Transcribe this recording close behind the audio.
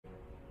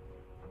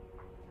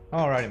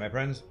Alrighty, my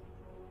friends.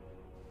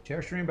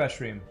 Share stream, best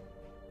stream.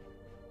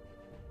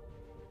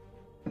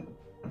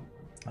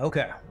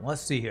 Okay,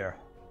 let's see here.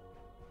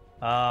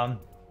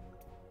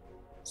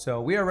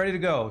 So we are ready to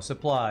go.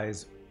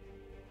 Supplies.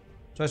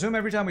 So I assume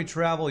every time we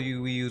travel,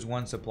 we use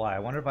one supply. I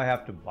wonder if I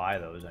have to buy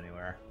those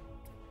anywhere.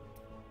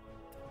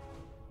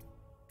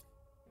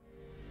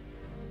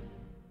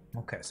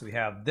 Okay, so we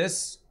have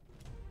this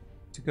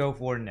to go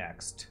for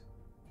next.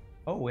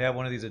 Oh, we have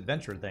one of these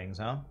adventure things,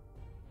 huh?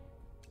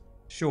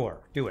 Sure,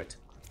 do it.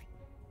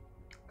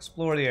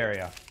 Explore the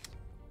area.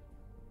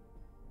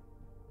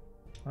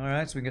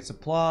 Alright, so we get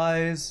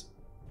supplies.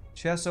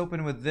 Chests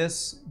open with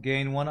this.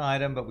 Gain 1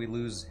 item, but we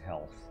lose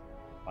health.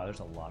 Wow,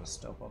 there's a lot of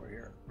stuff over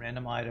here.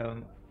 Random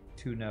item,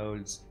 2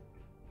 nodes,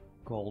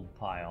 gold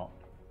pile.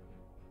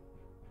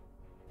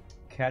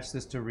 Catch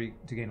this to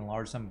gain a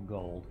large sum of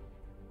gold.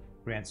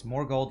 Grants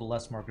more gold the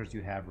less markers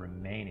you have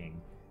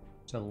remaining.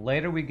 So the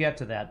later we get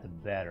to that, the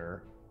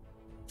better.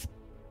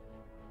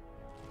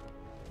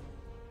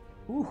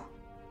 Whew.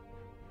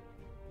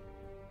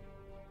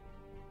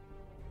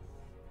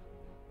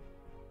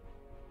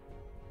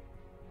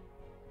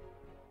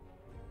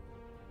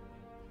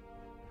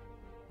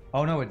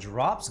 Oh no, it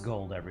drops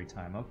gold every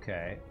time.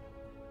 Okay.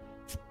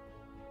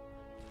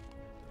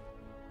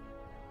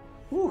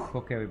 Whew.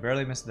 Okay, we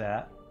barely missed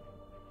that.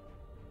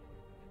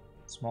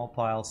 Small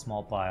pile,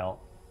 small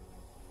pile.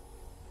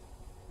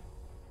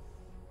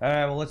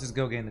 Alright, well, let's just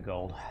go gain the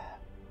gold.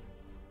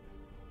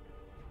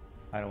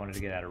 I don't want it to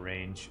get out of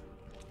range.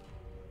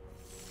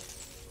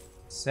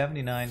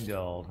 79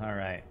 gold.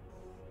 Alright.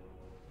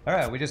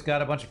 Alright, we just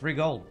got a bunch of free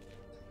gold.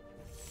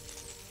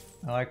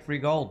 I like free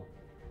gold.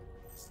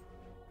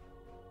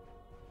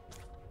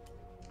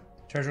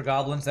 Treasure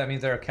goblins, that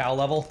means they're a cow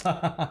level.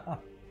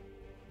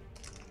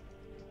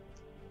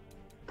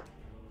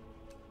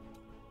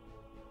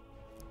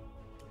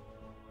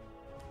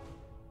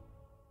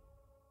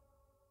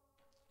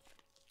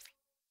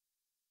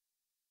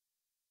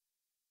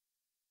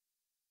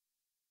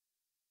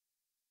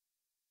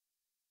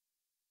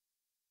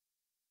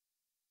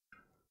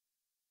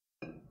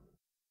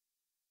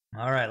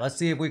 Alright, let's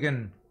see if we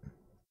can...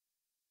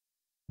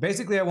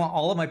 Basically, I want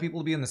all of my people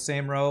to be in the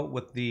same row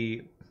with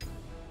the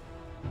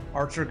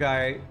archer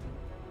guy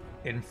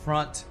in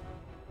front,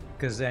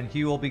 because then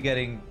he will be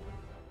getting...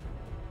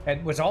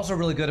 And what's also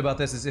really good about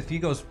this is if he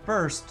goes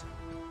first,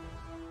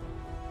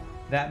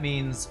 that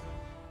means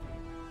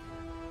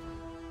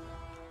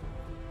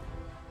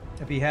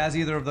if he has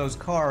either of those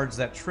cards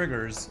that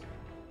triggers,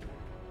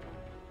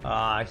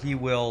 he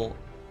will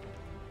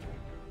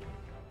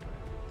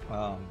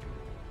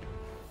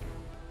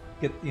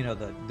get, you know,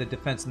 the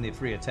defense and the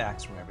free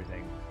attacks from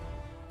everything.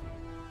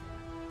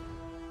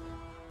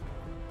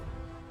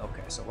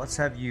 Okay, so let's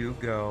have you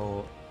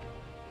go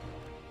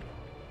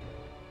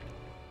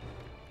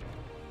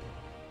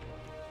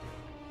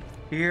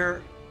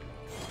here.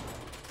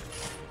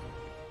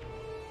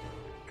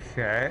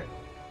 Okay.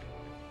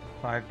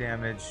 5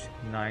 damage,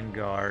 9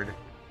 guard,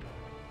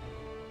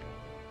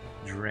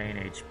 drain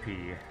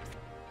HP.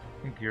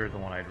 I think you're the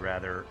one I'd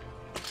rather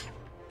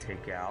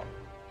take out.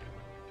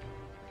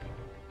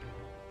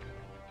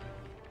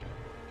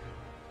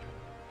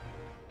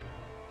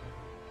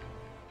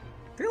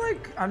 I feel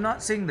like I'm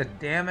not seeing the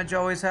damage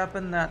always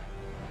happen that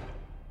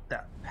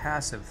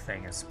passive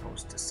thing is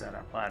supposed to set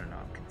up. I don't know,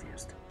 I'm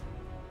confused.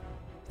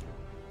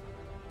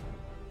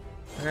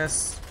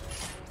 This.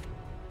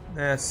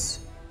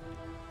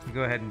 You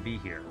go ahead and be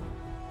here.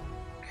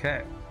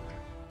 Okay.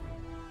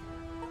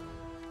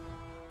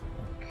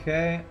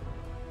 Okay.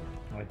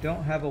 I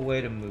don't have a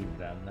way to move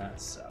them, that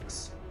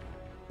sucks.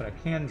 But I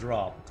can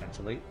draw,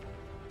 potentially.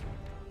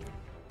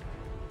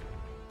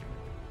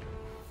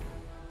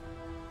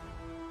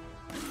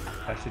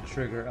 I should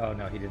trigger... Oh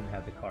no, he didn't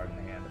have the card in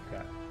the hand.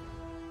 Okay.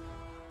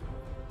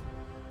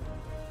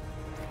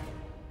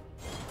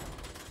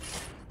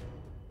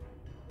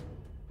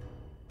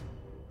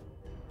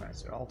 Alright,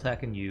 so I'll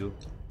attacking you.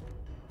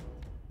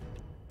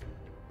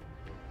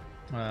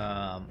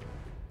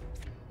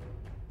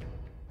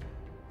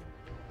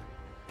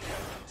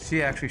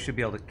 She actually should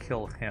be able to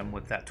kill him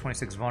with that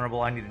 26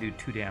 vulnerable. I need to do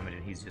 2 damage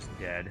and he's just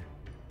dead.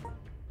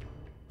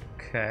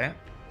 Okay.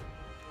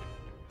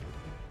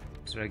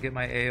 So did I get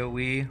my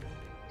AoE?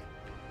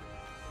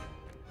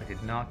 I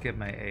did not get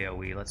my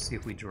AoE. Let's see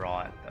if we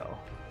draw it, though.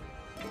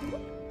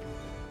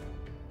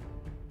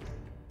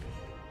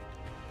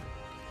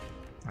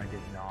 I did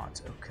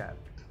not. Okay.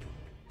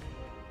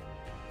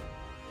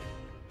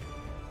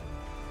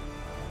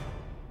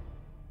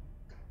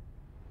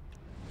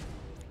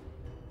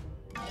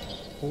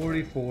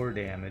 $44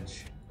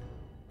 damage.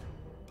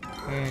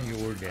 And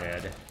you're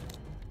dead.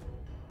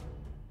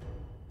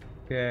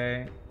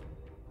 Okay.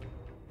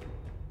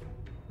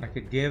 I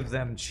could give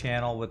them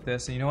channel with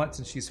this, and you know what?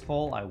 Since she's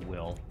full, I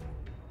will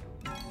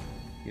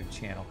give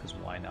channel, because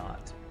why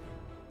not?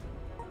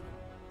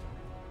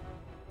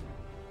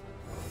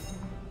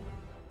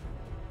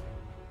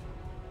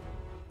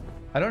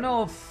 I don't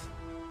know if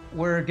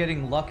we're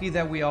getting lucky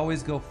that we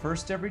always go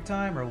first every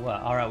time, or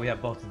what. Alright, we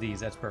have both of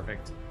these. That's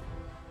perfect.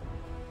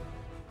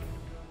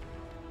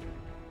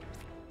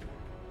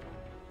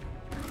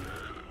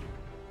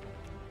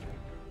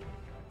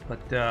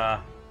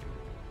 But,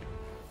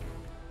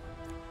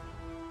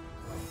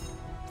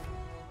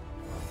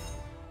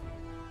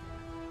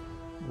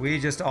 we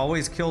just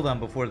always kill them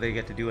before they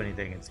get to do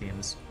anything, it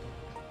seems.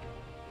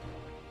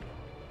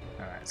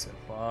 Alright, so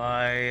if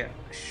I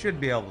should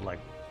be able to, like,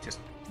 just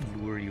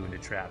lure you into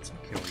traps and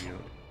kill you.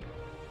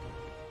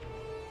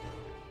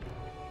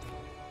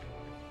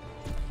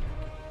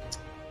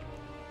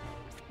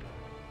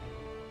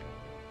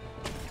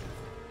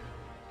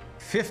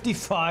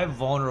 $55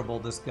 vulnerable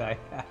this guy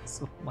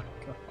has. Oh my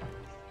god.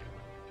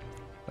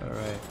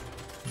 Alright.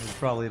 There's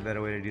probably a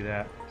better way to do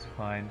that. It's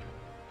fine.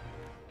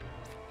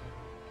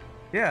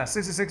 Yeah,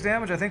 66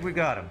 damage. I think we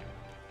got him.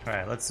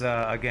 Alright, let's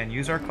again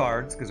use our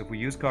cards, because if we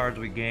use cards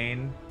we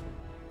gain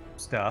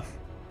stuff.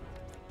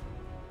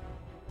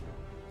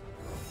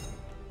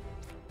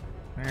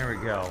 There we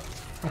go.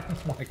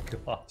 Oh my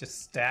god,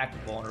 just stacked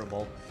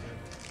vulnerable.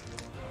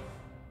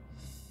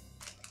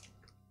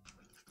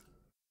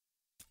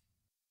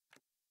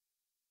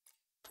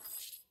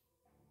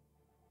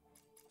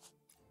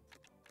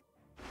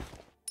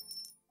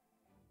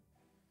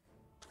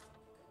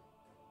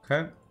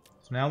 Okay,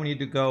 so now we need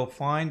to go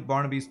find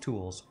Barnaby's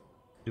tools.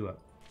 Do it.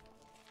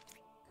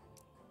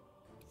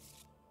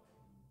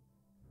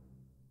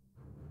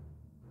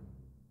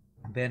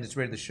 Bandits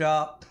raid the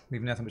shop,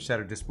 leave nothing but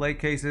shattered display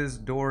cases.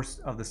 Door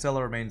of the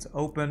cellar remains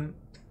open.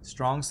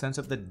 Strong sense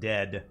of the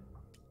dead.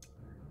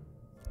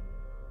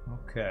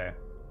 Okay.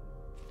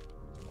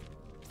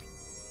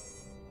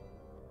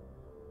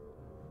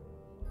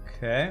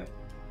 Okay.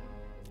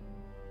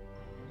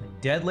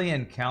 Deadly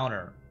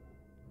encounter.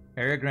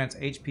 Area grants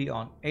HP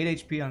on 8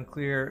 HP on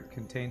clear.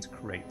 Contains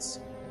crates.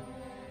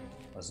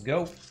 Let's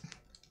go.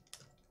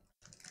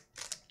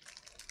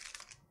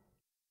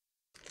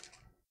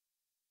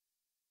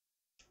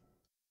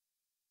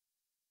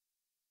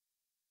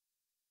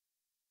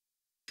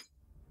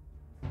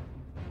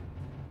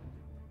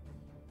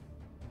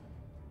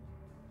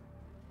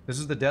 This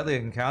is the deadly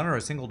encounter,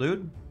 a single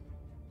dude?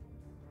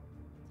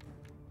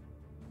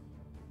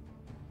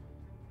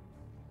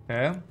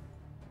 Okay.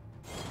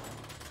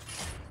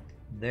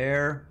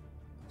 There.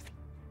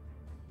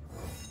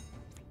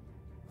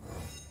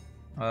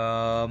 You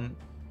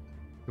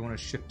want to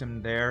shift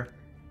him there?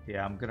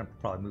 Yeah, I'm gonna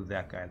probably move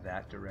that guy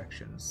that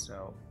direction,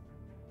 so.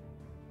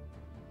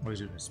 Or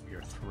is it a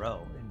spear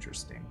throw?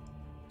 Interesting.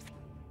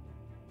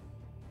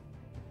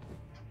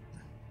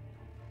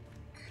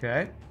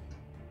 Okay.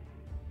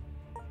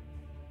 I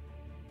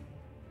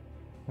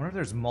wonder if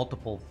there's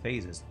multiple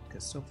phases,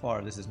 because so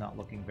far this is not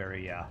looking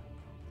very,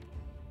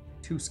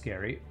 too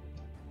scary.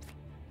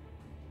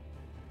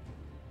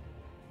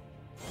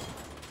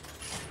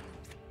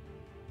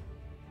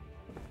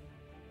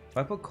 If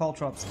I put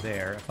Caltrops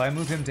there, if I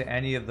move him to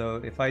any of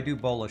those, if I do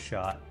Bola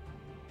Shot,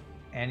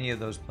 any of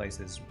those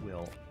places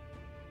will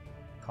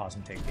cause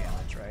him to take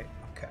damage, right?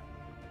 Okay.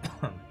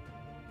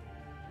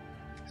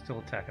 Still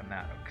attacking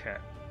that, okay.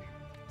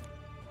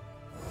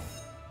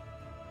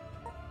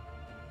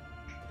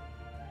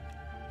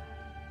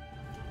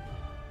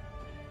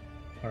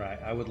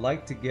 Alright, I would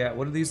like to get...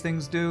 What do these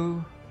things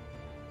do?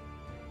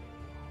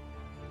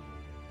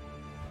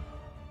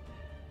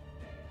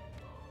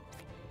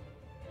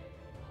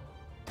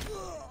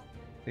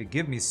 They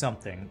give me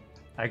something.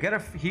 I get a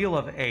heal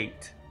of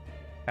 8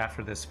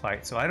 after this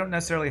fight, so I don't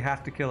necessarily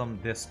have to kill him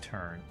this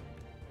turn.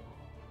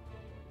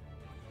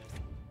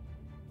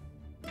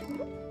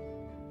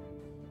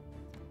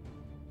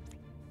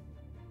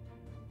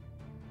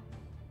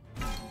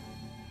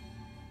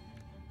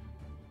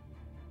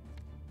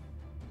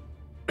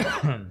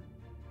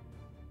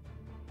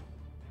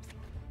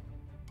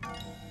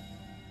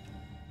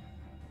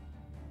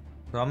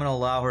 So I'm going to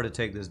allow her to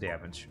take this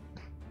damage.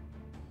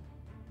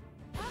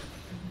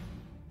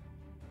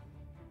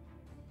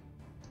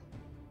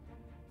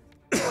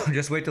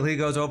 Just wait till he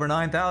goes over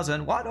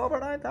 9,000. What? Over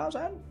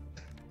 9,000?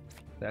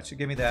 That should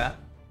give me that.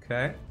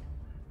 Okay.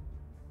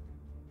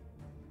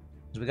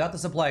 So we got the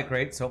supply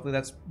crate, so hopefully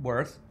that's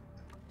worth.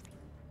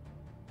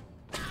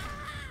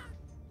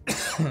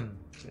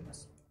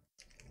 Goodness.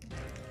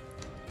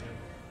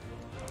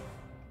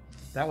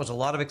 That was a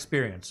lot of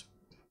experience.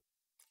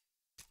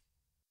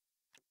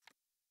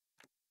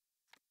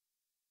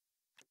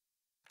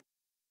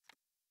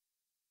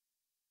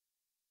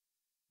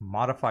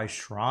 Modify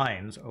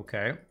shrines,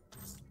 okay.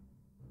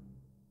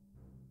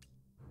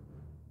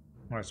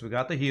 Alright, so we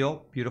got the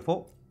heal.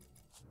 Beautiful.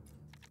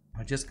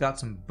 I just got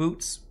some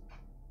boots.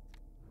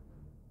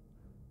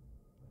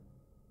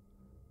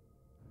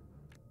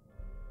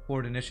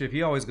 Forward initiative.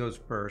 He always goes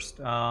first.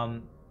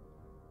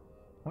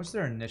 What's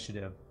their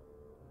initiative?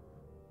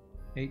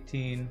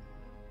 18,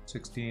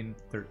 16,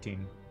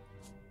 13.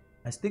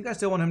 I think I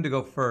still want him to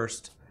go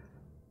first.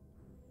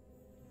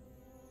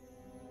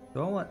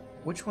 Do I want...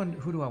 Which one?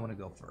 Who do I want to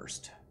go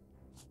first?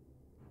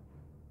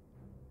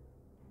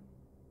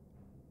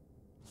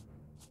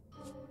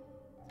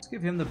 Let's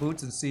give him the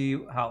boots and see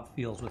how it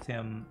feels with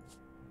him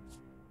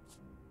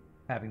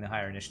having the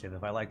higher initiative,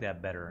 if I like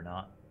that better or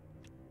not.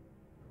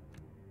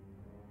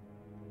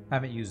 I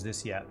haven't used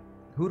this yet.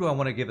 Who do I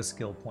want to give a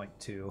skill point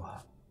to?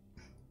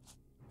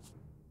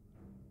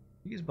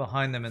 He's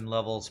behind them in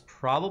levels.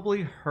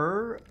 Probably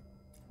her.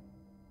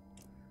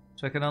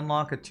 So I can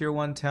unlock a tier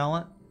 1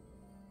 talent.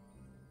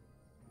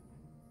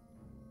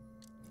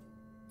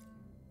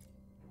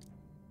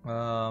 Is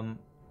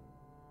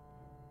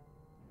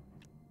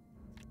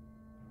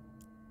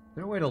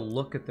there a way to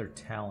look at their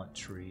talent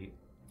tree?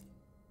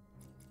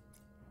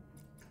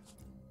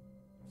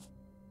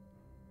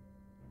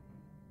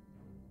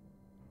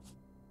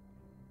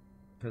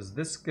 Because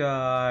this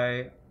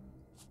guy...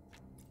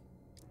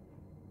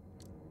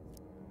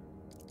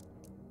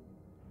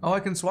 Oh, I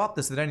can swap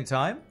this at any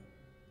time?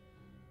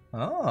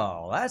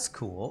 Oh, that's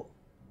cool.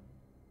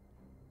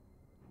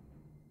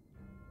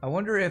 I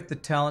wonder if the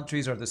talent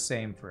trees are the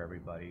same for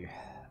everybody.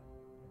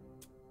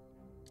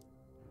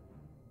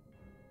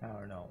 I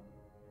don't know.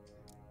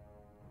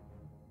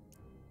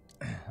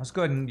 Let's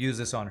go ahead and use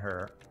this on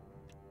her.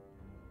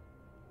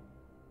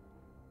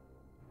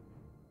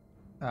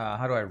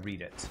 How do I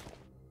read it?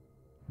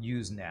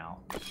 Use now.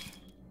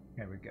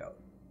 There we go.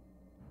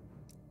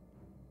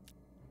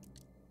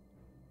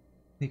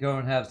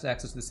 Everyone has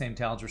access to the same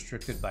talents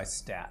restricted by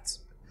stats.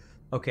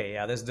 Okay,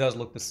 yeah, this does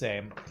look the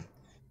same.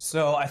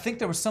 So I think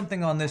there was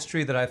something on this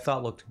tree that I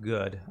thought looked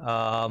good.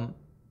 Item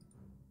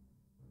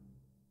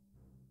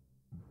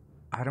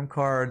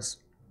cards,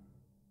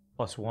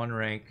 +1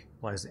 rank,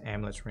 applies to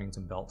amulets, rings,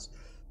 and belts.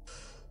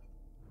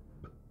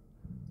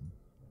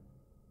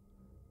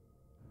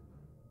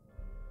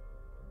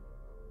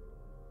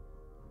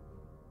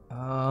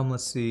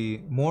 Let's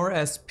see. More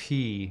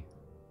SP.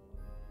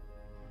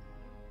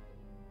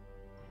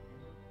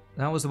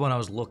 That was the one I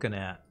was looking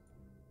at.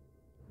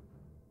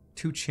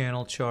 2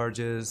 channel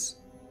charges.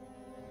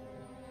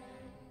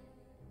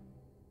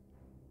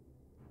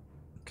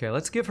 Okay,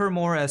 let's give her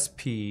more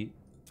SP.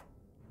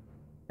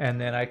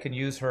 And then I can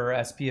use her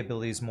SP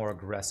abilities more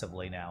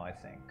aggressively now, I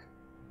think.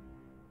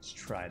 Let's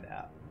try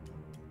that.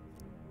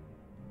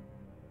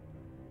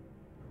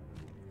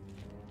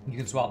 You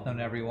can swap them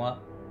whenever you want.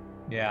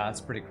 Yeah,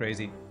 that's pretty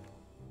crazy.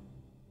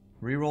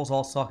 Rerolls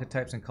all socket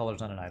types and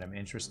colors on an item.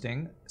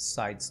 Interesting.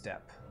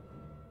 Sidestep.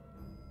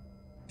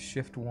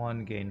 Shift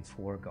 1, gain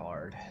 4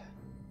 guard.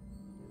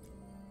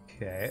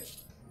 Okay.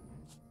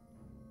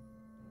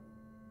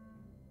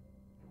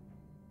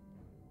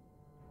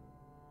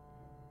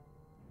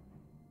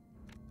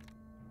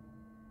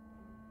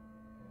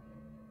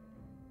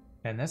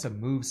 And that's a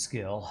move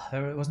skill.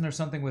 Wasn't there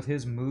something with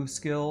his move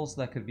skills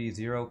that could be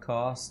 0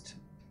 cost?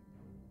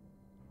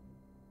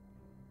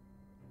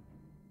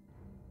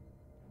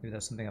 Maybe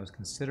that's something I was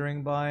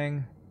considering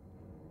buying.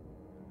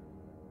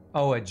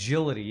 Oh,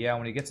 agility. Yeah,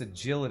 when he gets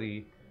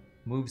agility,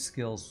 move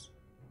skills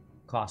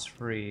cost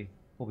free.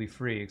 Will be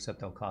free, except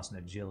they'll cost an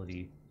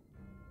agility.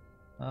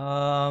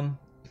 Not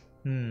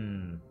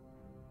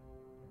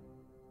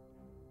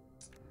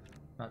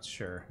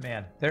sure.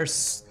 Man, there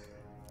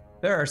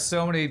are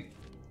so many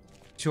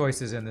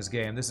choices in this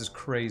game. This is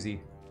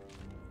crazy.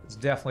 It's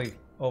definitely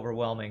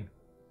overwhelming.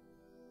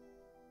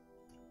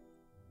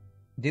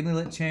 Dimly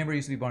lit chamber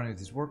used to be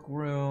Barney's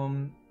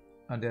workroom.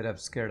 Undead have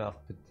scared off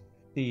the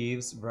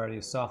thieves. Variety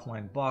of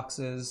soft-lined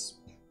boxes.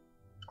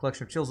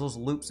 Collection of chisels,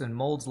 loops, and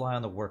molds lie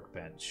on the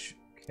workbench.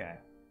 Okay.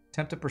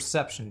 Attempt a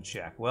perception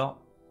check.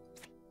 Well,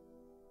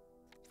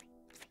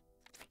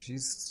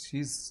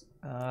 she's.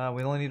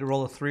 We only need to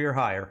roll a 3 or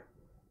higher,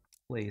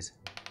 please.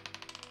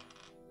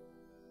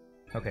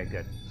 Okay,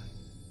 good.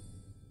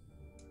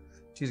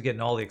 She's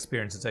getting all the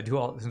experience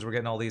since we're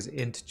getting all these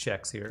int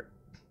checks here.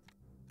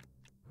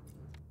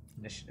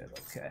 Initiative,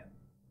 okay.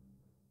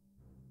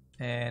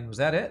 And was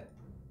that it?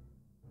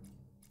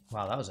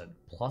 Wow, that was a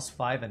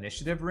 +5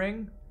 initiative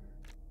ring.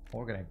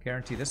 Well, we're gonna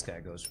guarantee this guy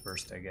goes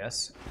first, I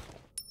guess.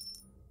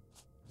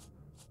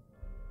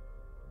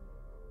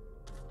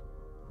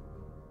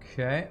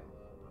 Okay.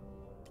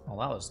 Well,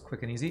 that was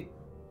quick and easy.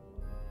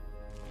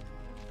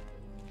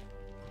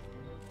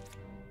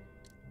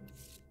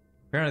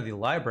 Apparently the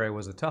library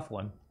was a tough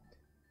one.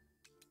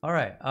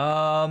 Alright,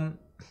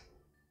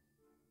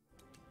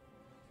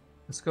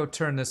 let's go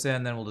turn this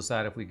in, then we'll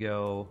decide if we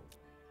go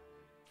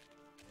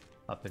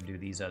up and do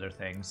these other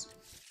things.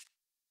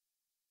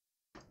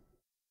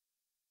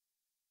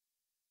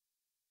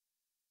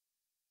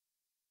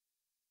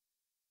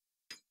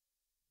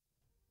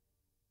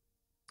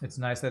 It's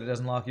nice that it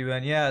doesn't lock you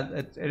in. Yeah,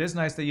 it is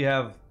nice that you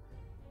have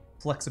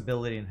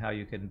flexibility in how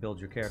you can build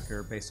your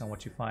character based on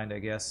what you find, I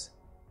guess.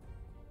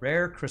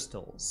 Rare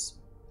crystals.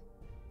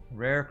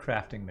 Rare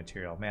crafting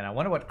material. Man, I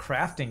wonder what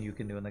crafting you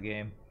can do in the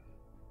game.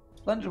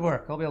 Splendid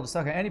work. I'll be able to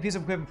suck at any piece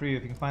of equipment for you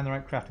if you can find the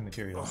right crafting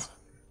materials.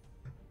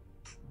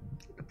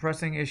 The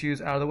pressing issues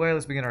out of the way.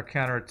 Let's begin our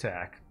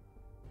counterattack.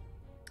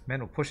 Men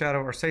will push out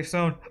of our safe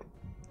zone.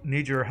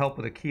 Need your help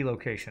with a key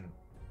location.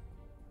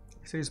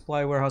 City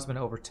supply warehouse has been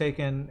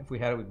overtaken. If we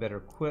had it, we'd better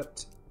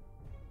equipped.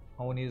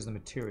 All we need is the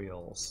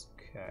materials.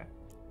 Okay.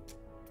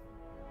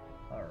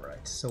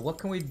 Alright, so what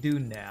can we do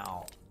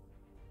now?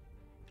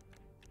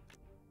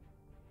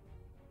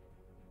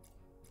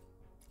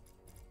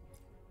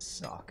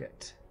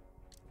 Socket.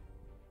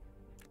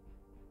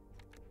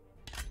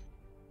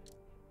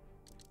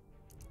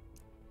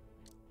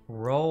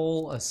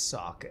 Roll a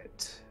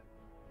socket.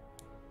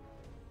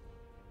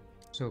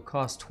 So it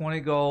costs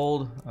 20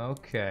 gold.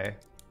 Okay.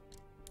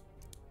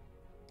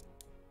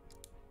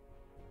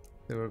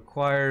 It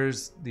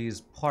requires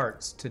these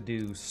parts to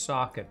do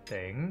socket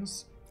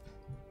things.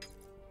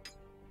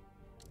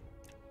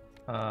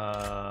 Is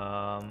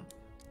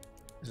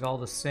it all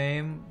the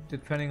same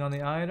depending on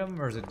the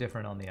item, or is it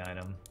different on the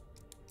item?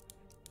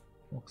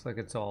 Looks like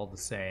it's all the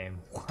same.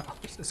 Wow,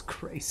 this is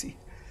crazy.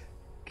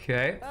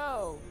 Okay.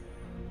 Oh.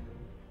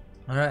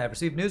 Alright, I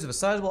received news of a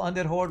sizable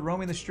undead horde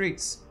roaming the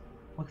streets.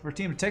 Looking for a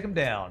team to take them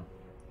down.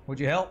 Would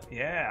you help?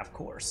 Yeah, of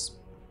course.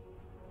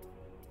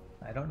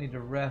 I don't need to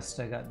rest.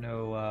 I got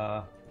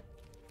no,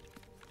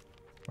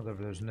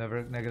 whatever those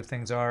negative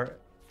things are.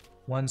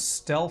 1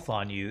 stealth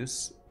on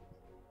use.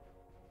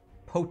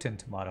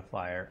 Potent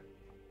modifier.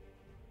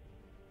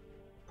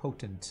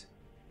 Potent.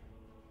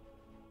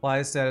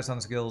 Apply status on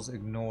skills.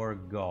 Ignore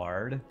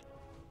guard.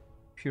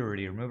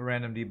 Purity. Remove a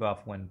random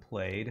debuff when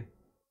played.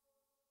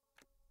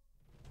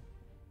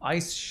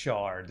 Ice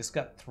shard. This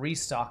got 3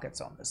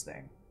 sockets on this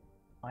thing.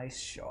 Ice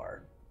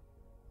shard.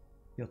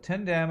 Deal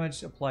 10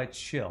 damage. Apply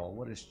chill.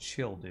 What does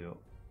chill do?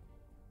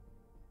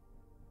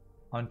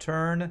 On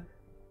turn,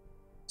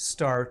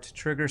 start.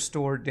 Trigger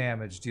stored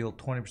damage. Deal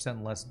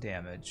 20% less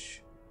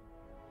damage.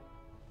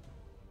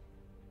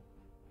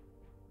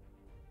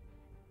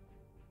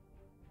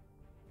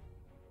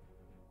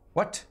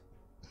 What?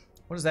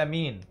 What does that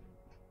mean?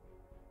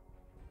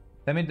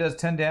 That means it does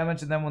 10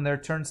 damage, and then when their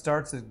turn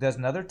starts, it does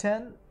another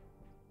 10?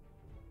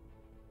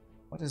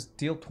 What does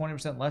deal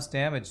 20% less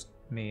damage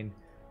mean?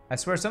 I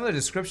swear some of the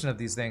description of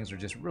these things are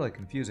just really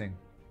confusing.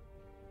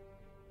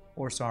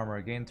 Horse armor.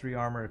 Gain 3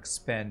 armor.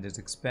 Expend. Is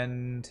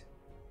expend...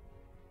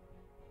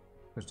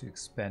 Supposed to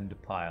expend to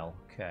pile.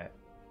 Okay.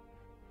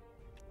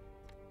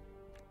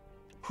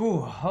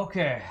 Whew.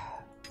 Okay.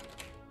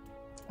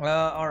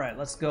 Alright,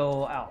 let's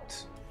go out.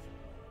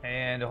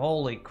 And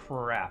holy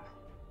crap.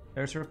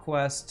 There's her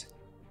quest.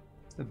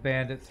 It's the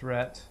bandit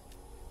threat.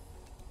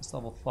 That's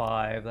level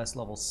 5. That's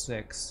level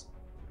 6.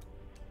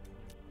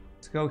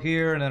 Let's go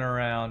here and then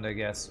around, I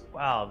guess.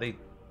 Wow,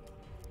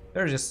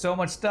 there's just so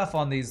much stuff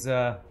on these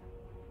on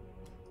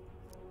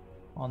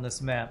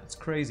this map. It's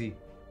crazy.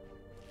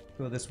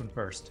 Go this one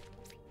first.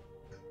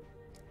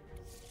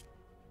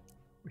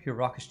 We hear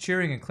raucous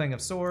cheering and clang of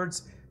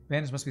swords.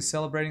 Bandits must be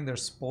celebrating their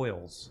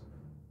spoils.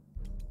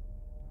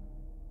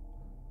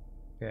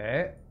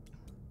 Okay.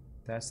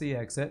 That's the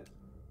exit.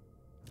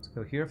 Let's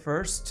go here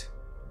first.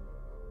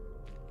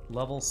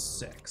 Level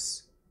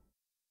 6.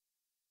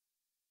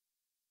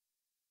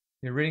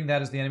 You're reading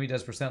that as the enemy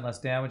does % less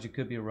damage. You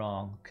could be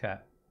wrong. Okay.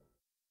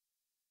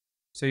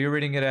 So you're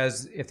reading it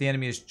as if the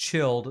enemy is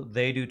chilled,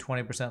 they do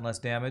 20% less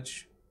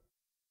damage?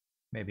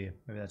 Maybe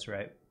that's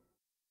right.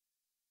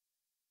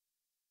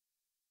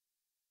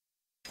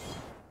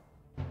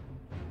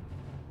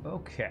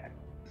 Okay.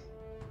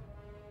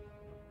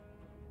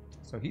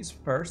 So he's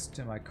first.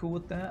 Am I cool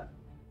with that?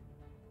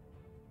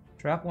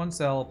 Trap 1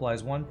 cell,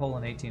 applies 1 pull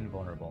and 18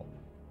 vulnerable.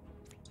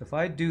 So if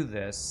I do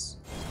this...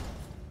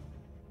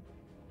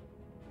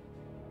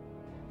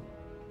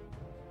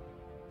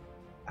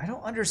 I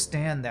don't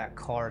understand that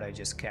card I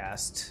just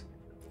cast.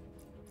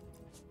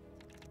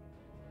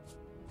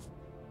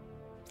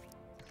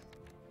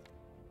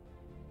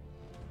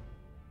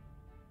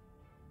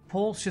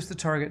 Pull shifts the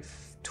target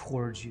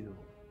towards you.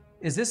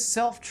 Is this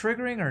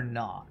self-triggering or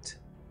not?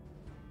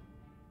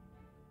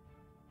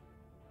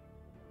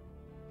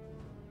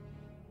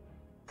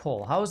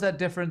 Pull. How is that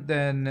different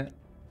than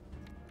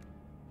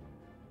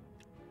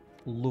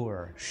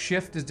lure?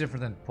 Shift is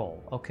different than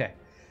pull. Okay.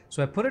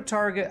 So I put a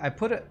target, I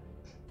put a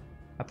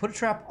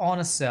trap on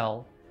a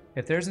cell.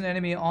 If there's an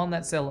enemy on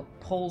that cell, it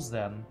pulls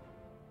them.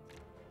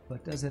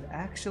 But does it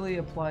actually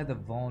apply the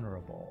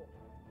vulnerable?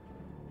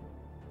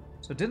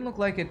 So it didn't look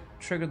like it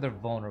triggered the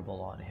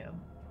vulnerable on him.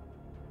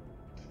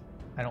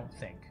 I don't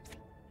think.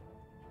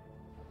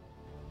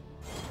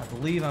 I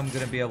believe I'm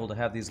going to be able to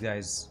have these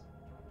guys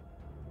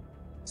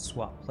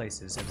swap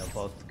places and they'll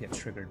both get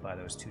triggered by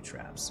those 2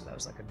 traps. So that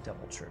was like a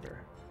double trigger.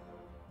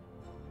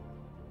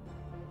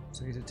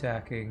 So he's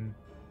attacking.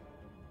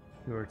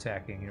 You're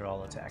attacking. You're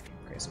all attacking.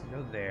 Okay, so we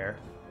go there.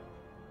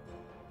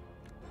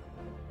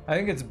 I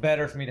think it's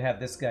better for me to have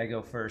this guy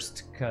go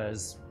first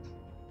because...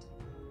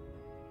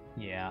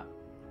 yeah.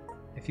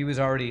 If he was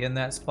already in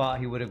that spot,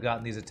 he would have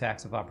gotten these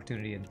attacks of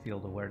opportunity and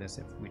field awareness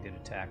if we did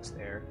attacks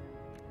there.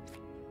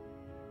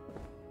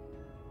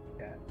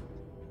 Okay.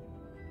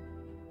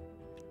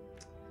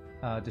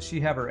 Does she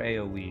have her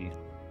AoE?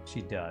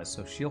 She does,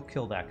 so she'll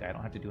kill that guy. I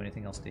don't have to do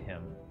anything else to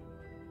him.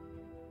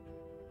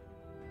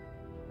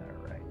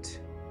 Alright.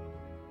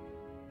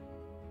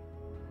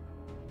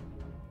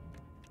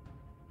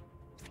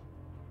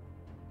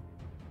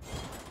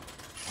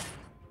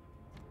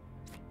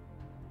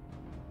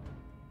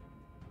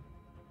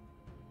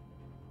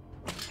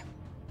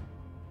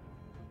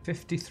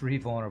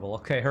 $53 vulnerable.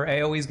 Okay, her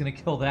AoE is gonna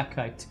kill that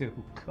guy too.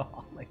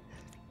 Golly.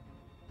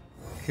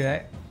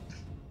 Okay.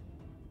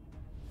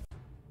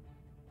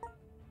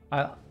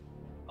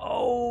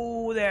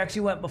 Oh, Oh, they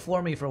actually went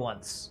before me for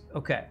once.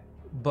 Okay,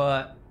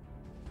 but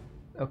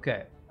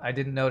okay, I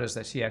didn't notice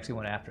that she actually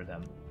went after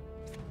them.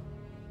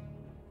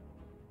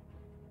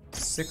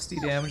 60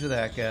 damage to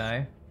that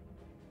guy.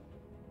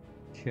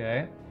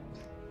 Okay.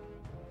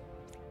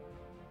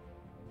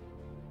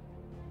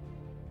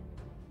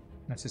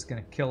 That's just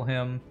gonna kill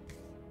him.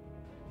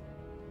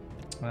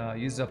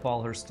 Used up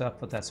all her stuff,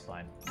 but that's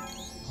fine.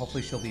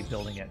 Hopefully she'll be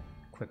building it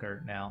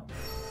quicker now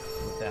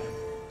with that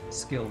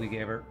skill we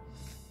gave her.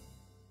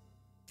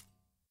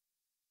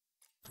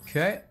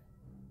 Okay.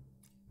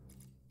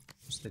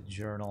 Just the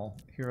journal.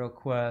 Hero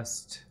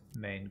quest.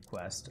 Main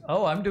quest.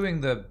 Oh, I'm doing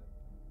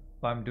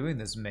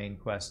this main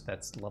quest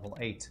that's level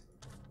 8.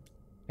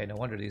 Okay, no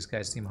wonder these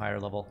guys seem higher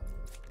level.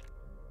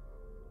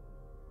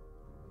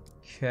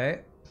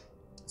 Okay.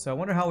 So I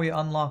wonder how we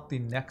unlock the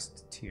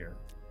next tier.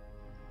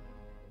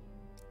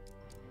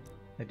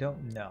 I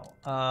don't know.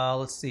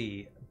 Let's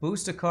see.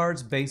 Boost a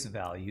card's base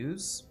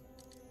values.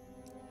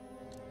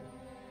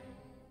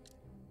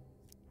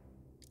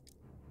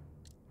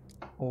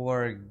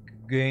 Or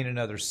gain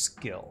another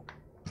skill.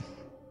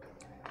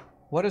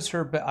 What is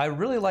her... I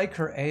really like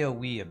her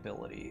AoE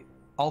ability.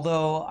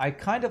 Although, I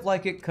kind of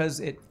like it because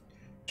it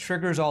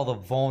triggers all the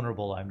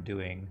vulnerable I'm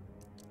doing.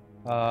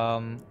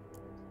 So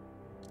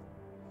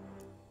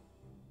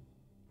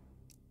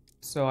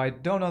I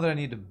don't know that I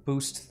need to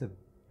boost the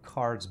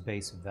card's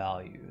base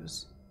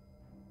values.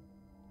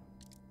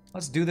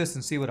 Let's do this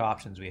and see what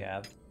options we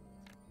have.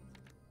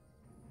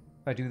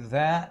 If I do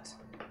that...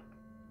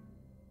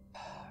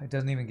 It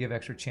doesn't even give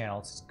extra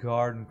channels. It's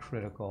guard and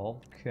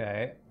critical.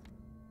 Okay.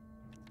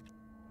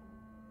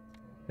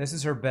 This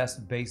is her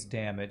best base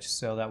damage,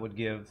 so that would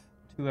give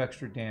 2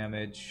 extra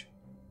damage.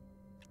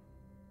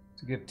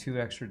 To give 2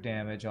 extra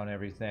damage on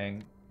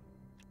everything.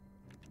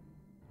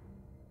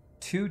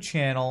 2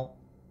 channel,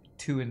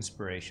 2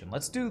 inspiration.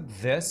 Let's do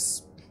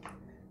this.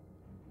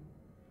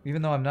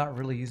 Even though I'm not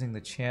really using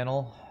the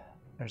channel,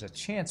 there's a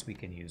chance we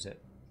can use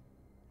it.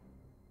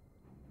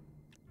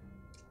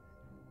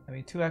 I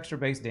mean, 2 extra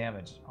base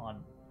damage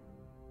on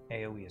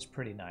AoE is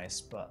pretty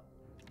nice, but...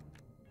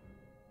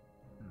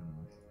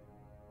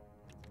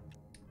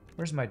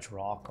 Where's my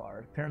draw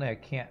card? Apparently I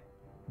can't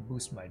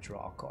boost my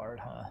draw card,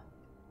 huh?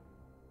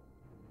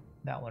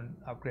 That one,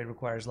 upgrade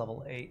requires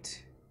level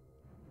 8.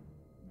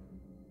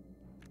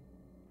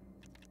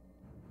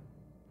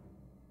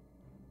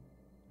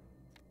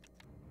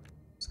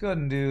 Let's go ahead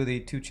and do the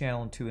 2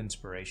 channel and 2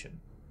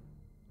 inspiration.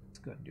 Let's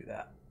go ahead and do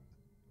that.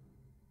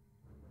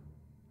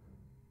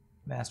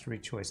 Mastery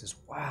choices.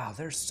 Wow,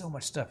 there's so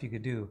much stuff you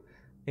could do.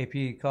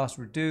 AP cost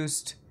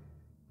reduced.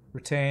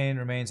 Retain,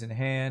 remains in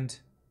hand.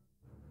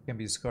 Can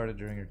be discarded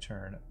during your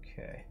turn.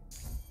 Okay.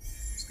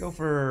 Let's go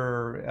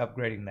for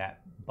upgrading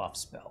that buff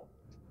spell.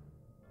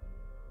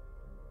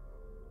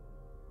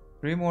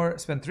 3 more,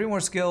 spend 3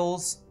 more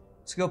skill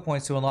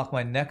points to unlock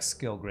my next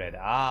skill grid.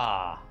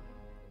 Ah.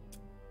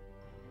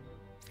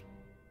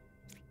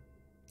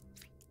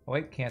 Oh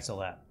wait, cancel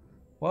that.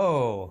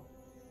 Whoa.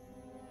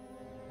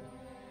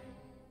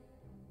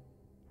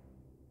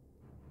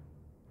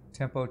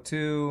 Tempo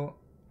 2,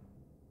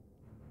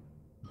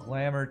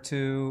 Glamour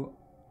 2,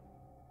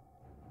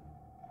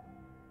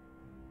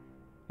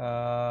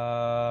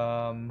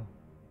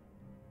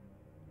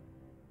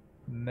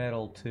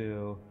 Metal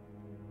 2.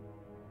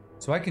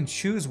 So I can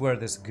choose where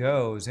this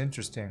goes.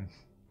 Interesting.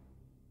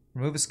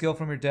 Remove a skill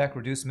from your deck,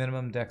 reduce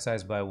minimum deck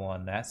size by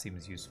 1. That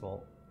seems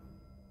useful.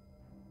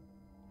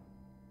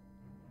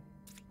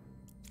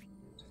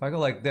 So if I go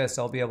like this,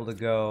 I'll be able to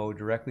go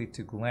directly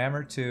to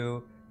Glamour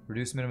 2,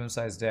 reduce minimum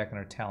size deck, and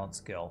our talent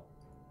skill.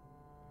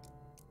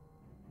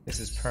 This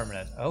is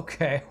permanent.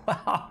 Okay,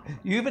 wow.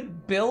 You even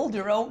build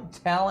your own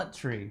talent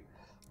tree.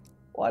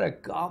 What a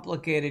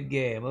complicated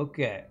game.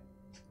 Okay.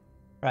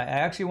 All right, I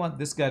actually want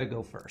this guy to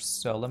go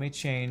first. So let me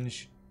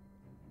change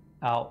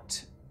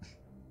out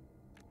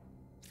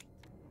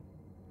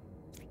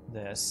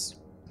this.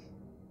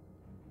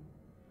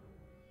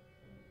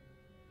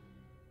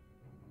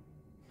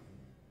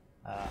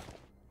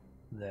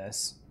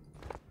 This.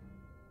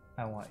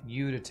 I want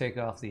you to take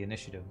off the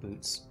initiative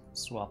boots.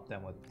 Swap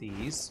them with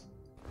these.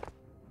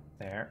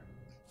 There.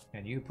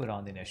 And you put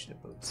on the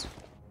initiative boots.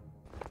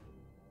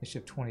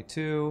 Initiative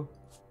 22.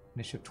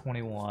 Initiative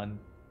 21.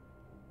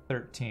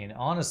 13.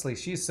 Honestly,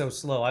 she's so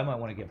slow, I might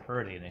want to give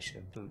her the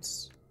initiative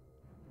boots.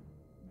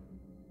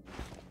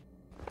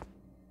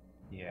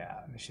 Yeah,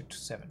 initiative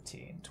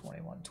 17,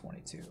 21,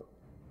 22.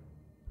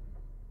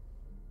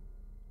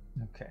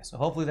 Okay, so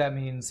hopefully that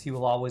means he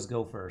will always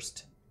go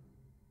first.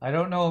 I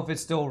don't know if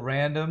it's still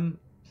random.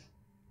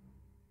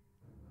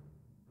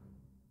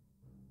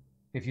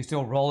 If you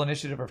still roll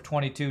initiative of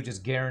 22,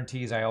 just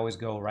guarantees I always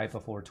go right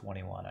before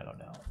 21. I don't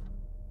know.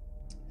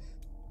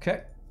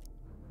 Okay.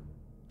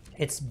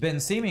 It's been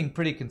seeming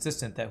pretty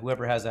consistent that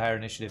whoever has a higher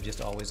initiative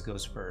just always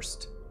goes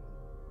first.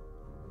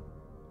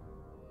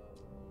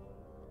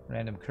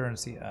 Random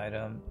currency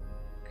item.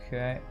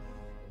 Okay.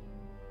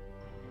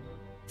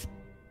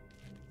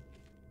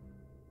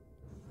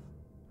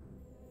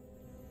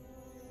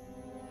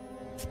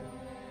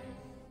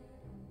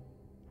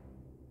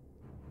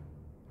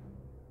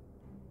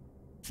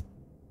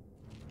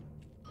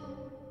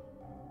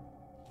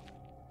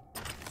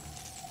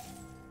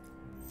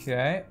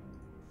 Okay.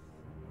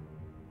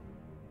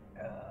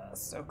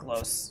 So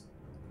close.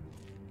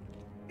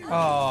 Oh,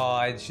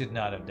 I should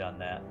not have done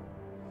that.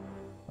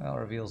 Well,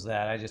 reveals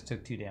that. I just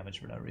took 2 damage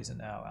for no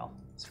reason. Oh, well.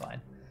 It's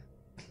fine.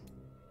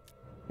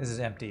 This is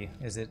empty.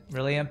 Is it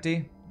really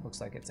empty? Looks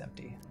like it's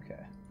empty.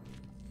 Okay.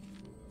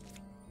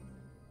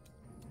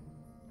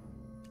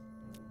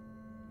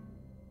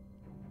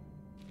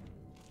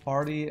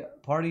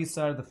 Party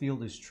side of the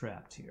field is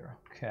trapped here.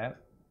 Okay.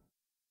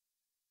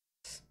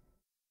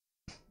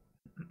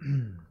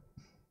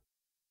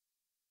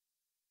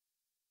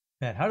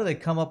 Man, how do they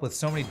come up with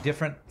so many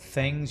different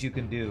things you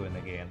can do in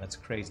the game? That's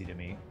crazy to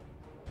me.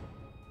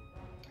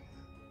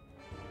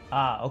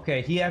 Ah,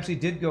 okay. He actually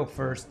did go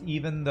first,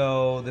 even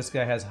though this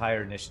guy has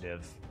higher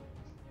initiative.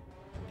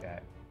 Okay.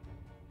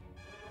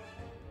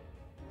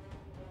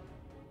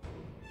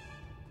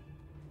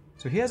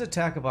 So he has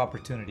attack of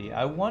opportunity.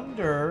 I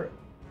wonder,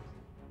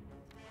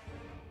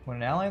 when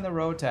an ally in the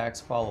row attacks,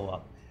 follow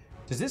up.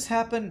 Does this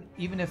happen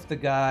even if the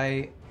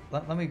guy?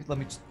 Let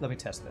me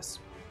test this.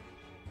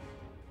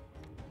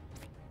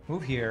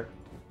 Move here.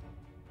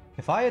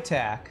 If I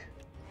attack,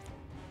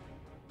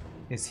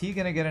 is he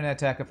going to get an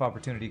attack of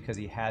opportunity because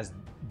he has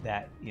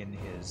that in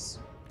his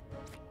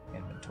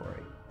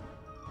inventory?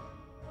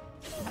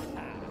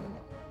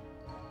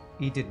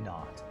 He did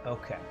not.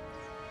 Okay.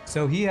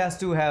 So he has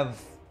to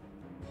have...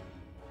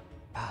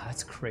 Ah,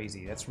 that's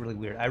crazy. That's really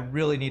weird. I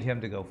really need him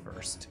to go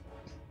first.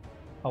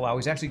 Oh, wow.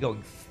 He's actually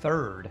going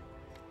third.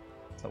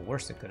 That's the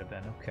worst it could have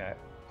been. Okay.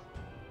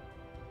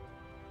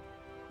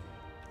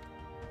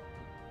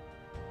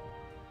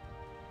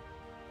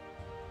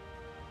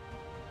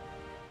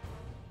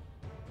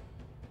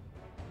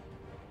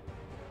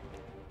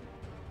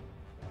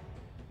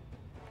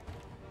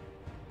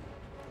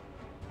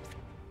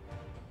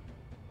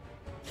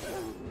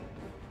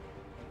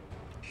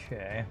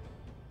 Okay.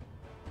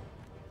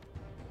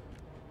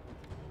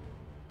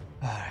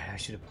 Alright, I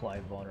should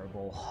apply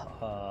vulnerable.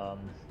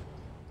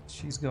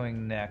 She's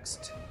going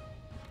next.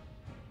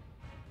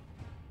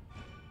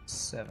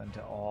 7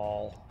 to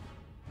all.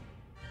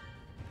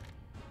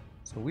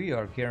 So we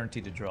are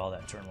guaranteed to draw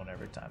that turn 1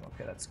 every time.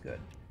 Okay, that's good.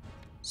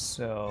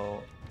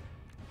 So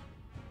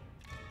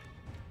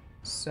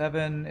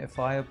 7, if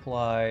I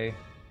apply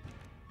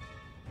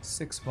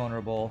 6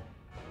 vulnerable.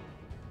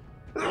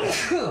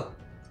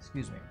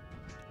 Excuse me.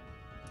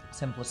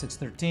 7 plus 6,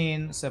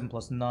 13. 7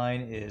 plus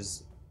 9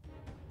 is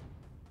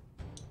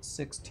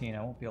 16.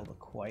 I won't be able to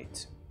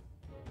quite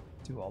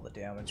do all the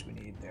damage we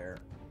need there.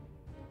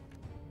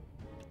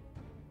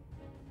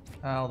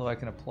 Although I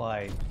can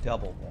apply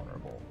double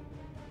vulnerable.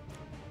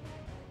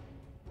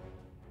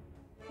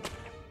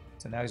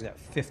 So now he's got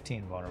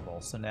 15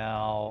 vulnerable. So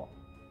now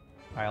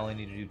I only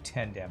need to do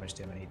 10 damage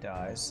to him and he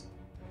dies.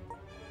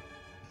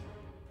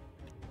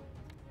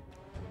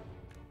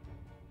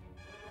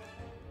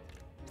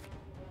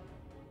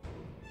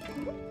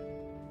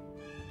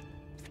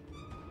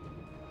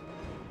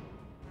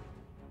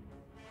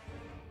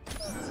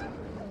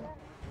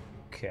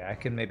 Okay, I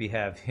can maybe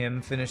have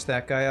him finish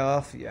that guy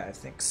off. Yeah, I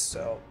think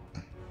so.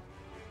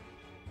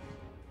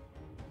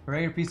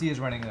 Hooray, your PC is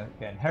running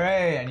again.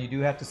 Hooray! And you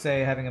do have to say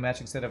having a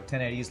matching set of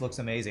 1080s looks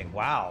amazing.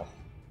 Wow.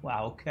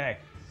 Wow, okay.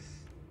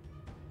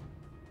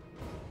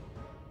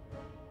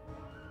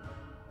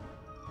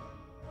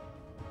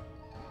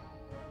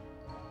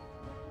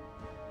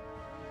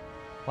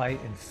 Light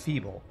and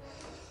feeble.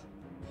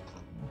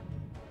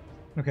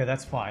 Okay,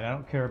 that's fine. I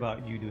don't care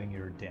about you doing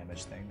your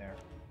damage thing there.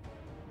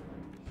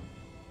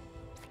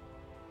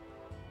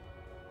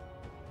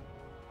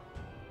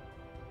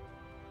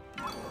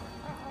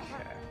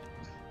 Okay.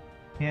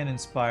 Can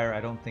inspire.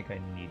 I don't think I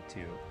need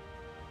to.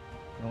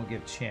 I don't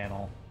give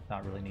channel.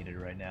 Not really needed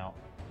right now.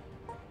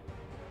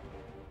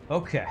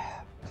 Okay.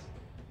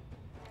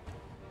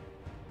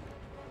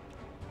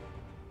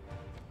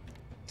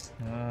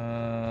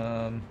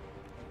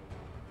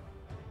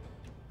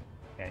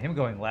 Yeah, him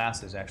going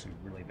last is actually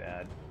really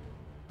bad.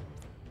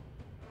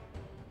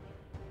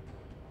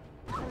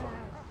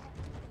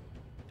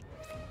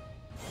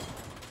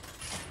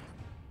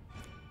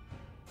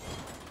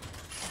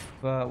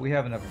 But we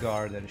have enough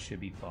guard that it should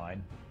be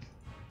fine.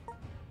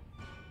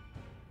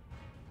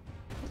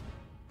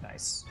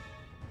 Nice.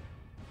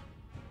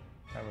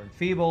 Now we're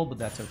enfeebled, but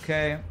that's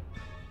okay.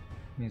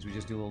 Means we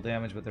just do a little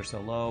damage, but they're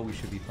so low, we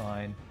should be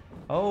fine.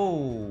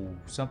 Oh,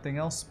 something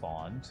else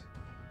spawned.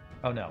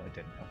 Oh no, it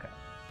didn't. Okay.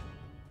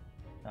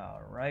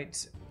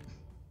 Alright.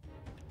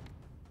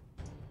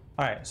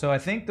 Alright, so I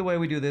think the way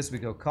we do this, we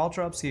go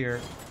caltrops here.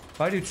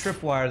 If I do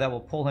tripwire, that will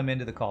pull him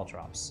into the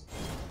caltrops.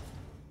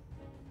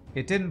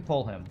 It didn't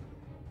pull him.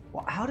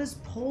 Well, how does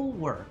pull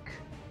work?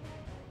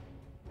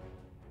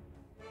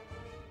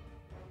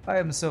 I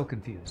am so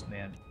confused,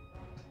 man.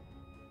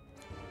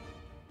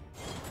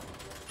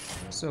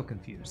 I'm so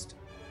confused.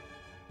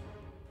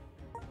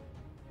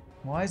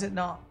 Why is it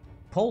not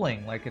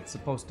pulling like it's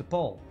supposed to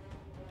pull?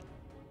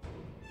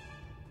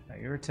 Now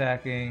you're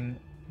attacking.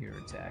 You're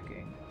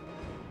attacking.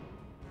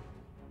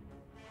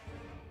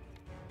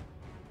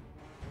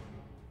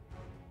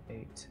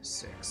 Eight. 8,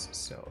 6.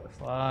 So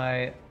if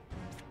I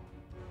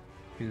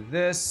do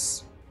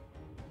this,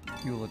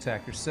 you will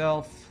attack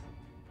yourself.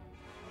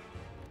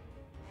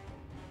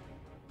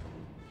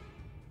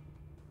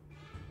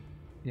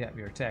 Yeah,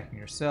 you're attacking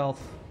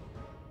yourself.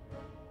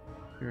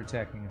 You're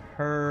attacking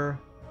her.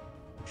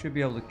 Should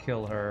be able to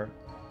kill her.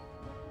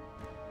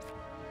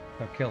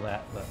 I'll kill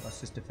that, but let's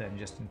just defend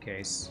just in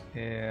case.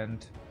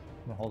 And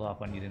I'm gonna hold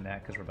off on using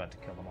that because we're about to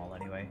kill them all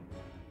anyway.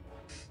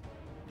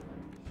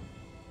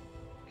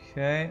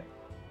 Okay.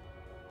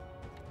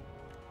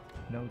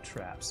 No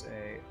traps,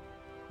 eh?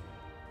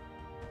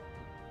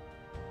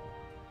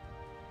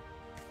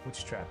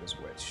 Which trap is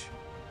which?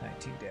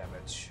 19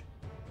 damage.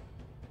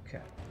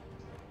 Okay.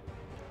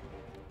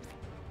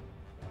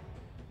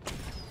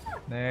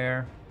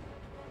 There.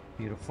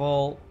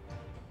 Beautiful.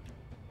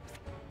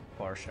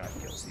 Bar shot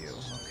kills you.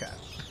 Okay.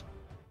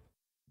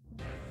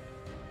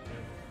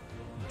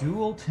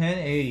 Dual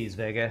 1080s,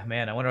 Vega.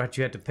 Man, I wonder what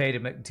you had to pay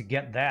to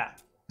get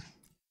that.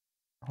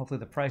 Hopefully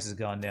the price has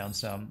gone down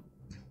some.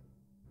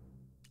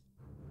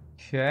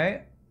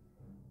 Okay.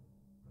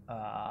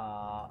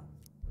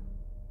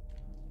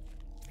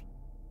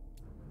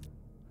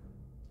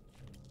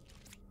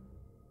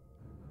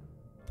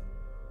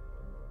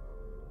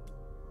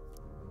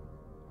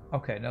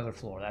 Okay, another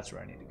floor. That's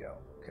where I need to go.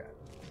 Okay.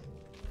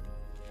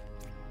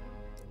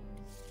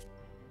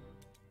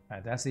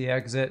 Alright, that's the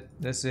exit.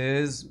 This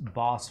is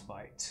boss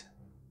fight.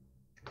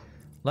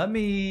 Let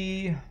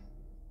me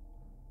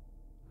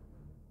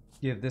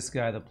give this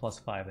guy the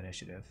 +5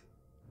 initiative.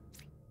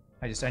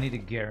 I need to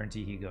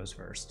guarantee he goes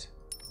first.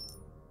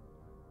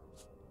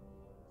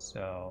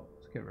 So,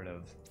 let's get rid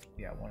of,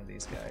 yeah, one of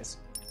these guys.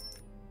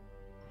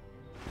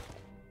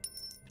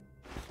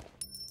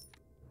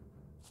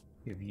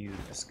 Give you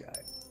this guy.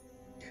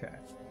 Okay.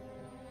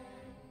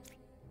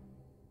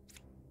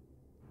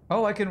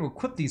 Oh, I can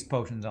equip these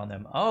potions on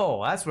them.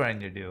 Oh, that's what I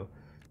need to do.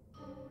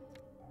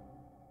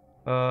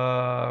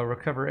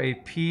 Recover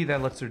AP.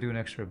 That lets her do an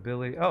extra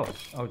ability. Oh,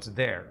 it's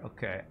there.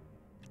 Okay.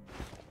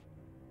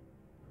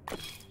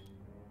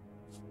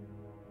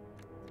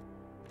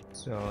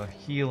 So,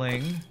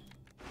 healing.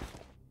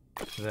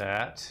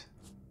 That.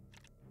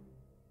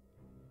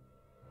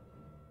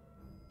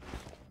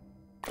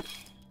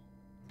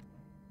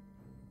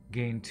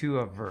 Gain 2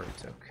 avert.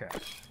 Okay.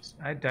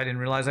 I didn't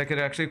realize I could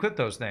actually equip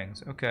those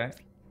things. Okay.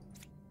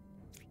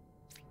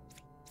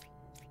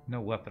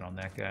 No weapon on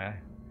that guy.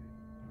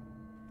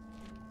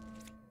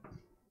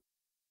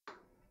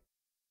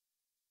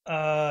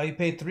 You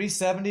paid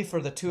 $370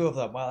 for the 2 of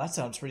them. Wow, that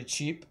sounds pretty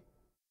cheap.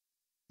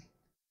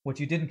 What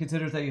you didn't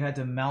consider is that you had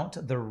to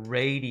mount the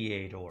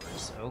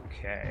radiators.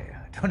 Okay.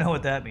 I don't know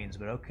what that means,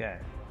 but okay.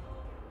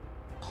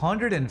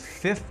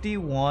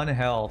 151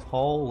 health.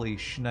 Holy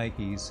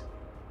shnikes.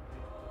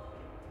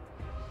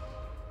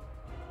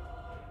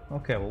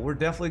 Okay, well, we're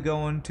definitely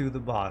going to the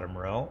bottom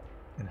row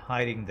and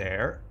hiding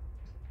there.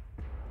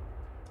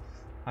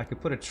 I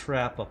could put a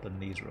trap up in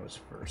these rows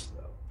first,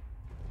 though.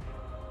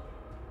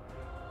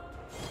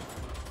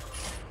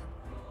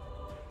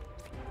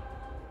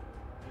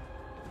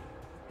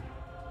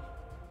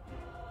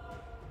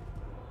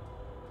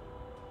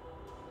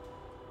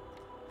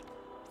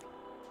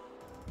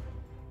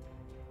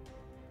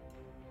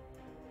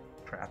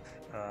 Crap.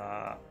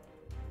 I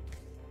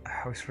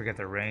always forget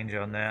the range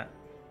on that.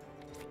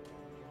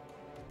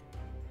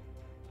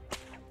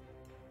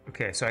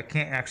 Okay, so I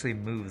can't actually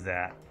move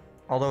that.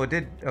 Although it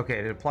did, okay,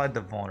 it applied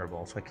the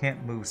vulnerable, so I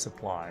can't move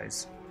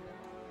supplies.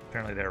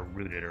 Apparently they're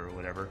rooted or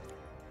whatever.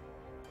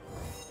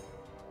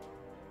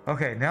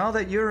 Okay, now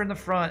that you're in the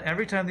front,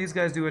 every time these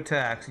guys do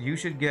attacks, you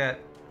should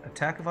get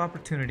attack of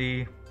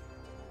opportunity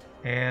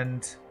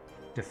and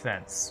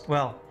defense.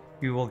 Well,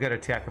 you will get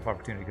attack of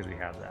opportunity because we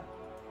have that.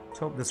 Let's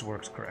hope this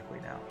works correctly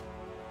now.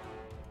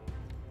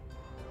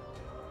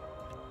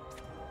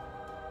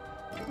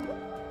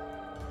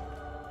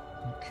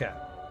 Okay.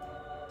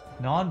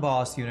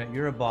 Non-boss unit,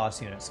 you're a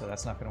boss unit, so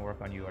that's not going to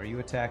work on you. Are you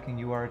attacking?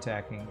 You are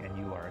attacking, and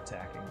you are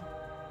attacking.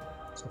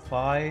 So if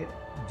I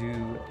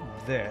do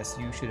this,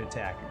 you should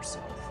attack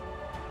yourself.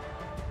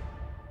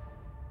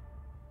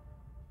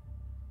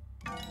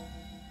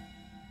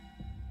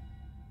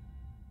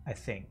 I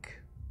think.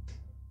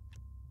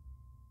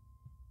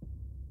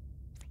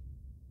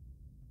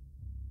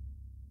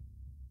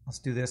 Let's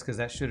do this, because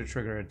that should have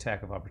triggered an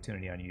attack of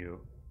opportunity on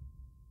you.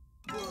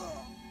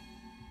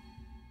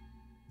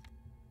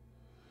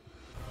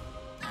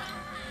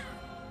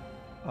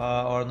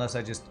 Or unless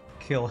I just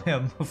kill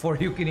him before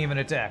you can even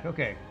attack.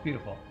 Okay,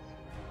 beautiful.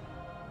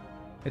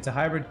 It's a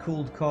hybrid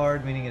cooled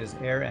card, meaning it is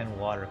air and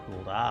water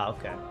cooled. Ah,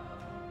 okay. Okay,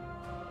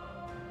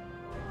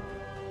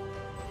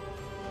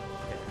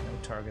 no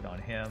target on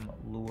him.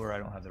 Lure, I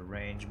don't have the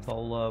range.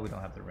 Bola, we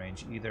don't have the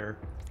range either.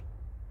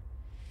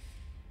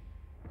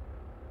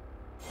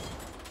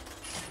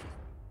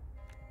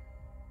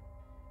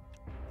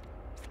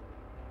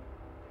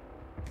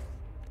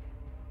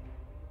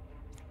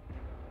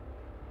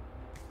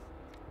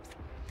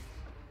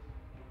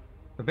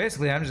 But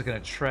basically, I'm just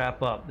going to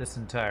trap up this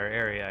entire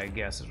area, I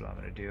guess, is what I'm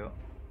going to do.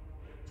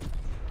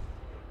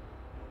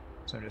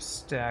 So I'm just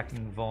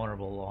stacking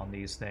vulnerable on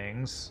these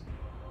things.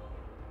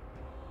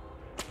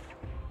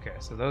 Okay,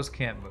 so those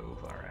can't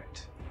move. All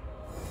right.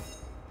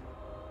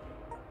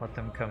 Let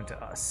them come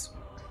to us.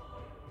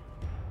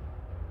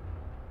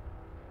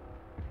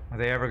 Are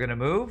they ever gonna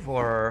move,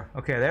 or...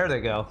 Okay, there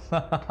they go.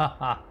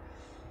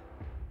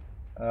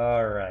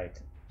 All right.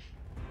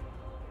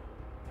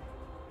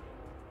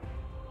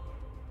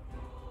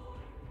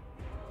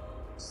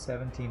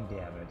 $17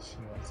 damage.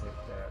 You want to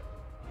take that?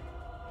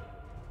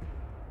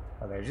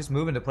 Oh, they're just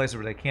moving to places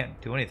where they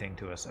can't do anything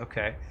to us.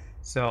 Okay,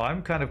 so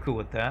I'm kind of cool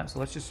with that. So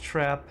let's just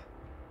trap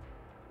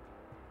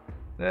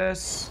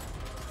this.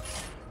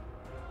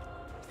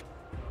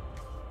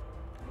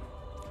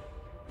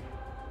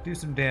 Do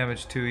some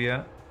damage to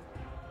you.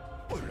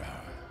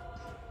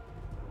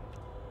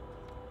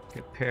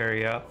 Get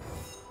parry up.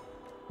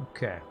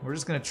 Okay, we're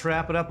just gonna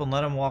trap it up and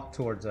let him walk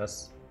towards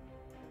us.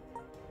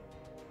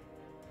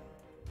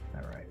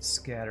 Alright,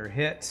 scatter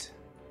hit.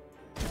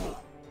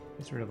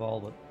 Gets rid of all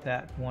but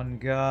that one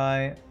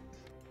guy.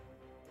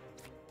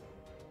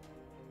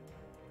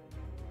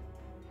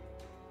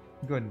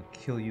 Go ahead and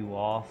kill you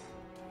off.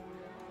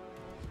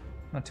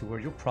 Not too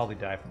worried, you'll probably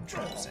die from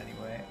traps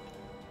anyway.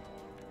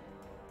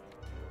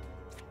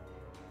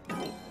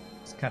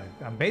 It's kind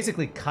of, I'm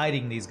basically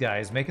kiting these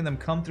guys, making them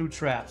come through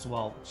traps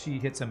while she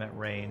hits them at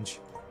range.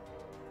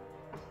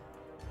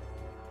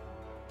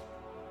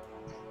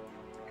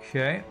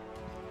 Okay.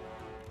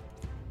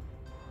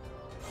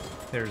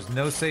 There's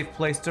no safe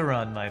place to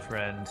run, my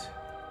friend.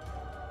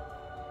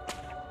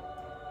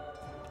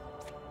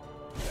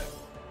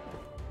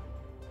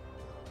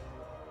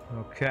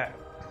 Okay.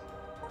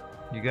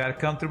 You gotta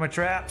come through my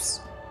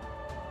traps.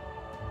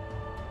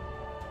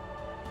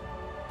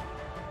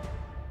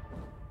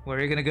 Where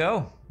are you gonna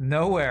go?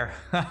 Nowhere.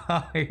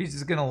 He's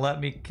just gonna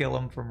let me kill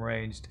him from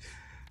ranged.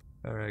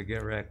 Alright,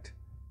 get wrecked.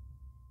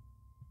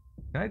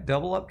 Can I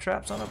double up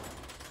traps on him?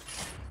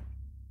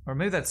 Or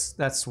maybe that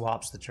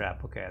swaps the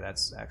trap. Okay,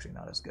 that's actually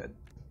not as good.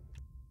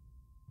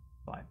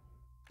 Fine.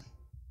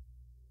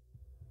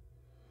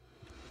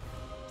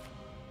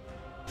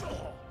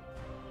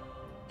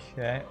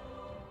 Okay.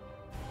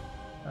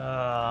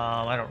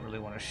 I don't really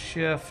want to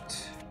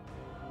shift.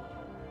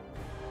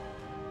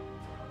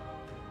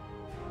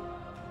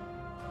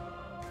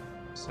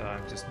 So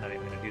I'm just not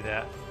even going to do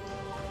that.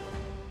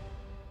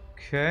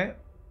 Okay.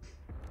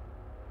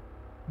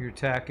 You're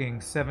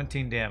attacking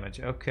 17 damage.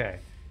 Okay.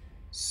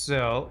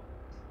 So,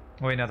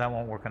 wait, no, that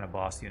won't work on a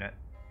boss unit.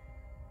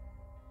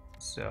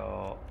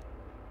 So,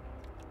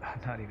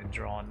 I'm not even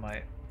drawing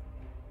my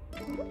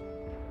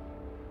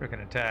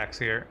freaking attacks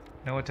here.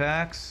 No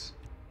attacks.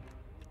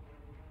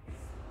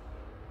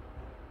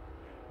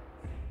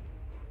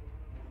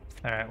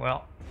 Alright,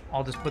 well,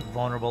 I'll just put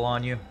vulnerable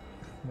on you.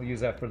 We'll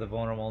use that for the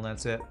vulnerable and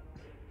that's it.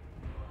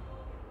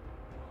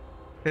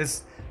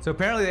 So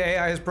apparently the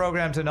AI is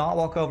programmed to not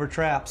walk over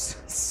traps,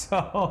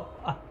 so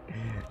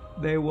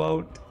they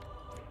won't.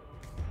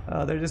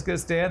 They're just gonna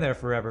stand there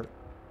forever.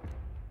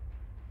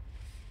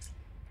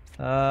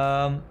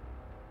 So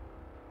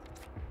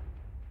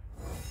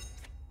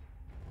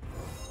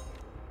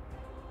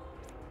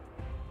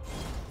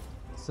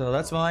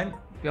that's fine.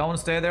 If y'all want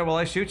to stay there while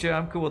I shoot you,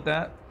 I'm cool with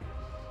that.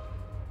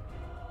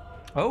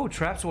 Oh,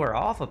 traps wear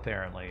off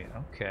apparently.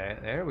 Okay,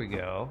 there we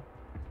go.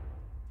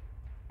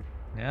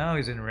 Now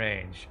he's in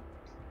range.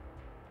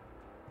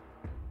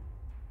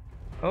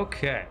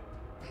 Okay.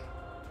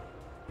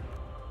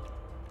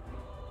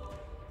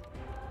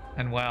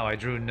 And wow, I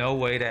drew no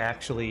way to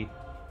actually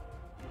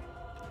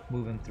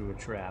move him through a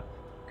trap.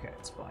 Okay,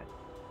 it's fine.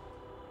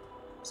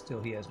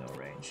 Still, he has no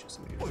range. So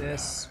we do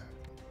this.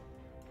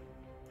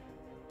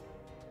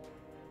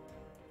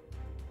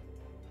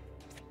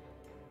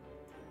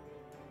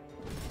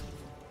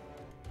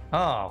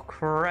 Oh,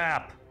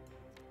 crap.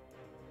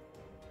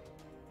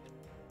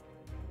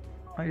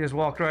 I just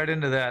walked right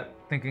into that,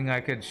 thinking I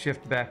could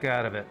shift back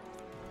out of it.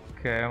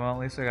 Okay, well, at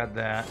least I got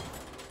that.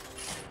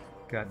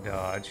 Got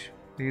dodge.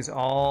 These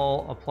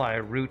all apply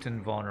root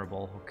and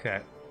vulnerable.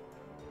 Okay.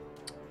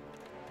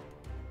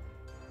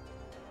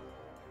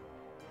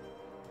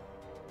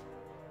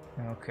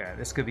 Okay,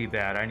 this could be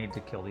bad. I need to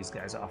kill these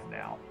guys off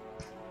now.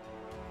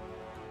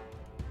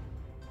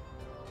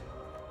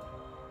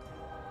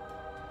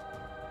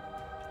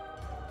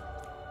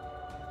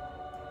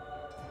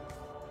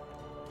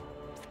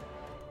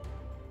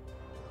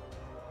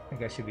 I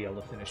think I should be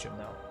able to finish him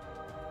though.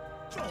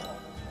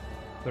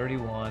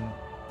 31.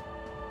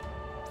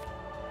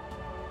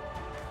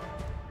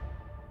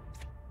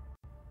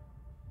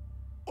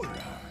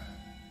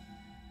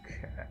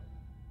 Okay.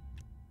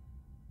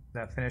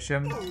 That finish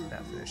him?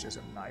 That finishes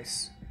him.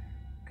 Nice.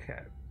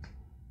 Okay.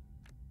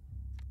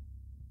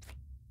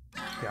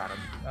 Got him.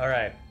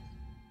 Alright.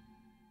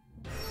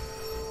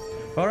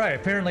 Alright,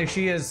 apparently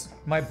she is...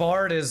 My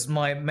bard is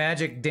my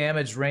magic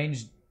damage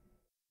ranged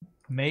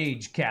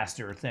mage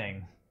caster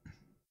thing.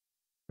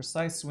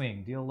 Precise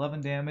swing. Deal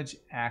 11 damage.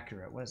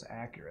 Accurate. What is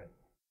accurate?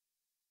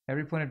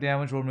 Every point of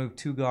damage will remove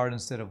 2 guard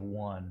instead of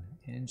 1.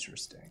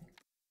 Interesting.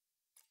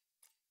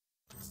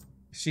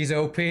 She's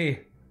OP.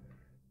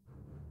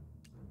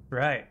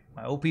 Right.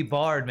 My OP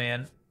Bard,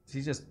 man.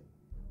 She's just...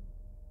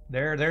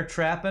 They're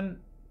trapping.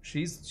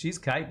 She's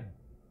kiting.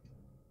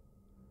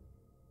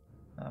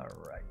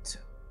 Alright.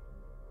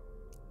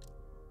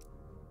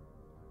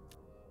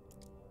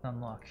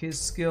 Unlock his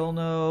skill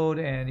node,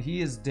 and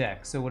he is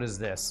Dex. So what is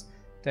this?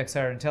 Dex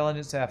higher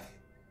intelligence,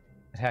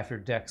 half your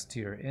Dex to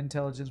your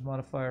intelligence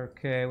modifier.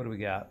 Okay, what do we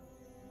got?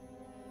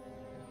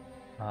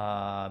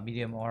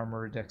 Medium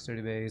armor,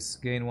 dexterity base.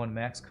 Gain 1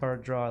 max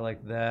card draw. I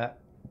like that.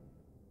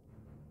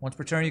 Once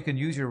per turn, you can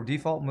use your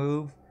default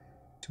move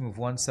to move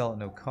 1 cell at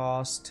no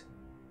cost.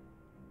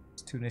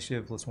 It's 2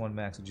 initiative plus 1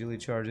 max agility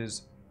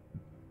charges.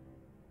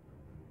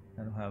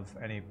 I don't have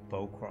any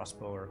bow,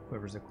 crossbow, or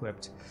quivers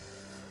equipped.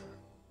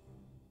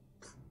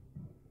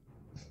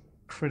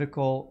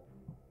 Critical.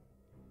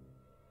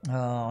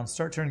 On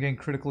start turn, gain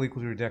critical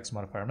equal to your dex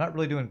modifier. I'm not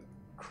really doing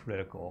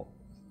critical.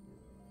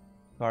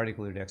 Guard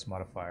equal to your dex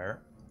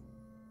modifier.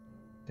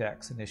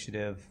 Dex,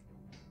 initiative.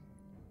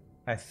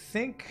 I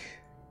think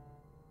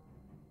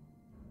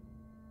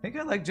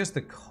I like just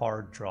the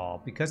card draw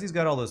because he's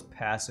got all those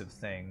passive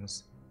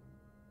things.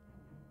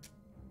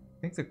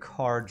 I think the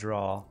card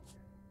draw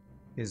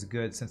is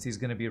good since he's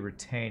going to be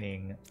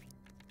retaining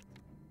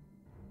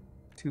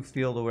 2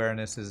 field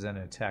awarenesses and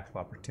an attack of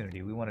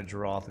opportunity. We want to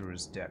draw through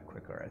his deck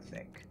quicker, I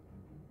think.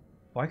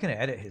 Oh, I can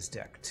edit his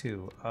deck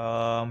too.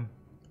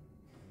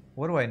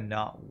 What do I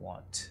not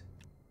want?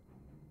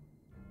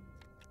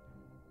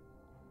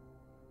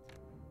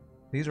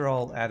 These are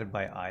all added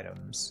by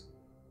items.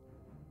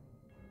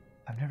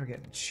 I'm never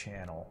getting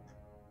channel.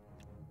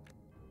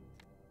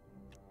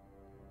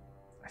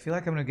 I feel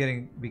like I'm going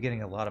to be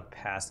getting a lot of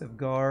passive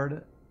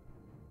guard.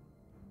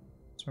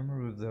 So I'm going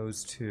to remove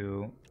those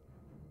 2.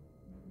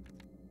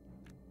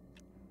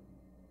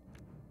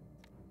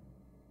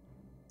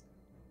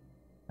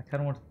 I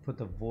kind of want to put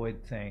the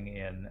void thing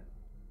in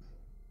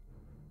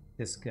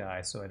this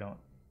guy so I don't...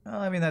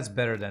 Well, I mean, that's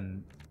better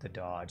than the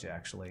dodge,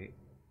 actually.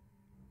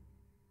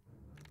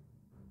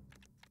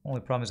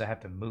 Only problem is I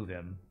have to move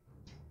him.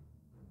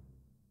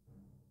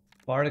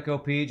 Bardic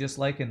OP, just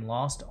like in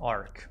Lost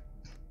Ark.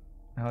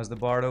 How's the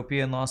Bard OP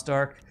in Lost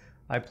Ark?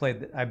 I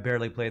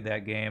barely played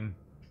that game.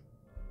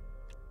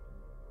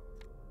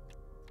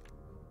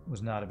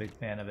 Was not a big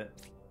fan of it.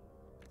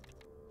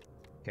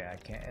 Okay, I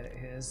can't edit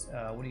his.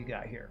 What do you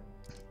got here?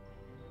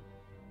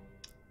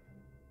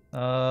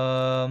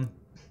 Learn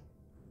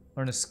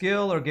a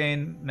skill or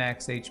gain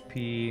max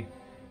HP.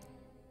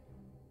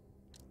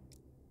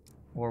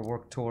 Or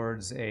work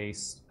towards a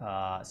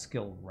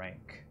skill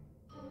rank.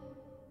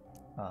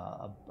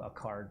 A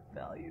card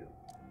value.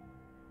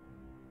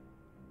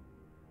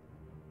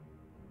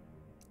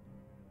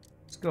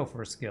 Let's go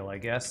for a skill, I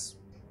guess.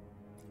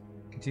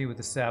 Continue with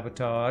the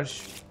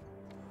sabotage.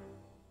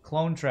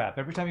 Clone trap.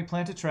 Every time you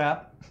plant a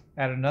trap,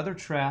 add another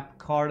trap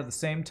card of the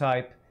same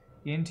type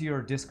into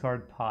your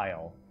discard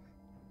pile.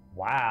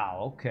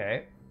 Wow,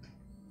 okay.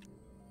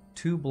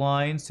 2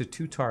 blinds to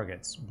 2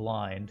 targets.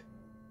 Blind.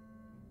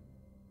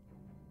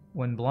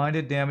 When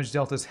blinded, damage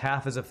dealt is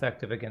half as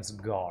effective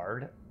against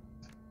guard.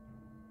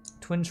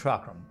 Twin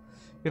Chakram.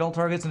 Hit all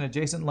targets in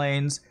adjacent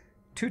lanes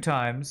 2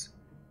 times.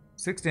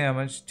 6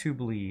 damage, 2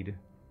 bleed.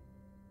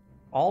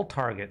 All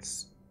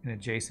targets in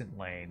adjacent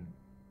lane.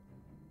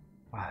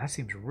 Wow, that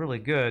seems really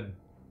good.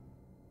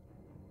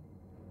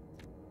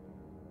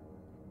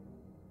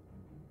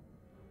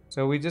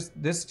 So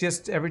this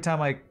just every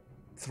time I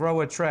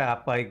throw a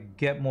trap, I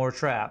get more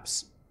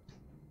traps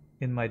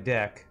in my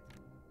deck.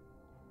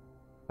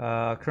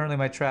 Currently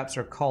my traps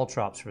are call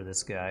traps for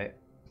this guy.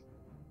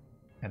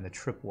 And the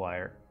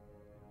tripwire.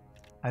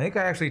 I think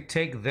I actually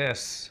take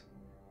this.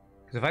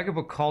 Because if I could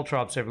put call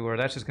traps everywhere,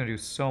 that's just going to do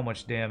so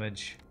much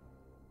damage.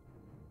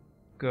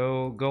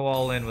 Go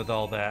all in with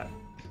all that.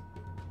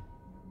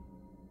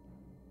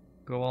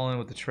 Go all in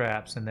with the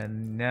traps. And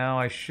then now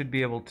I should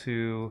be able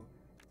to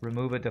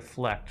remove a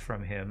deflect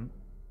from him.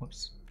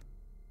 Whoops.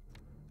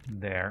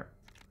 There.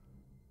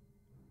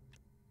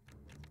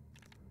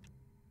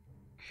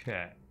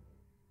 Okay.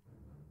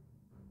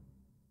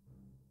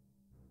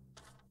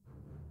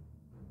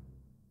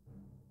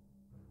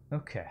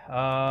 Okay,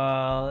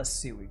 let's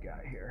see what we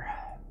got here.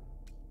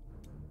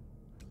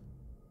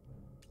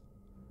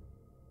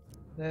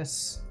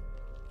 This.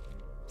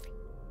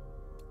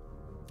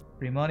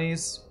 3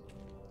 monies.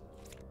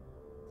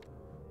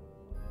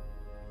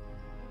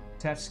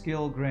 Attached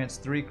skill grants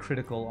 3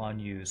 critical on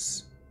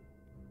use.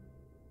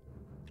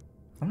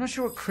 I'm not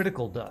sure what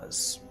critical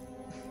does.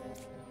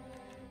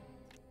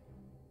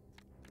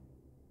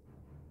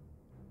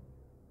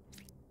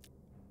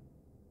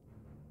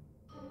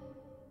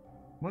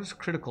 What does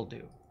critical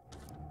do?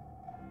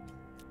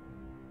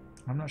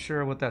 I'm not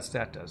sure what that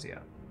stat does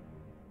yet.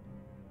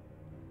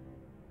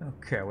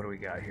 Okay, what do we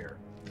got here?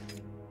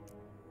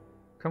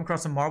 Come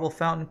across a marble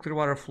fountain, clear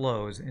water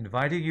flows,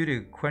 inviting you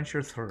to quench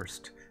your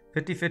thirst.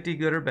 50-50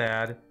 good or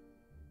bad.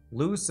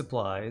 Lose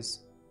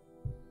supplies.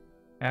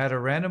 Add a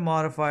random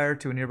modifier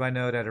to a nearby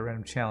node, add a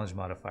random challenge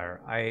modifier.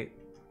 I've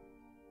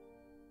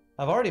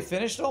already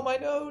finished all my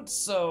nodes,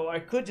 so I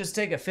could just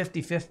take a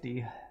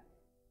 50-50.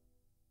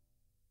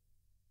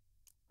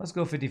 Let's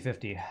go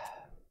 50-50.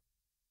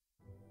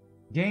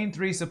 Gain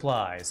 3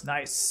 supplies.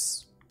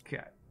 Nice.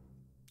 Okay.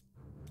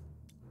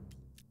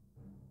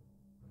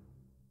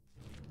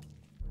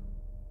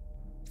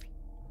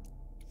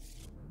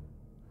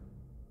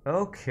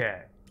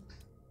 Okay.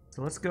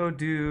 So let's go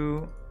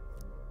do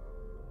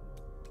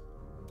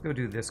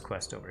this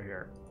quest over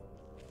here.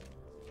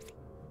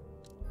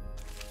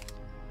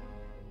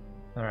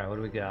 Alright, what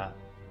do we got?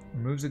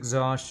 Removes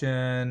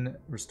exhaustion,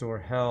 restore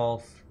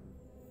health,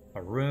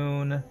 a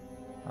rune,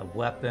 a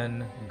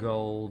weapon,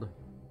 gold,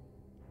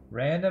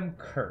 random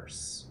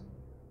curse.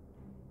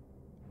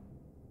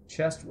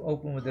 Chest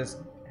open with this,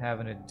 have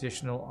an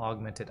additional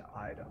augmented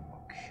item.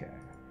 Okay.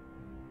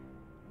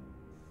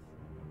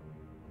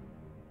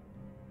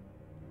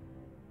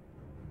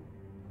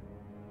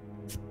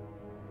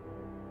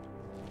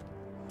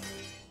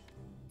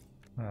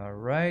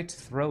 Alright,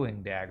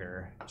 throwing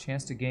dagger.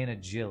 Chance to gain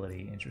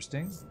agility.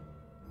 Interesting.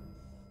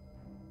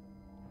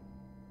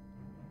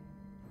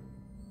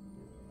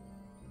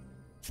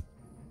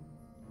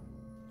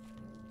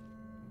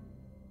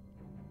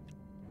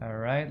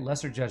 Alright,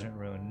 lesser judgment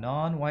rune.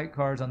 Non-white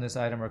cards on this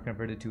item are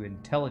converted to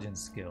intelligence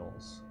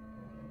skills.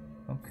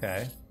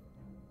 Okay.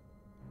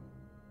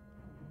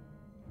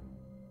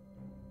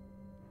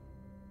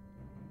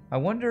 I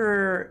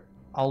wonder...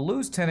 I'll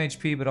lose 10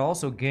 HP, but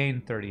also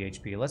gain 30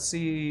 HP. Let's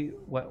see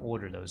what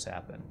order those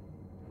happen.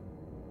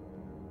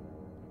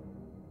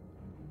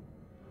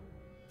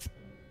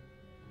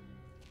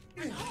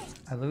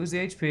 I lose the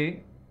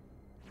HP.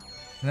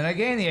 And then I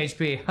gain the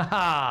HP.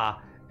 Haha!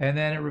 And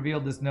then it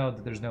revealed this node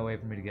that there's no way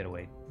for me to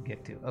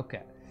get to.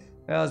 Okay.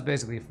 That was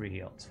basically a free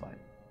heal. It's fine.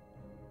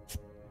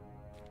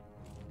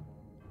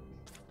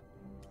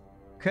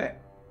 Okay.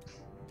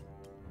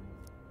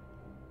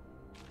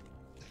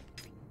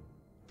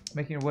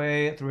 Making your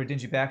way through a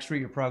dingy back street,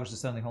 your progress is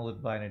suddenly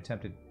halted by an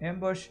attempted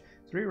ambush.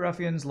 3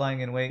 ruffians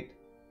lying in wait,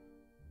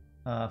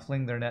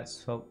 fling their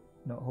nets,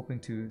 hoping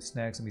to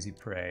snag some easy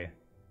prey.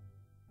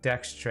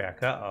 Dex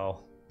check.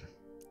 Uh-oh.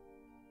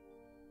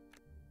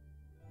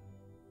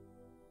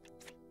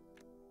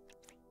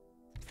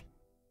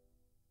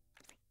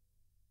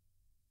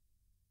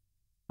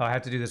 Oh, I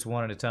have to do this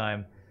one at a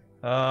time.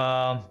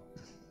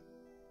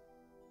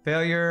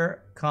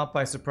 Failure, comp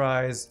by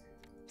surprise.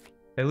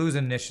 They lose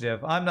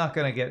initiative. I'm not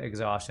going to get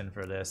exhaustion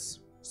for this,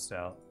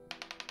 so.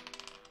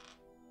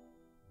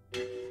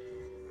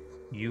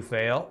 You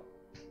fail.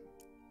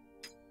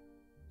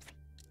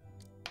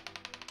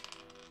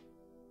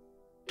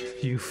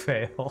 You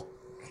fail.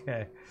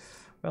 Okay.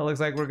 Well, looks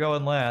like we're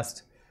going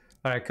last.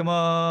 Alright, come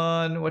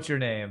on. What's your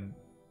name?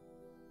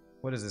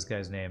 What is this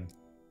guy's name?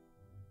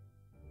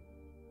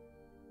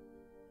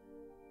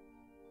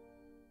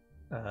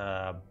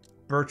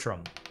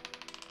 Bertram.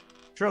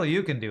 Surely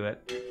you can do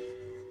it.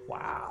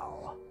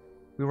 Wow.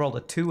 We rolled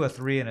a 2, a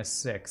 3, and a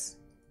 6.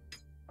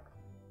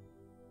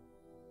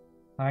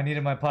 I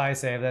needed my pie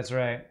save, that's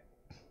right.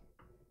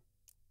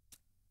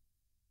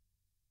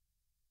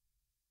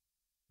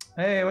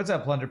 Hey, what's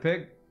up, Plunder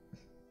Pig?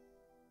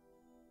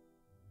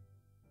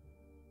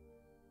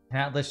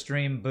 Hatless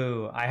stream,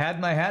 boo. I had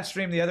my hat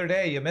stream the other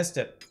day, you missed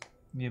it.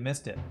 You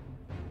missed it.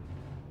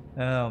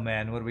 Oh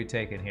man, what are we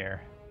taking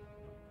here?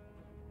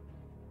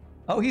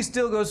 Oh, he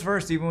still goes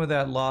first, even with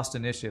that lost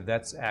initiative.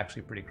 That's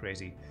actually pretty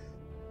crazy.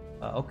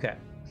 Okay.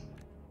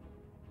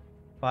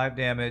 5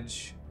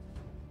 damage.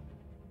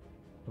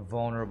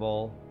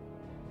 Vulnerable.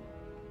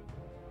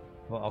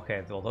 Well,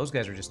 okay. Well, those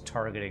guys are just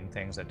targeting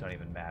things that don't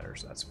even matter,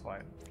 so that's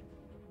fine.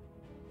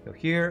 Go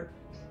here.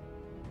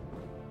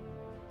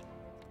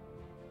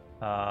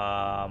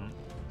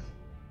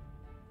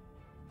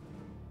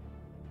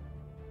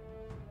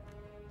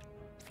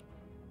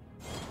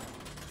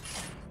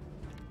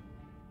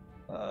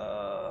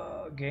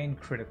 Gain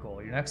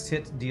critical. Your next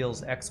hit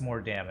deals X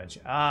more damage.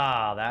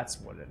 Ah, that's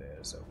what it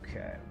is.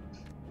 Okay.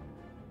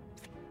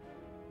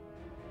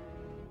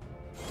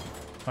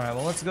 Alright,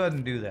 well, let's go ahead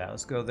and do that.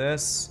 Let's go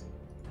this.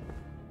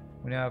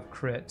 We now have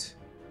crit.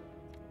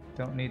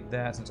 Don't need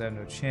that since I have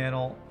no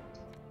channel.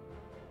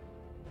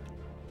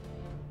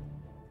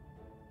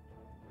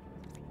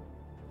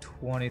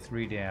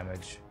 $23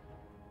 damage.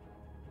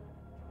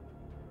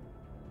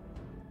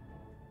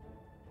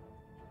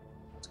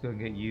 Let's go and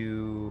get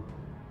you.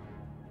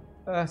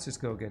 Let's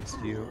just go against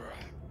you.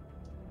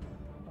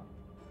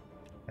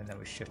 And then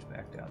we shift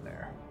back down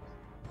there.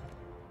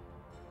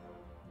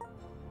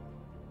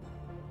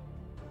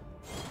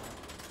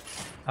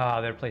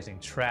 Ah, they're placing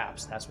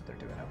traps. That's what they're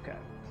doing. Okay.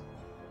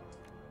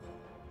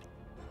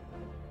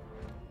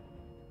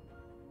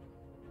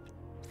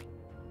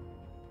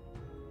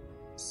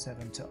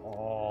 Seven to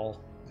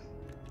all.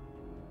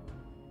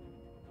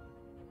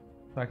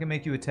 So I can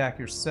make you attack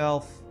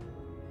yourself.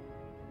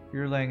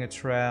 You're laying a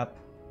trap.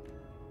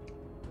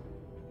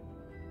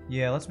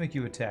 Yeah, let's make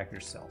you attack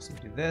yourself. So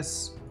do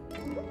this.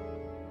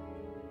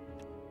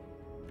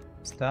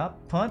 Stop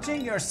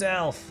punching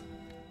yourself!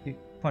 You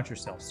punch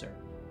yourself, sir.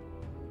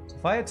 So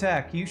if I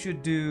attack, you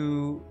should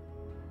do...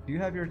 Do you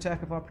have your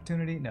attack of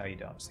opportunity? No, you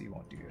don't, so you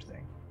won't do your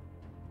thing.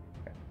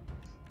 Okay.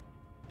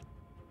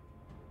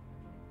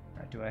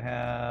 do I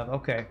have...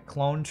 Okay,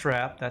 clone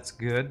trap. That's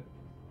good.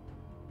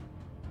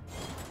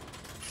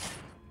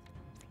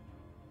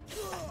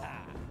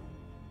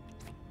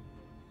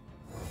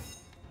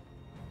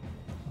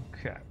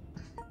 Okay.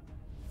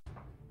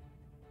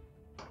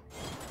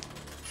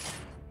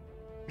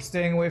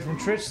 Staying away from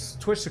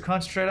Twitch to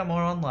concentrate on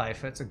more on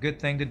life. That's a good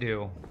thing to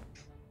do.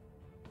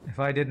 If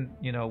I didn't,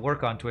 you know,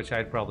 work on Twitch,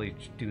 I'd probably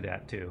do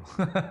that too.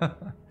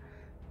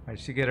 Alright,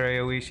 she get her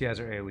AoE. She has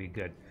her AoE.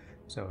 Good.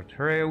 So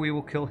her AoE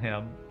will kill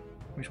him.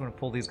 We just want to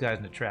pull these guys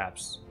into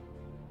traps.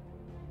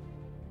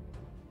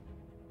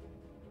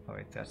 Oh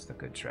wait, that's the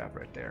good trap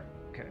right there.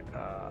 Okay.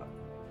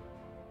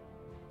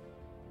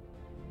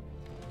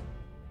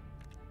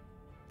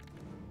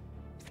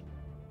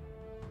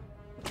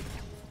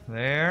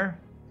 There.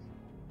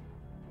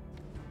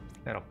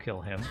 That'll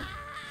kill him.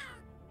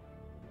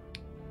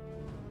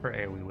 Her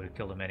AoE would have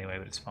killed him anyway,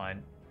 but it's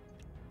fine.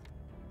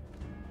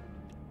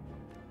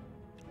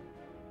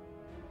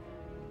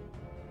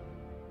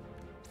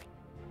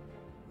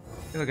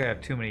 I feel like I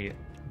have too many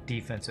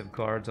defensive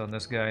cards on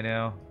this guy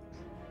now.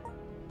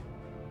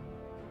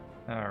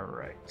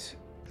 Alright.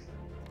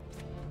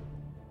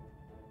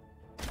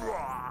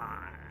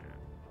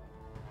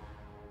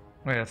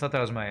 Wait, I thought that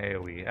was my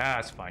AoE. Ah,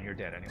 it's fine. You're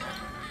dead anyway.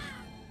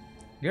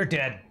 You're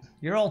dead.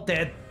 You're all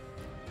dead.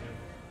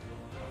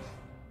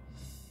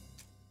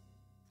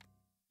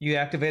 You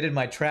activated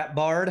my trap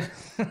bard.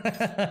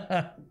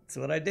 That's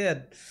what I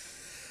did.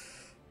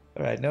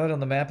 Alright, node on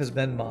the map has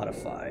been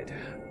modified.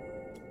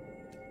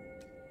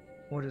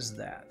 What is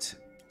that?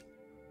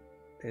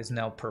 It is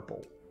now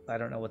purple. I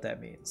don't know what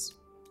that means.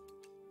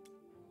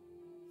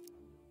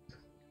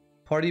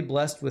 Party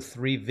blessed with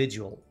 3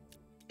 vigil.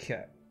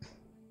 Okay.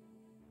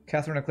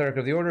 Catherine, a cleric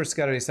of the order,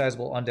 scouted a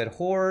sizable undead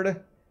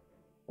horde.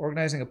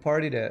 Organizing a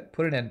party to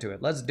put an end to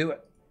it. Let's do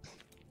it.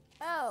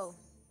 Oh.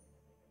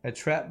 A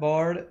trap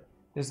bard.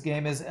 This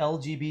game is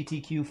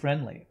LGBTQ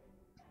friendly.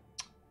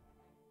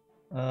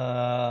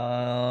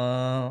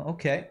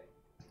 Okay.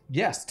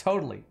 Yes,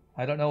 totally.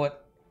 I don't know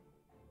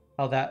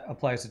how that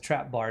applies to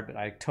trap bard, but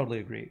I totally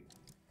agree.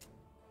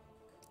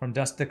 From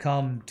dust to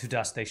come, to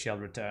dust they shall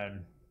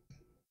return.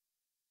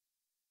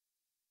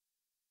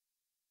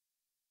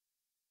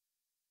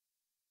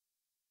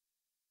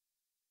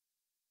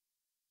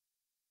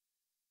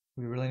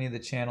 We really need the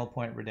channel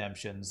point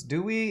redemptions.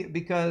 Do we?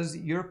 Because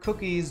your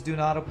cookies do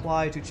not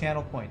apply to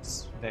channel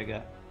points,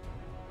 Vega.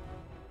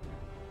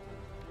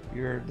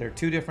 They're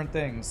 2 different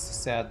things,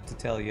 sad to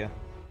tell you.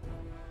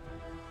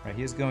 Right,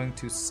 he is going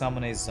to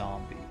summon a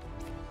zombie.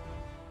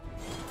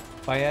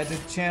 If I added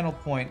channel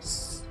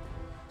points,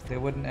 they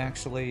wouldn't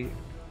actually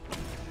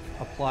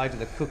apply to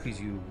the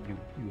cookies you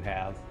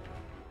have.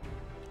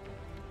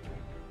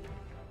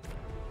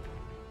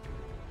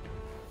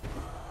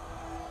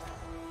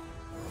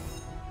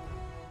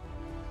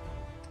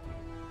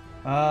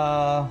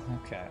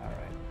 Okay,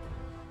 alright.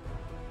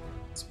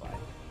 It's fine.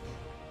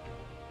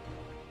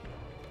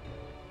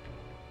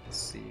 Let's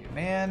see.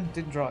 Man,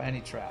 didn't draw any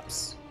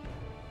traps.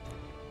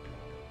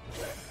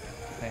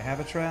 They have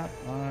a trap?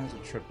 Oh, there's a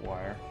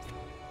tripwire.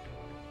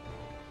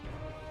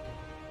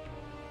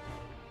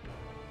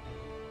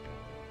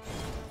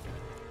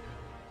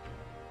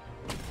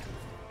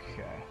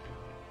 Okay.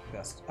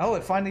 Best. Oh,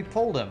 it finally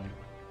pulled him.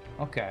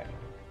 Okay.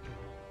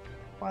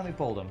 Finally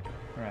pulled him.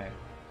 Alright.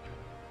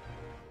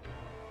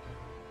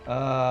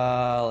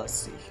 Let's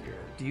see here.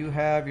 Do you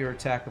have your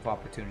attack of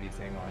opportunity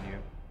thing on you?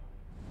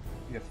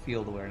 You have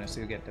field awareness, so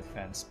you get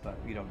defense, but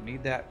you don't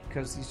need that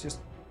because he's just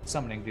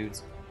summoning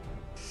dudes.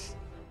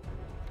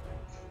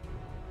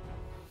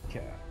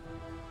 Okay.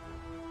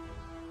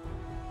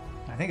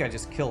 I think I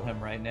just kill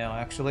him right now,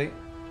 actually.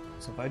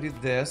 So if I do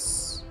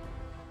this...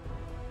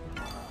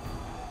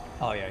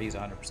 Oh yeah, he's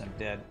 100%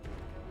 dead.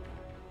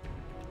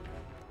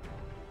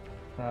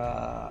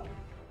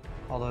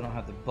 Although I don't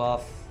have the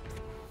buff.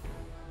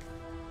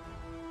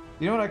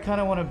 You know what, I kind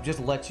of want to just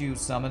let you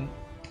summon.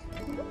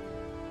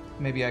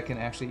 Maybe I can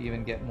actually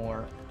even get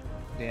more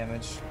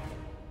damage.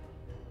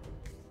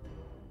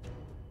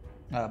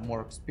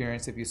 More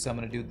experience if you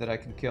summon a dude that I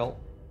can kill.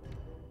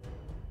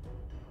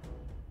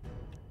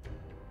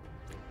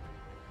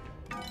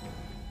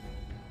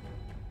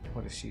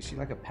 What is she? Is she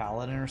like a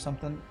paladin or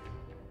something?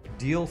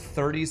 Deal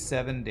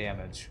 37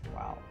 damage.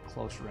 Wow,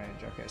 close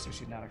range. Okay, so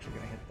she's not actually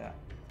going to hit that.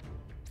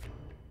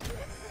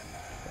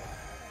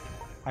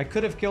 I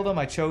could have killed him,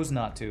 I chose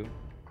not to.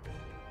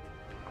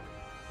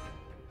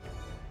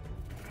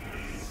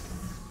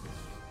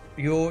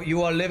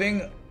 You are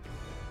living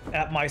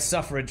at my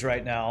suffrage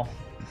right now.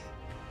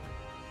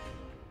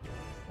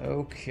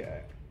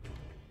 Okay.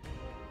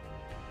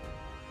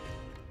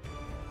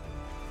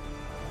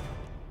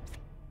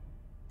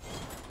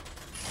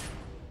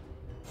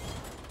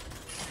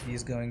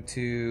 He's going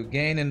to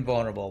gain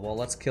invulnerable. Well,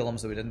 let's kill him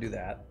so he doesn't do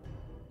that.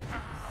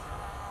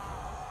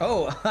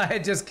 Oh,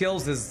 it just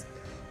kills his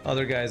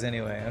other guys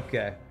anyway.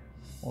 Okay.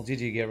 Well,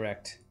 GG, get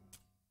wrecked.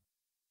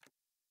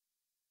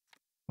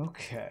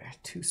 Okay,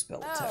 2 spell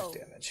attack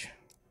damage.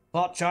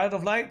 Thought Child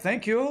of Light,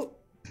 thank you.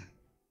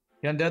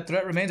 The undead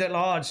threat remains at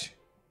large.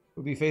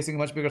 We'll be facing a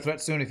much bigger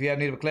threat soon. If you have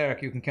need of a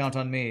cleric, you can count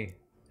on me.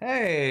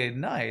 Hey,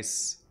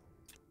 nice.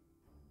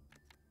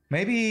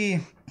 Maybe...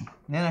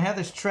 Man, I have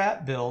this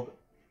trap build.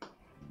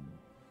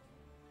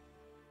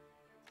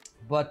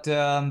 But,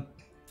 does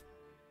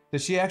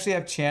she actually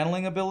have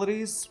channeling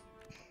abilities?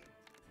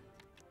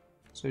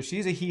 So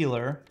she's a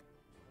healer.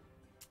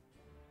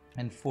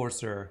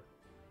 Enforcer.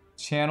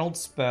 Channeled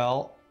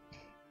spell.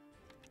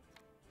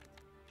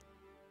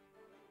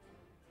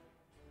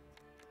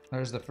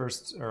 There's the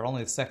first, or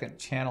only the second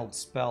channeled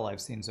spell I've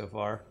seen so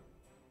far.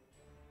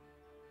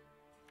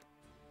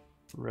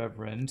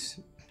 Reverend.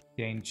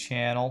 Gain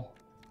channel.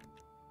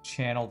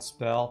 Channeled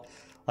spell.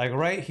 Like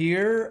right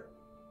here,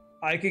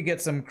 I could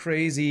get some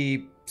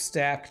crazy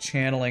stack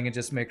channeling and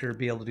just make her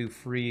be able to do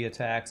free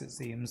attacks, it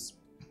seems.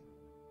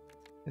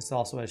 This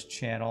also has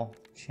channel,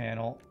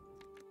 channel,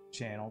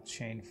 channel,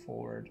 chain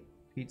forward.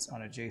 Beats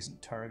on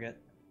adjacent target.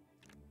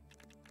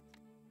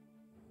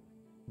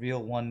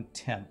 Reveal 1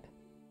 temp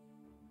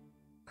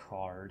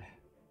card.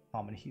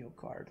 Common heal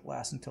card.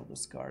 Lasts until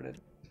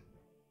discarded.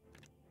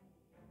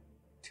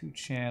 2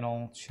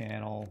 channel,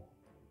 channel.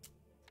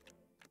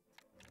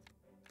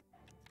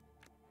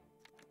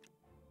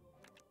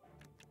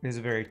 Is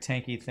a very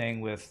tanky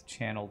thing with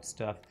channeled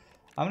stuff.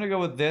 I'm gonna go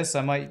with this.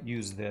 I might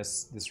use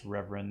this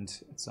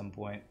Reverend at some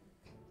point.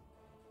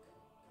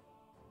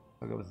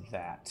 I'll go with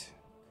that.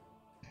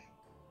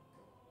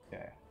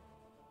 Okay.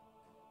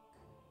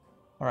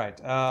 All right.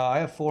 I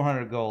have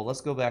 400 gold. Let's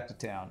go back to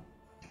town.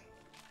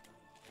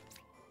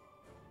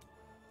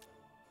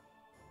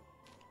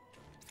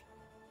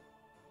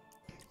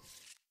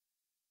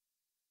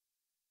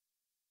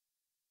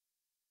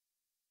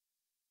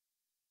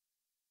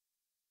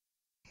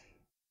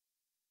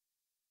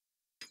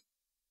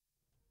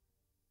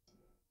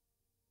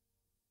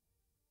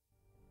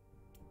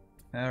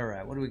 All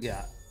right, what do we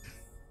got?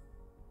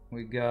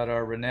 We got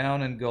our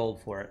renown and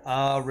gold for it.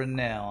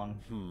 Renown.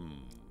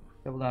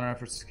 Double down on our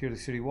efforts to secure the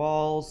city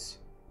walls.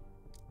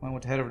 Might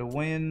want to head over to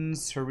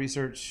Winds. Her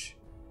research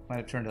might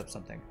have turned up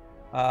something.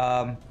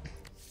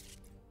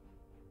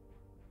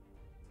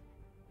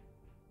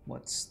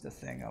 What's the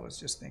thing I was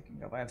just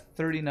thinking of? I have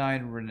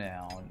 39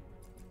 renown.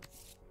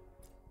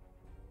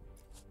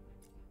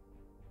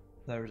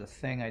 There was a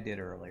thing I did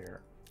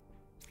earlier.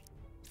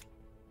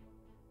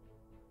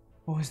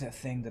 What was that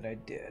thing that I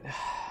did?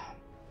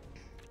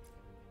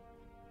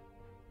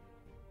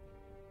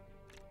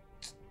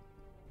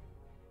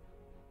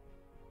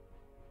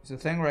 There's a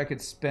thing where I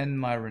could spend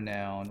my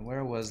renown.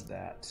 Where was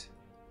that?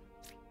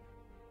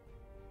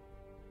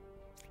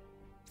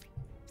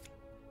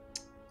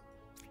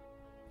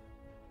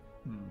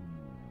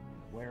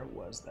 Where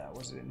was that?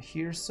 Was it in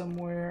here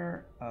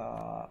somewhere?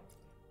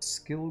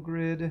 Skill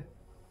grid.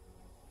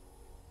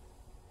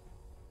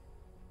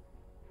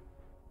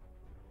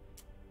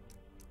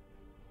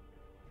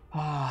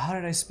 How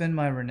did I spend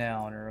my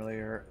renown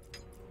earlier?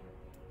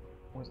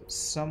 Was it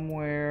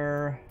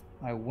somewhere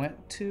I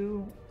went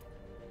to?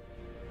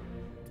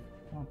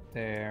 Not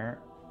there.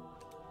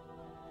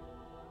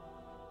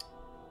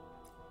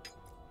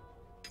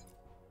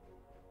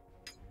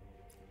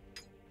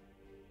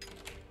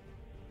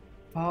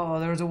 Oh,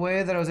 there was a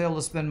way that I was able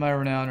to spend my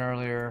renown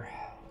earlier.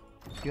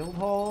 Guild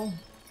Hall?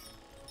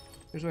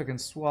 Here's where I can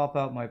swap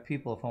out my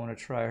people if I want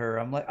to try her.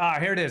 I'm like,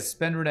 here it is.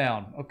 Spend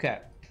renown. Okay.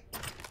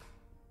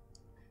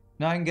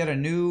 Now I can get a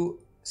new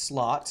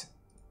slot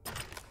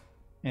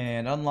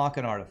and unlock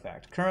an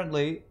artifact.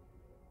 Currently,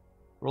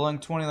 rolling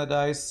 20 on the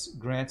dice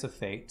grants a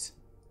fate.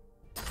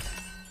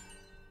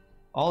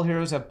 All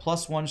heroes have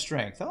 +1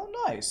 strength. Oh,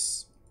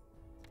 nice.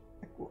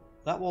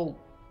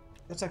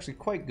 That's actually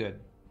quite good.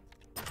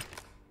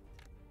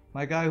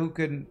 My guy who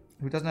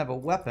doesn't have a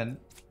weapon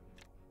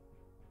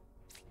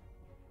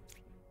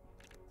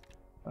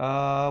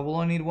will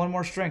only need 1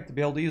 more strength to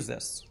be able to use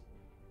this.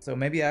 So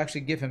maybe I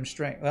actually give him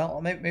strength. Well,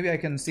 maybe I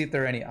can see if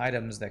there are any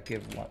items that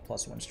give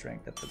 +1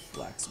 strength at the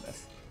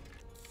blacksmith.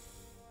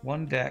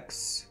 1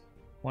 dex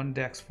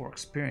for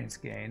experience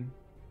gain.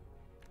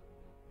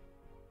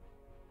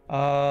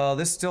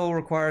 This still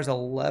requires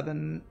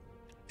 11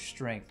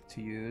 strength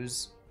to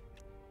use.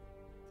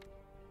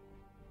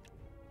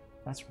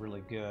 That's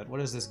really good.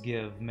 What does this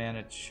give?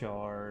 Mana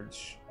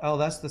charge. Oh,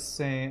 that's the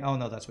same. Oh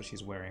no, that's what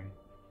she's wearing.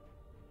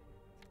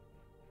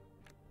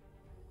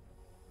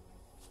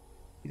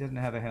 He doesn't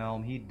have a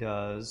helm. He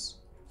does.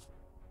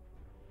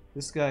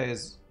 This guy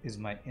is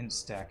my int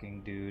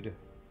stacking dude.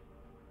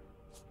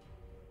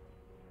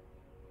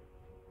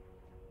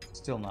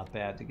 Still not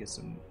bad to get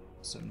some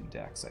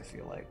decks, I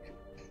feel like.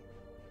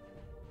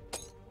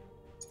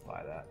 Let's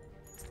buy that.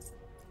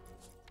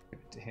 Give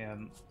it to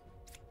him.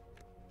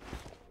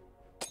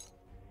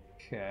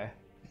 Okay.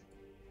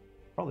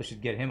 Probably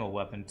should get him a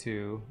weapon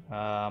too.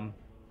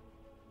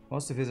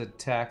 Most of his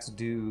attacks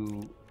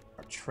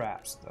are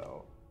traps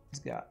though. He's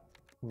got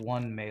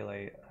 1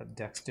 melee, a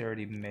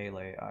dexterity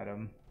melee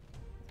item.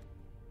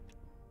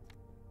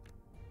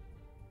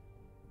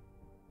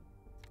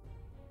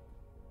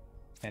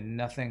 And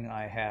nothing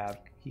I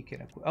have he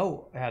can equip.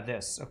 Oh, I had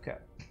this. Okay.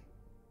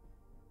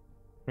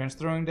 Grants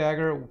throwing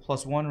dagger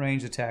plus 1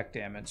 range attack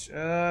damage. He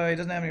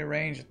doesn't have any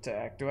range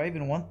attack. Do I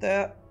even want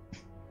that?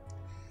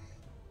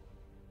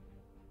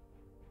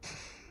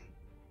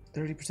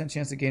 30%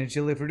 chance to gain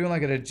agility. If we're doing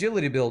like an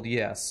agility build,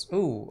 yes.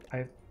 Ooh,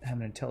 I have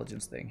an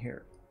intelligence thing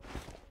here.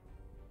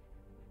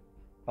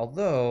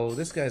 Although,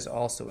 this guy's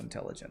also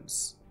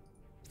intelligence.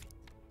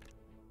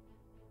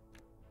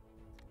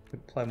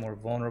 Could play more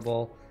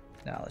vulnerable.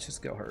 Nah, let's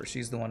just go her.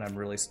 She's the one I'm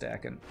really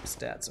stacking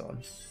stats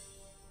on.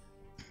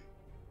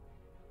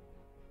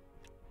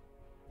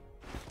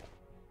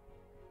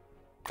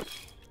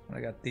 I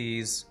got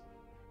these.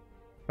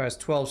 Requires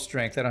 12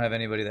 strength. I don't have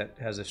anybody that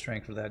has a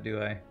strength for that, do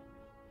I?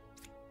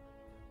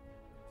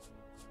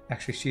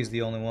 Actually, she's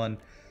the only one.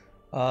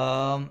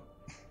 I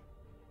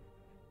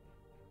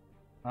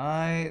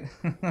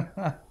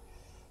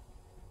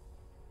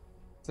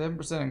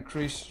 7%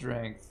 increased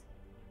strength.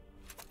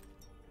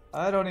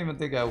 I don't even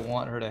think I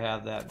want her to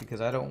have that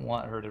because I don't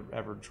want her to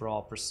ever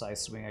draw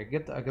precise swing. I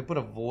could put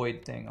a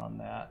void thing on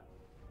that.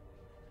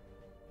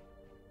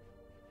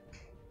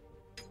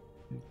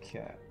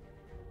 Okay.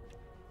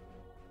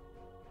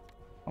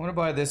 I'm gonna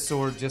buy this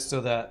sword just so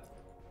that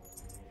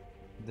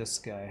this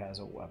guy has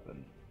a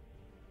weapon.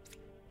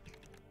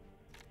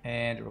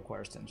 And it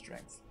requires 10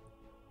 strength.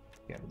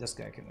 Yeah, but this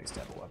guy can at least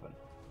have a weapon.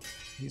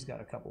 He's got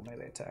a couple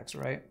melee attacks,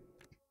 right?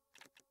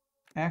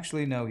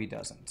 Actually, no, he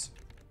doesn't.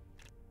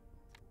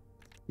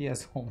 He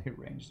has only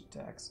ranged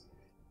attacks.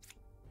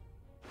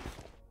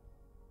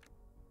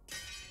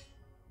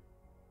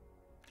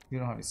 You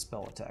don't have any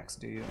spell attacks,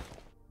 do you?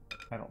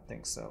 I don't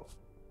think so.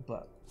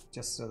 But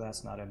just so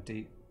that's not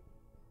empty.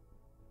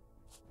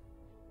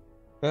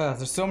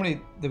 There's so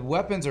many... The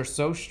weapons are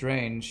so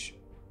strange.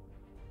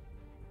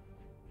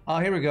 Oh,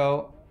 here we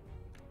go.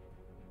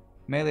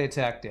 Melee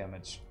attack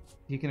damage.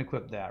 He can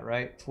equip that,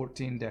 right?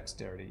 14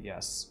 dexterity,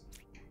 yes.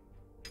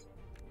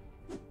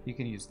 You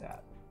can use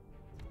that.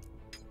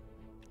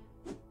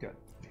 Good.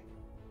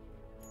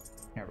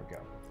 There we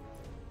go.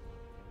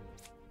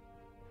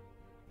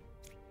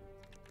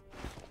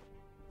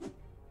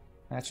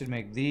 That should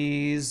make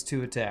these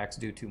 2 attacks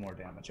do 2 more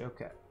damage.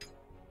 Okay.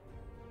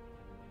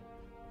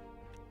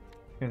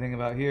 Anything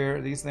about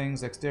here? These things,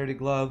 dexterity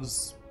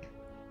gloves.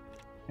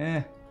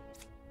 Eh.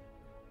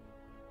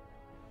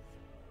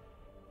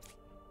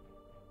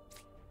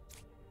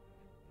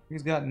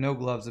 He's got no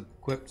gloves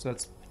equipped, so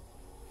that's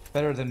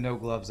better than no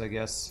gloves, I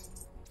guess.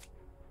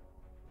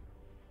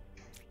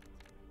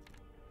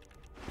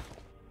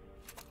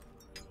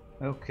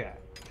 Okay.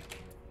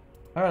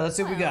 Alright, let's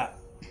see what we got.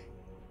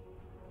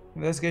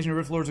 Investigation of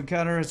Rift Lord's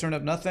encounter has turned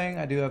up nothing.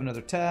 I do have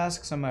another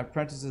task. Some of my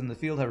apprentices in the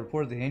field have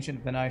reported the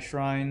ancient Benai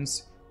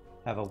shrines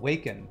have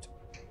awakened.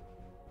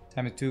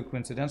 Time is too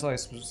coincidental. I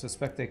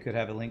suspect they could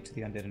have a link to the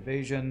undead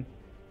invasion.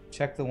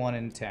 Check the one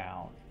in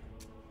town.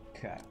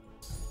 Okay.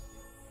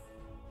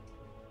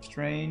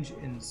 Strange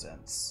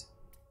incense.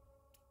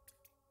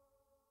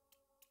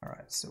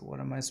 Alright, so what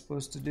am I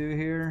supposed to do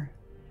here?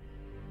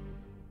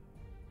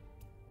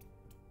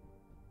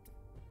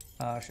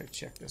 I should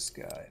check this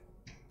guy.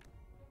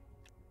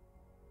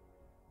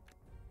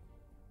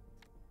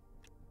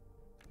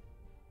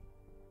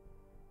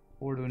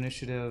 Order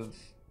initiative.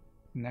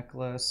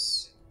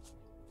 Necklace.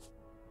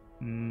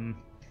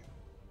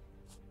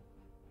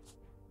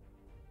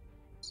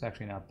 It's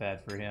actually not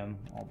bad for him.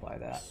 I'll buy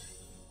that.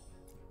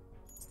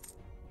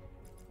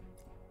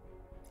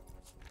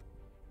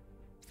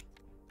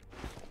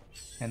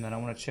 And then I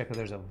want to check if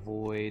there's a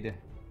void.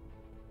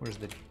 Where's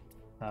the...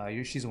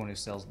 she's the one who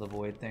sells the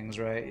void things,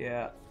 right?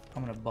 Yeah.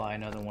 I'm going to buy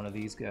another one of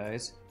these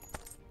guys.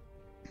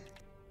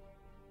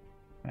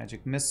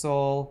 Magic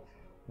missile.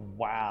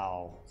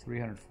 Wow.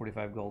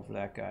 345 gold for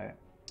that guy.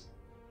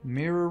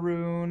 Mirror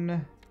rune.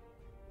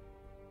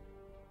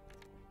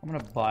 I'm going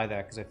to buy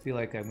that because I feel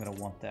like I'm going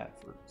to want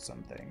that for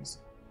some things.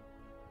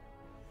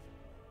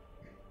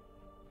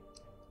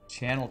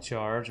 Channel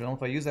charge. Well,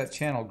 if I use that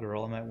channel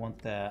girl, I might want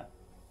that.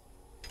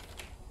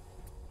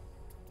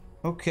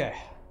 Okay,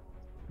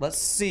 let's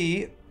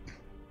see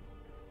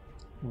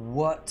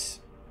what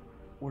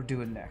we're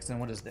doing next. And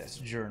what is this?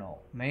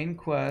 Journal. Main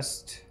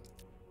quest.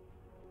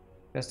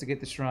 Investigate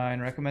the shrine.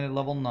 Recommended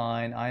level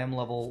 9. I am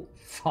level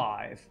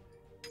 5.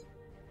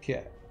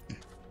 Okay.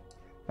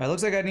 Alright,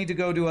 looks like I need to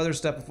go do other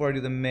stuff before I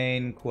do the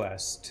main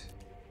quest.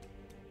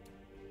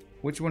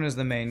 Which one is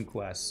the main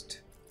quest?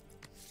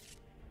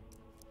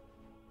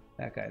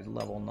 That guy's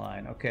level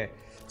 9. Okay.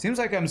 Seems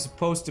like I'm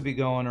supposed to be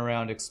going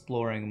around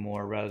exploring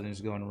more rather than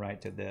just going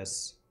right to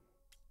this.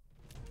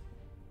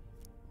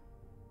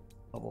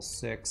 Level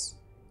 6.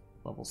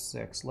 Level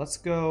 6. Let's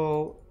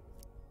go...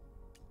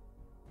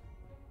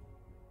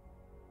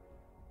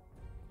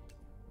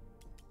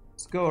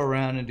 Let's go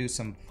around and do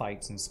some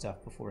fights and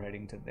stuff before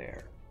heading to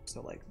there.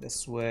 So like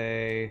this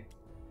way,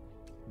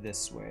 then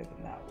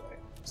that way.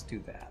 Let's do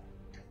that.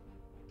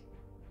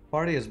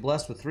 Party is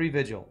blessed with 3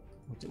 vigil.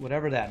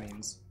 Whatever that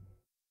means.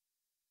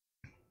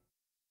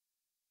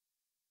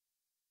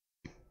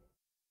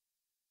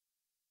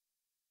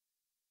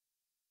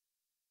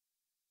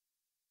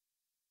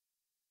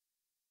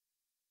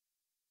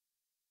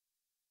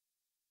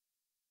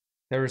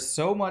 There is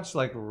so much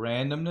like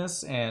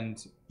randomness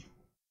and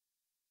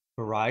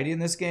variety in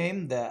this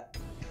game that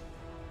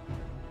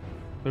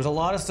there's a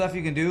lot of stuff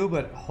you can do,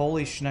 but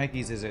holy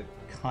shnikes, is it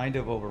kind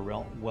of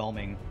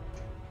overwhelming.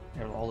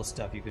 All the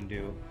stuff you can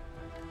do.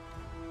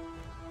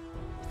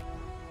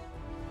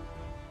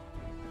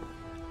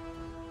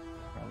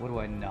 Right, what do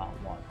I not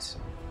want?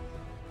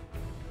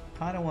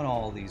 Kind of want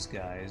all these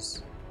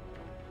guys.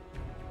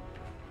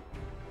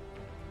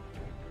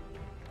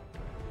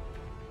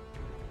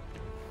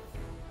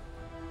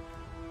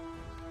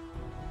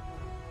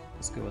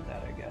 Let's go with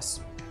that, I guess.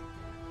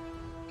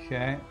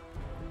 Okay.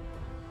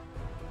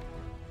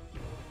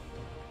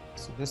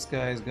 So this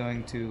guy is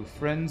going to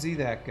frenzy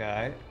that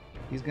guy.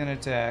 He's gonna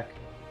attack.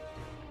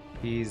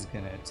 He's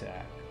gonna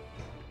attack.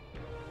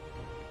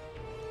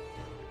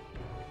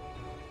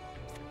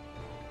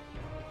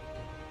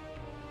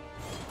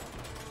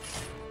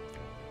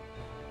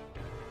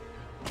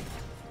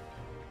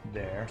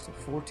 There. So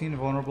 14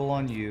 vulnerable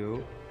on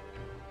you.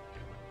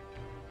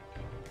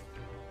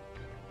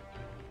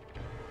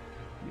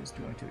 He is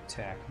going to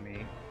attack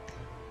me.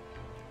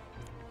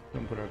 We're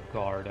gonna put our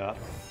guard up.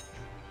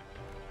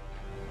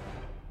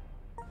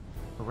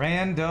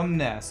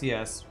 Randomness,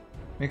 yes.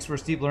 Makes for a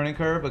steep learning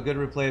curve, but good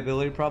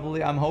replayability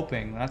probably. I'm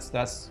hoping.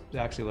 That's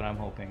actually what I'm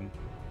hoping.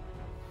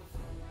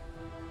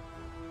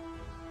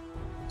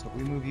 So if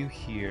we move you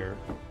here,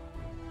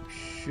 we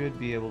should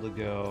be able to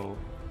go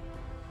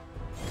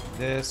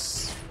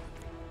this,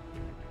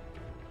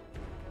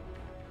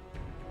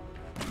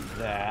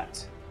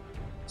 that,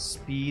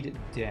 speed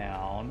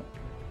down.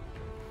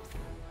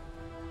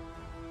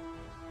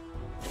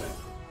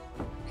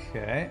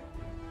 Okay.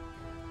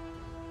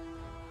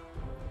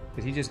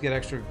 Did he just get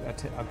extra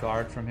a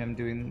guard from him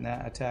doing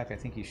that attack? I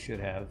think he should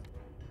have.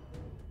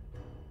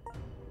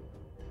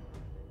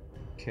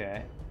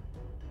 Okay.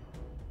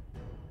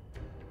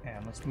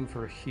 And let's move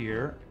her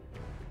here.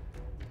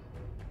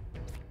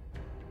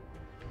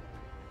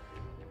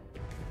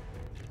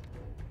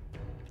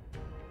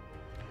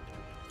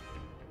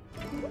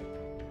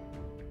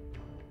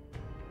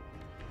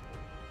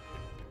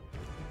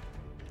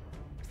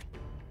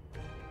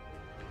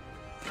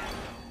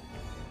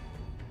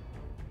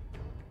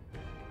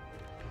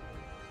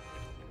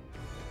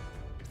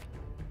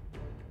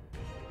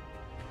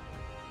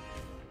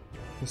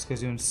 This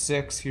guy's doing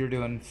 6, you're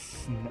doing...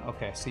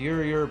 Okay, so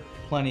you're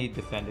plenty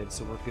defended,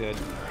 so we're good.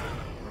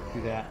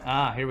 Do that.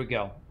 Ah, here we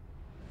go.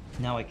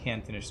 Now I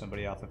can finish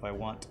somebody off if I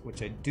want,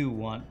 which I do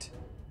want.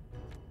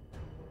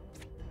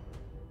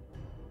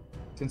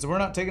 Since we're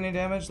not taking any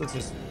damage, let's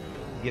just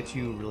get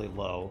you really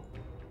low.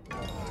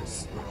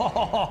 Just...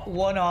 Oh,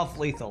 one off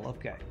lethal,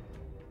 okay.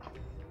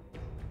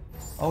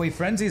 Oh, he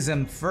frenzies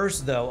him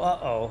first, though.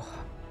 Uh-oh.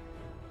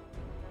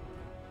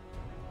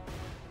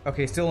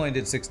 Okay, still only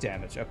did 6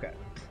 damage, okay.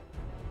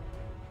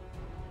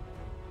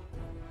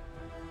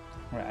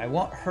 Right, I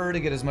want her to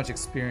get as much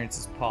experience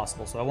as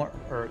possible, so I want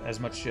her as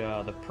much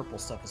the purple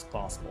stuff as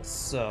possible.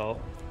 So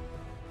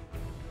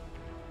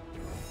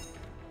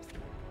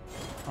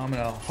I'm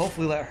gonna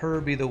hopefully let her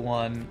be the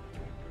one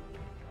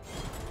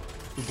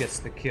who gets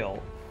the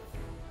kill.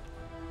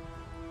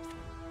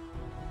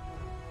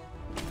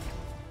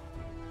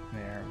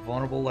 There,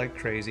 vulnerable like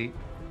crazy.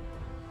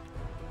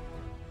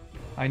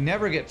 I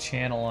never get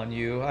channel on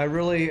you. I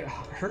really,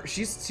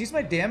 she's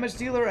my damage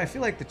dealer. I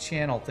feel like the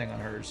channel thing on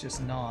her is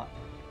just not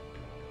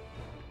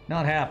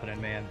happening,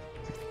 man.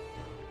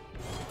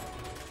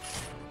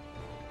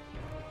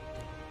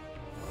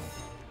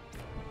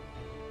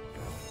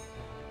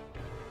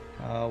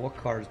 What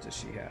cards does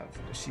she have?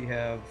 Does she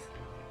have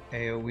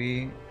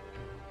AoE?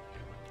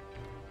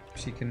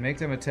 She can make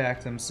them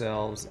attack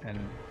themselves, and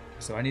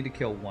so I need to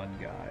kill one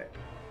guy.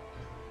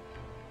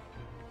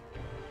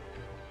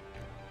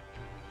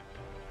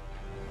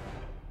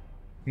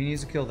 He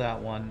needs to kill that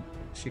one.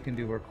 She can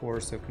do her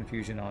Course of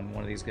Confusion on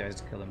one of these guys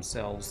to kill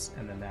themselves,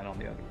 and then that on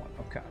the other one.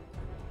 Okay.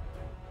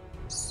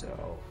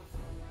 So...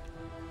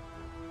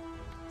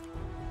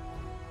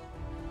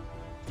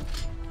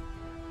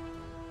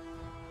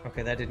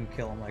 Okay, that didn't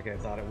kill him like I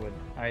thought it would.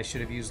 I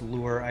should have used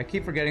Lure. I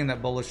keep forgetting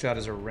that Bullet Shot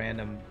is a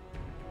random...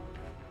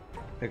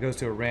 That goes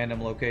to a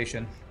random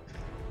location.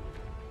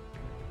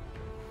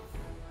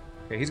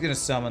 Okay, he's gonna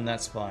summon,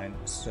 that's fine.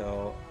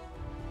 So...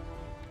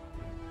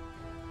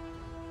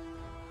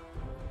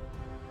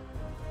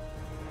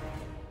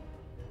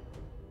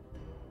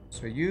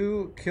 So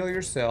you kill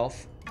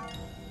yourself.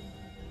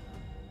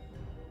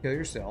 Kill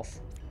yourself.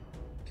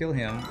 Kill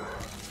him.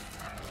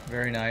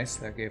 Very nice.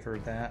 That gave her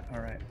that.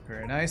 Alright,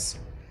 very nice.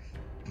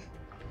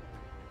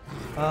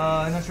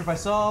 I'm not sure if I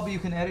saw, but you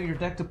can edit your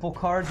deck to pull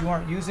cards you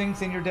aren't using.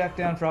 Thin your deck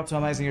down for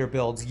optimizing your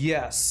builds.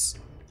 Yes.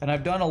 And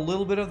I've done a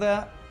little bit of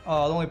that. The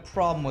only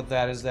problem with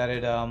that is that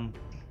it,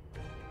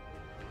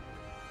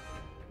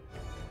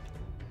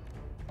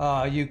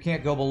 you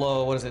can't go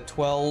below, what is it,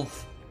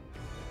 12...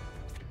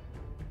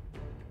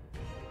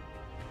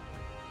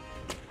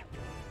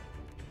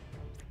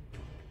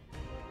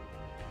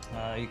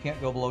 you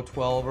can't go below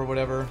 12 or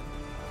whatever.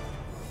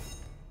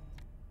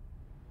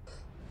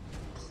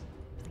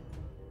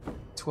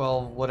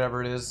 12,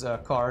 whatever it is,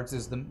 cards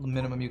is the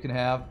minimum you can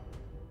have.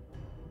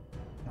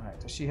 Alright,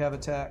 does she have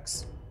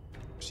attacks?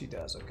 She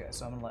does, okay,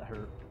 so I'm gonna let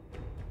her...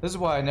 This is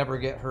why I never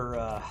get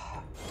her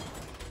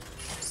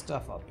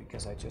stuff up,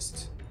 because I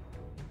just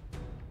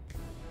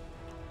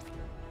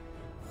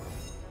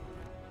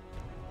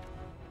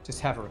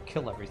have her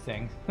kill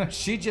everything.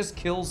 She just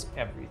kills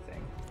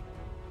everything.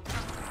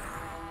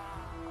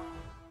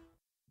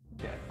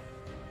 Okay.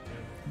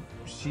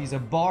 She's a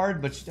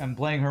bard, but I'm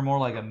playing her more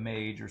like a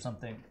mage or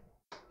something.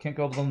 Can't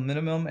go below the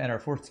minimum and are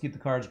forced to keep the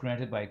cards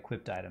granted by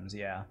equipped items.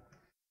 Yeah.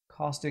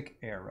 Caustic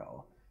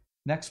Arrow.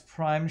 Next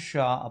prime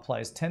shot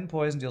applies 10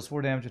 poison, deals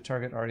 4 damage to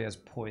target already has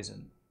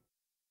poison.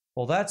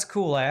 Well, that's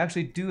cool. I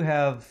actually do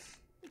have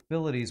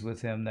abilities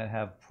with him that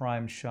have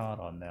prime shot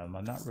on them.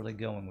 I'm not really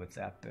going with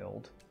that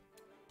build.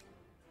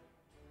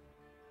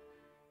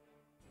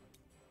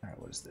 Alright,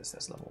 what is this?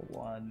 That's level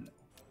 1.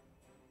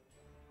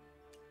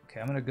 Okay,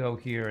 I'm going to go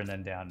here and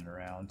then down and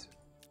around.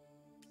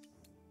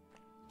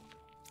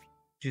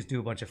 Just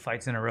do a bunch of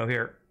fights in a row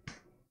here.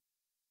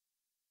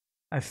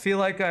 I feel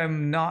like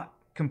I'm not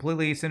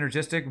completely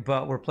synergistic,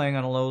 but we're playing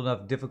on a low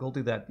enough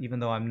difficulty that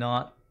even though I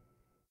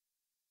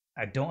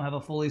don't have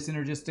a fully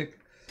synergistic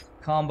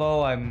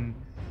combo,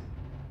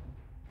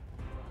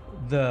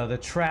 the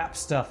trap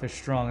stuff is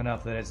strong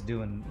enough that it's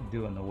doing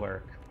the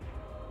work.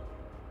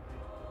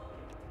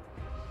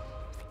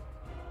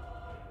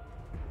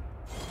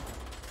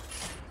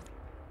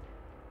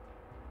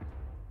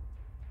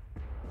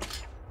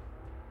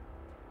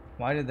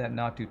 Why did that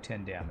not do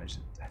 10 damage?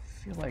 I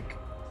feel like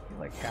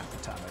half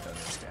the time I don't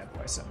understand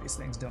why some of these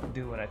things don't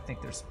do what I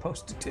think they're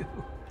supposed to do.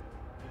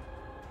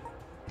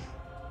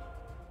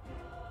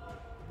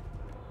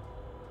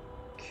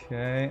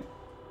 Okay.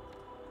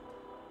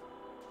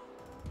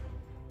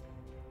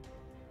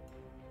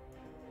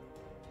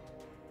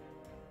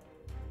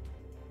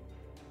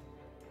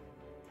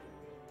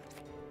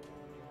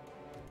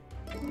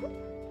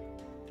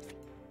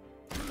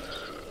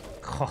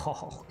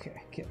 Oh,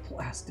 okay, get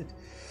blasted.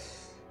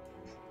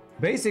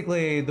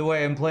 Basically, the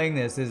way I'm playing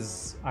this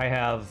is I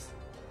have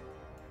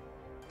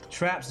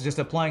traps just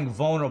applying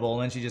vulnerable,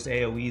 and then she just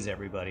AoEs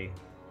everybody.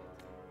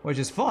 Which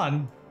is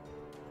fun,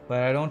 but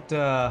I don't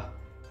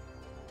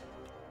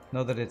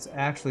know that it's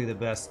actually the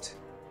best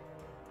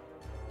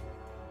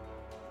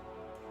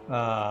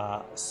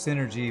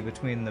synergy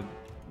between the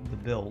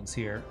builds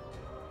here.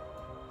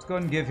 Let's go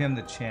ahead and give him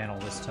the channel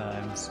this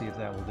time, see if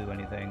that will do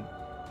anything.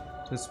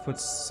 This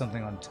puts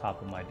something on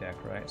top of my deck,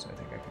 right? So I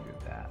think I can do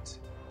that.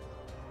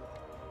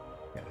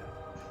 Yeah.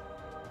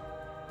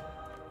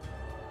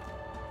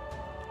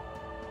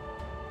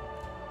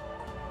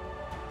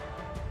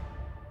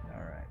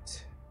 All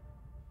right.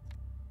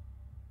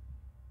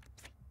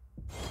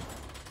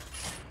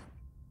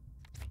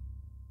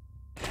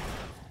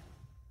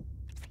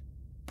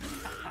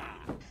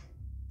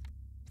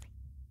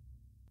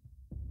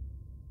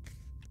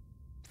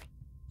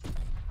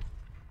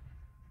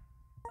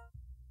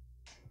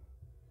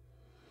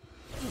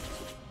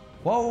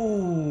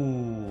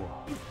 Whoa!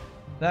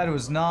 That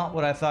was not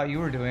what I thought you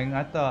were doing.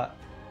 I thought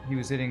he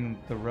was hitting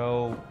the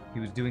row. He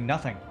was doing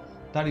nothing.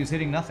 Thought he was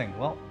hitting nothing.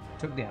 Well,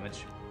 took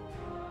damage.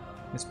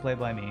 Misplay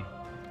by me.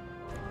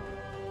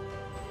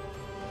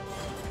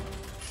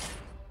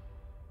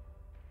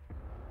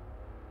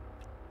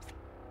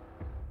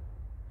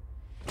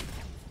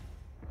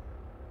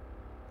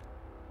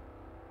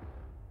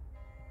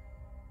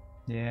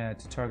 Yeah,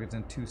 to targets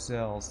in 2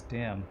 cells.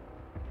 Damn.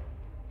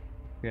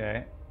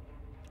 Okay.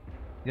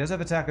 He does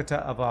have attack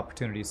of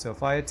opportunity, so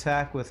if I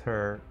attack with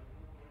her...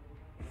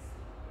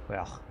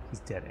 Well, he's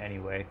dead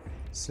anyway.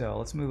 So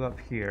let's move up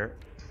here.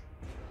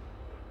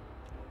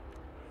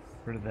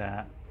 Rid of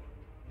that.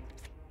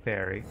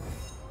 Parry.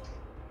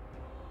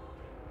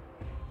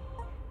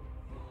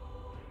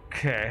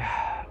 Okay.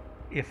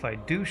 If I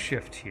do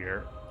shift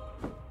here,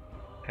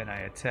 and I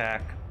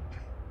attack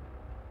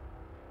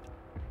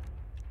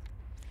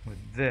with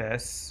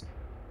this...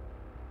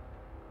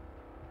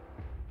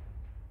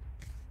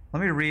 Let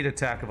me read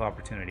attack of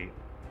opportunity.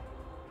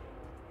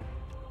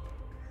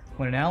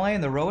 When an ally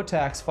in the row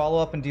attacks,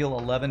 follow up and deal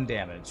 11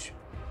 damage.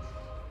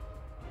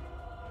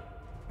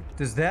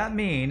 Does that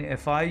mean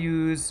if I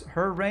use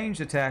her ranged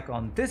attack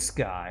on this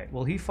guy,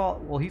 will he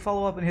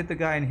follow up and hit the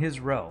guy in his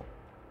row?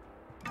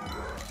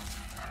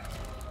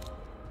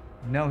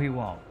 No, he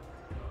won't.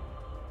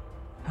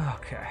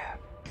 Okay.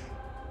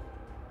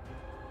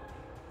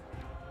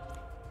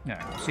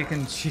 Yeah,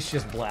 she's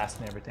just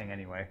blasting everything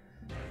anyway.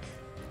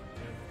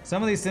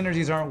 Some of these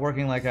synergies aren't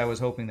working like I was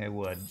hoping they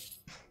would.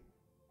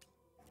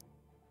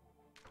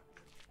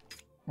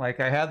 Like,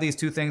 I have these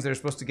 2 things that are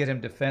supposed to get him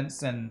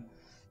defense and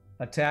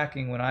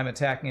attacking when I'm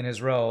attacking in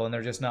his row, and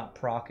they're just not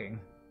proccing.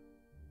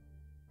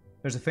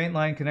 There's a faint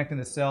line connecting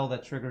the cell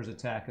that triggers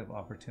attack of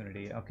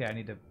opportunity. Okay, I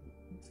need to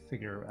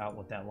figure out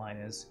what that line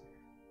is.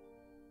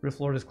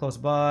 Rift Lord is close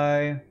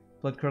by.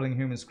 Blood-curdling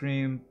human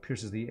scream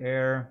pierces the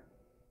air.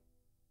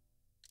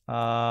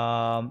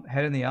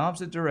 Head in the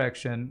opposite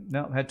direction.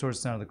 No, head towards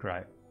the sound of the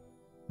cry.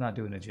 Not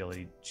doing an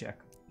agility check.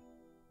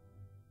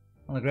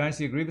 On the ground, you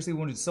see a grievously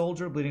wounded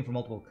soldier bleeding from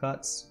multiple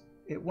cuts.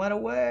 It went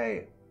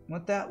away.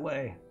 Went that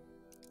way.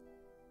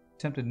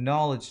 Attempted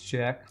knowledge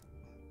check.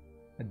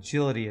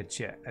 Agility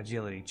check.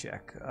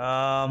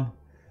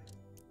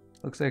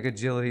 Looks like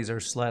agilities are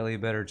slightly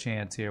better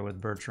chance here with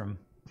Bertram.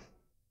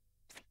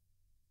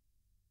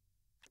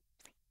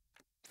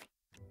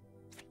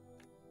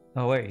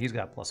 Oh wait, he's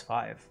got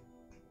 +5.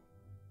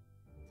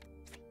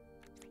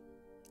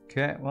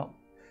 Okay, well,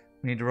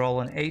 we need to roll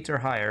an 8 or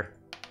higher.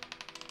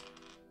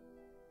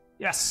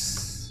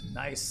 Yes!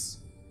 Nice.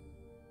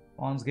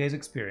 Fawn's Gaze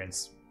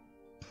experience.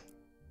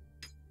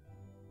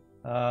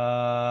 See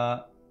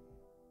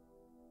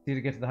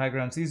to get to the high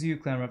ground sees you,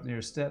 clamber up the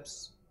nearest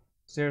steps.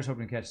 Stairs,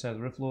 hoping to catch sight of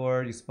the Rift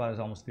Lord. You spot his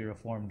almost ethereal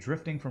form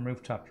drifting from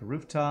rooftop to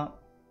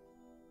rooftop.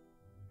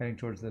 Heading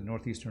towards the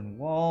northeastern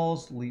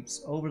walls,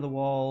 leaps over the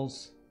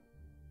walls.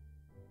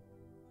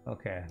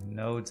 Okay,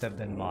 nodes have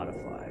been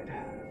modified.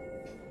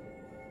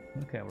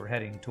 Okay, we're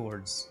heading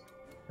towards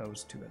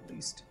those two at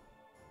least.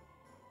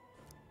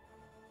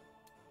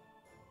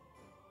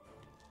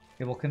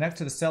 It will connect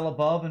to the cell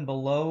above and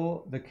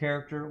below the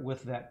character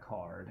with that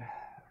card.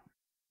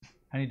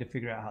 I need to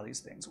figure out how these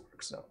things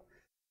work. So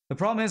the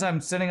problem is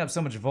I'm setting up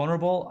so much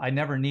vulnerable, I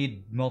never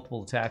need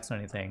multiple attacks on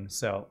anything.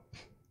 So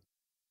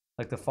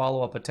like the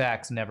follow-up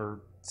attacks never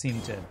seem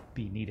to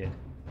be needed.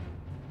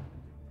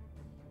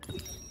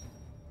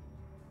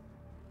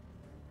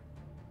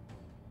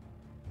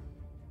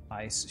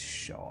 Ice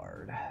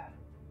Shard.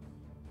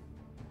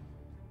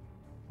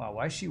 Wow,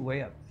 why is she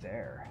way up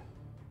there?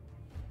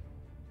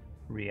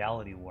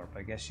 Reality Warp.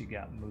 I guess she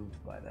got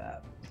moved by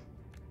that.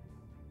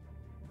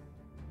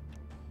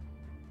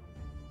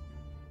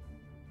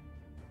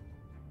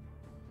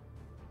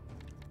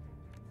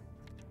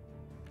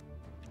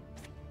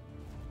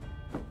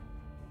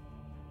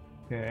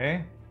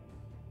 Okay.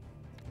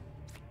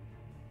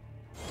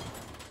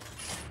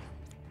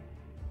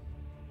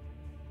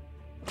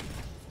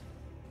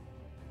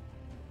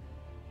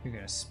 You're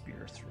gonna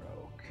spear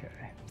throw,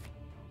 okay.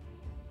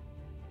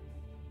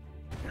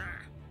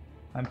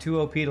 I'm too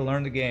OP to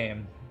learn the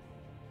game.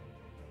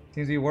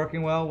 Seems to be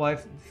working well. Why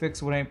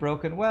fix what ain't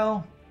broken?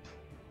 Well,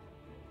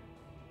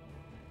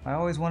 I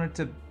always wanted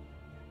to...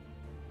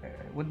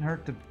 It wouldn't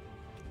hurt to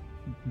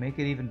make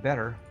it even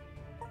better.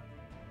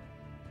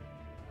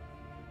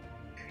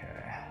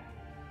 Okay.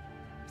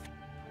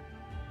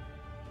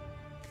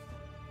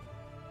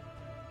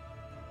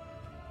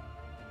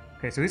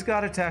 Okay, so he's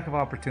got attack of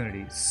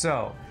opportunity.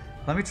 So,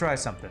 let me try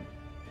something.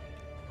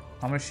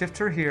 I'm going to shift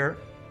her here.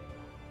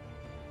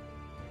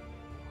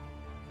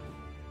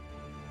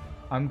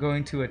 I'm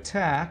going to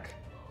attack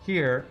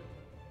here.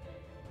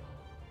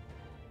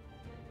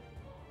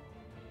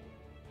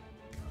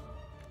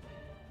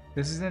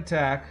 This is an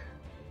attack.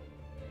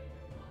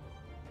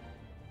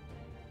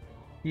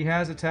 He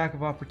has attack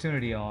of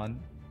opportunity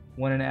on.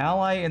 When an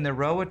ally in the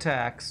row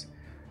attacks,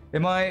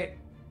 am I...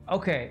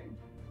 Okay,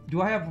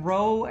 do I have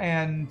row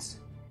and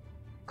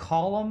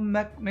column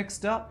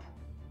mixed up?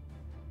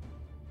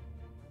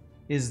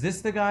 Is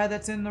this the guy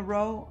that's in the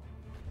row?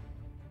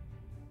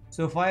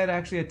 So if I had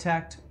actually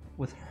attacked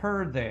with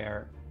her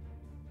there,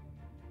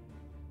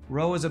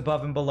 row is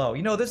above and below.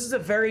 You know, this is a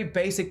very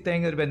basic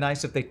thing that would have been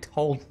nice if they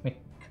told me.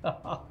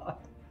 God.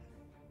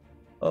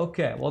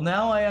 Okay, well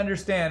now I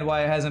understand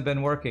why it hasn't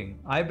been working.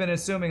 I've been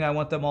assuming I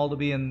want them all to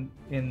be in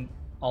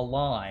a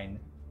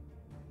line.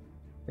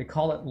 They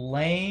call it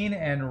lane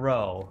and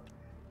row.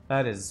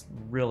 That is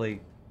really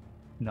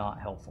not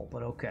helpful,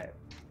 but okay.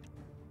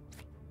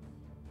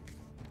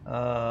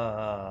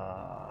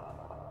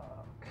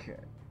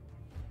 Okay.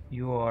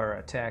 You are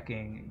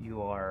attacking,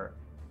 you are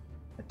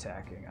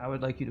attacking. I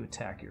would like you to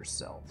attack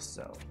yourself,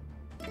 so.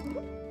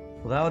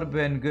 Well, that would have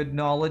been good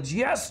knowledge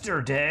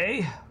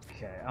yesterday.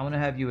 Okay, I'm gonna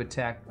have you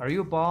attack. Are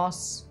you a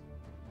boss?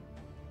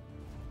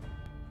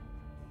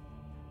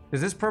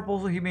 Does this purple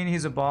mean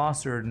he's a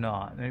boss or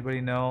not?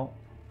 Anybody know?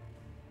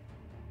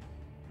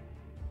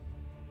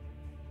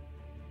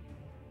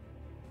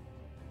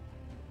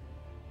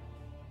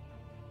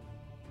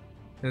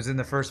 It was in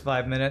the first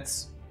 5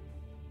 minutes.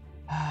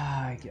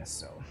 I guess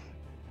so.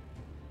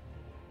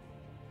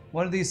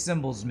 What do these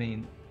symbols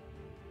mean?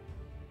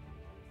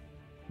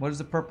 What does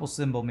the purple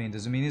symbol mean?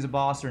 Does it mean he's a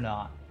boss or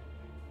not?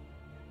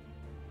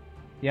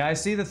 Yeah, I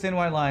see the thin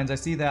white lines. I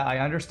see that. I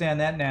understand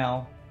that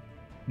now.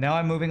 Now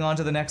I'm moving on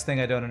to the next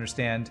thing I don't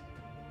understand.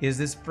 Is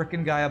this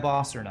frickin' guy a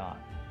boss or not?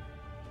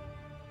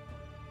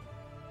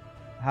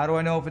 How do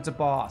I know if it's a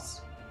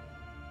boss?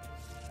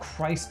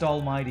 Christ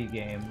almighty,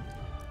 game.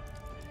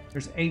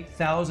 There's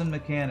 8,000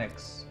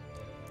 mechanics.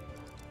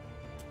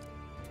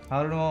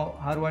 How do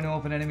I know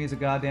if an enemy is a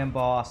goddamn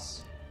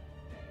boss?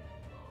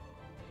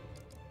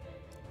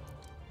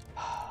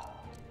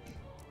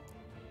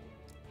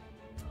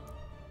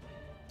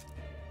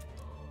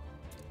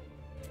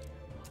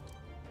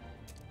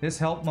 This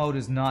help mode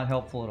is not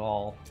helpful at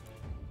all.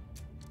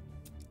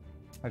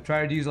 I've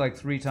tried to use it like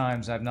 3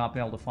 times. I've not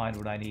been able to find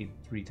what I need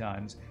 3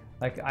 times.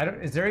 Like, I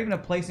don't. Is there even a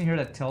place in here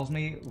that tells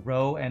me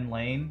row and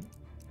lane?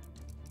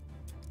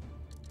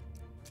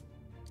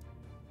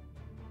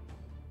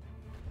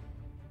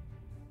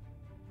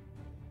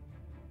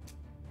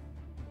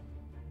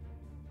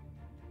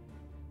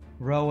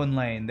 Rowan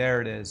Lane. There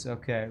it is.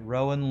 Okay,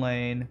 Rowan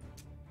Lane.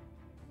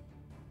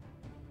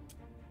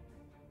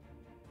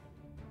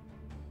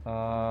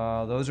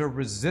 Those are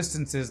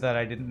resistances that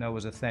I didn't know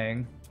was a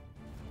thing.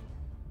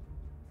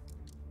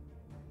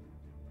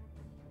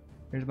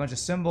 Here's a bunch of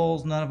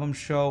symbols. None of them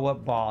show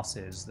what boss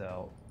is,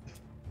 though.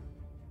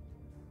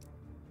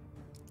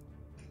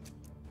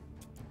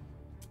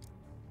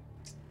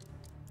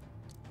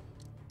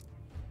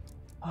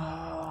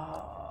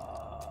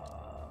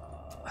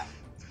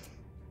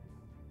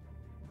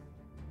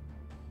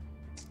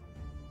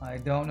 I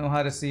don't know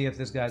how to see if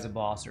this guy's a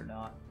boss or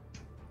not.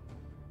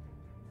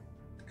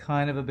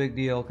 Kind of a big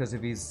deal, because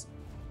if he's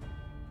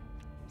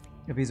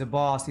a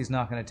boss, he's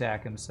not going to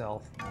attack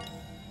himself.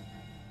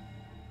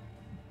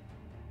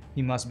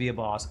 He must be a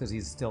boss because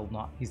he's still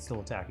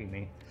attacking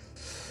me.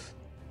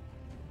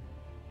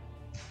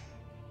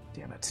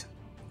 Damn it.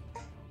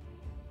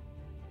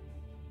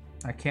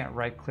 I can't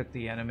right click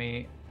the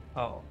enemy.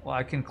 Oh, well,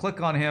 I can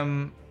click on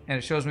him and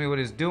it shows me what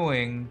he's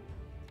doing.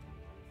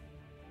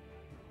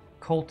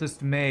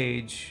 Cultist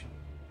Mage.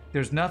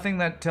 There's nothing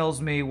that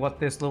tells me what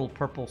this little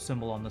purple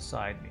symbol on the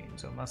side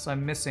means, unless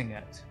I'm missing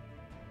it.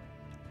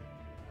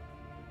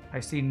 I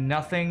see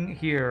nothing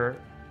here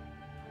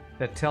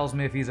that tells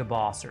me if he's a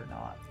boss or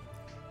not.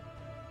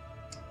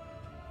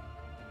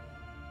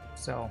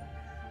 So,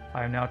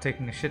 I am now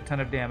taking a shit ton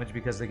of damage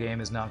because the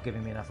game is not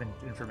giving me enough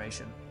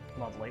information.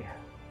 Lovely.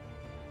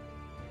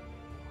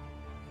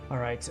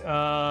 Alright,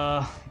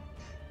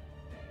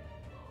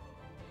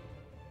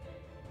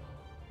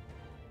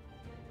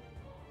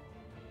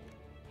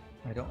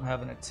 I don't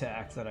have an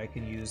attack that I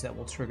can use that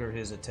will trigger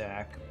his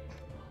attack.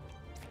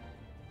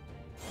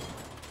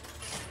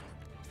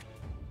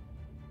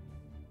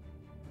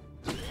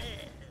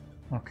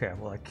 Okay,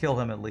 well I kill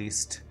him at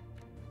least.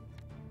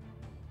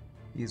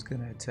 He's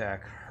gonna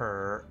attack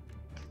her.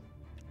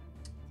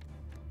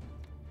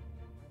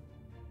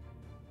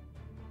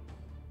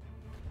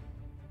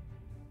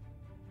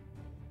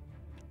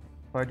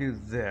 If I do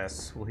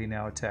this, will he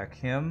now attack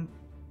him?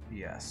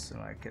 Yes, and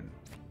I can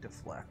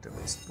deflect, at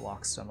least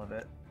block some of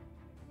it.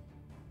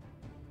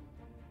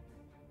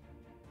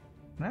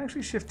 Can I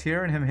actually shift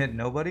here and him hit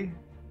nobody?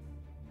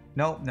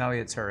 Nope, now he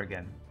hits her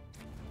again.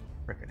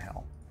 Frickin'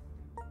 hell.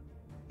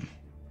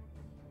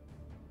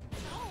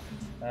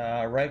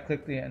 Right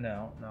click the...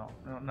 No,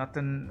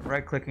 nothing.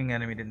 Right clicking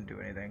enemy didn't do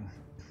anything.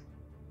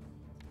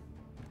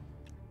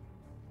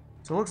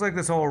 So it looks like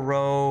this whole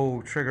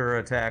row trigger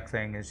attack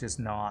thing is just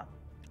not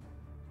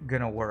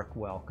gonna work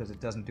well because it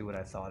doesn't do what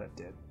I thought it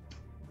did.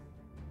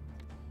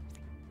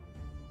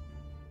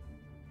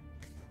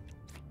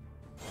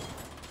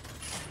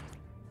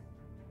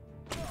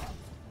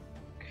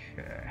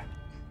 Okay.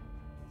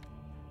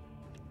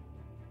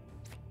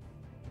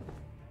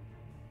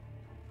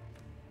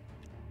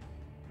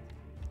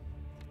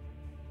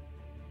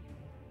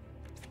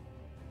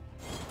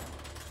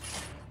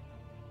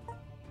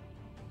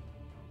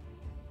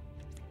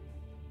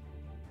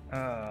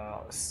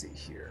 Let's see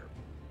here.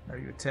 Are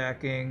you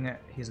attacking?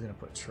 He's gonna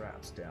put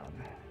traps down.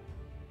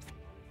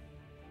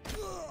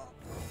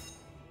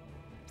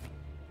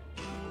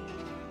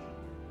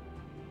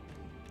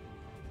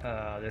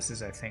 This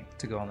is, I think,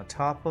 to go on the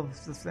top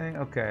of the thing.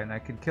 Okay, and I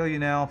can kill you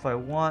now if I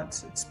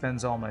want. It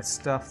spends all my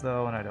stuff,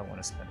 though, and I don't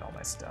want to spend all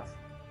my stuff.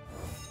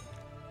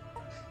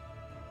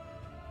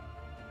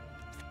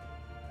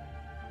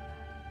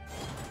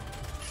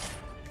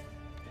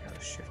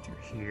 Gotta shift you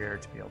here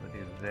to be able to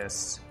do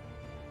this.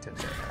 To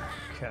there.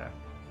 Okay.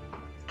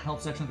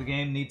 Help section of the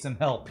game needs some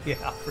help.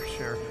 Yeah, for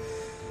sure.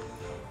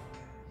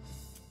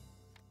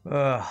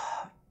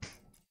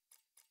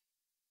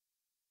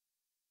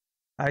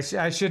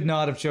 I should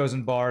not have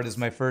chosen Bard as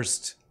my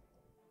first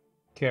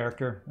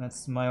character.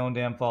 That's my own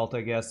damn fault,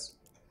 I guess.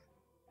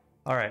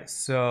 Alright,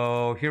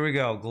 so here we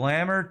go.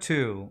 Glamour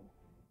 2.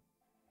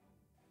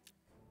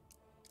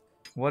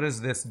 What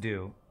does this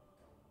do?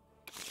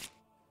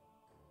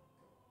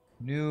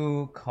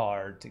 New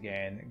card to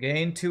gain.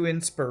 Gain 2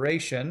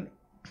 inspiration.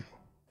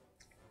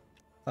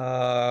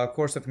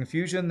 Course of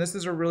Confusion. This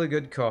is a really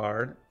good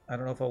card. I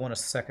don't know if I want a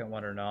second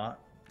one or not.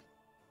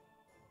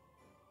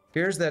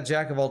 Here's that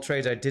Jack of all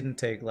trades I didn't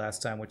take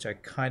last time, which I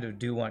kind of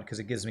do want because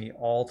it gives me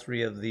all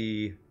 3 of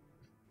the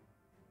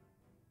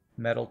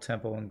Metal,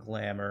 Tempo, and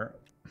Glamour.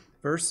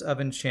 Verse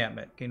of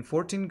Enchantment. Gain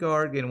 14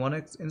 guard, gain 1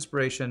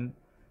 inspiration.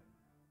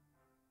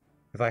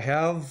 If I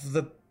have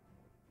the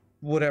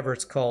whatever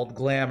it's called,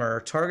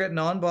 Glamour, target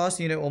non-boss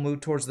unit will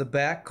move towards the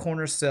back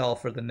corner cell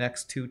for the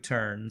next 2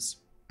 turns.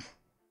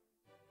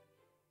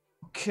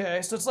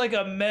 Okay, so it's like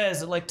a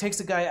mez. It like takes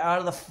the guy out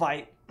of the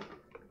fight.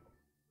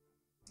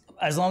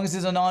 As long as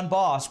he's a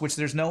non-boss, which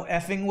there's no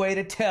effing way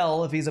to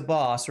tell if he's a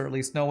boss, or at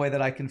least no way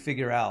that I can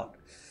figure out.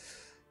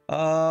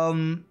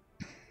 I'm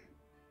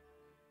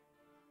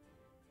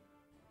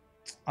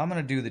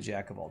gonna do the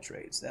Jack of all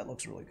trades. That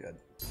looks really good.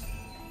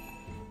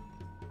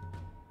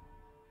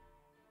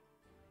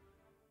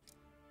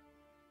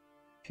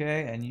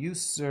 Okay, and you,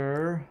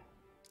 sir,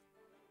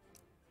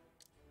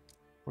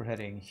 we're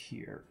heading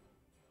here.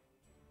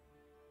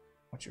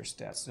 What's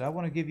your stats? Did I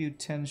want to give you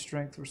 10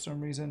 strength for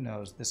some reason?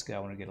 No, it's this guy I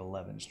want to get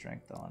 11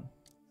 strength on.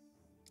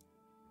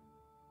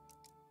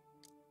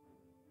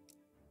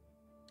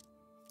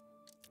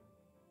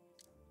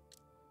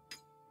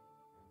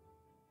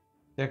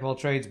 Jack of all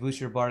trades,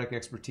 boost your bardic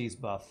expertise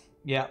buff.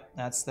 Yeah,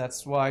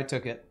 that's why I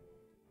took it.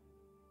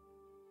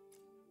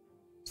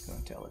 Let's go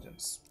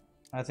intelligence.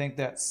 I think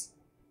that's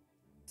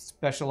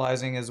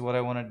specializing is what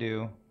I want to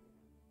do.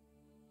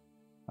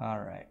 All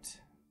right.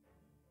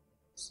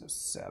 So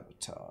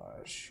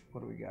sabotage.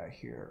 What do we got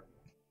here?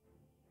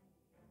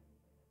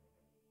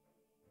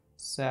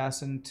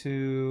 Assassin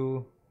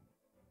 2,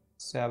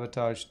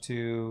 sabotage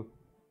 2,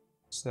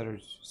 set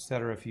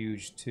a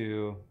refuge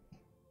 2.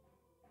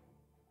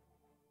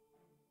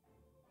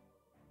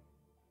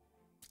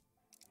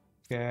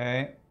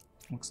 Okay,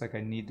 looks like I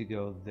need to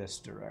go this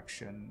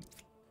direction.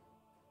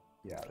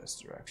 Yeah, this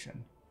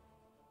direction.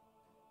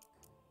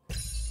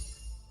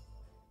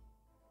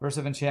 Burst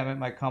of enchantment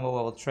might combo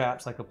well with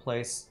traps, like a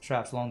place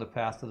traps along the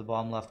path to the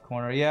bottom left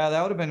corner. Yeah,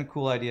 that would have been a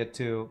cool idea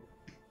too.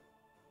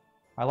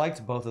 I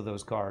liked both of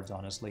those cards,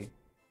 honestly.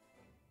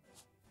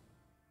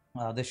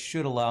 This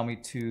should allow me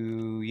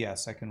to...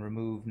 Yes, I can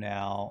remove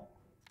now.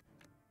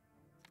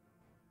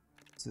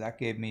 So that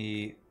gave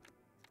me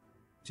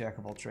Jack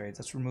of all trades.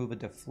 Let's remove a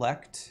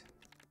deflect.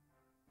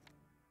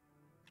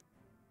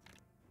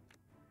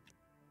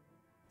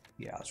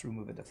 Yeah, let's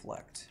remove a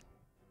deflect.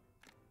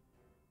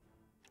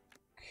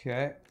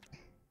 Okay.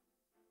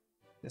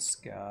 This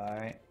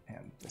guy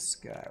and this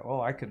guy. Oh,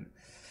 I could...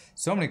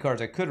 So many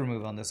cards I could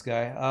remove on this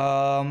guy.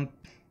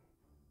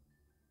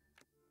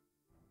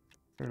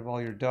 Get rid of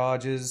all your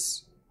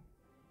dodges.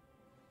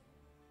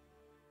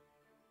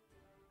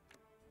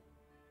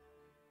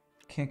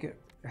 Can't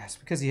get... It's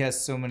because he has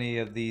so many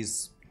of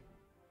these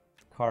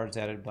cards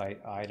added by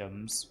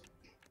items.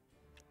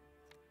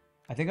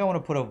 I think I want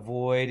to put a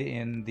void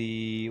in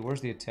the...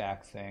 Where's the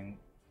attack thing?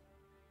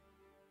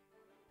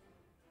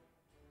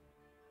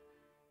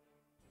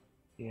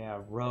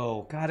 Yeah,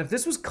 row. God, if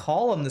this was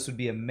column, this would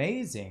be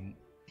amazing.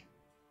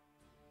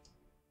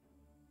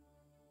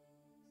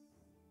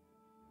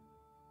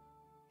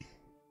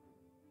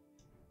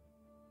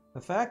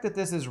 The fact that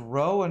this is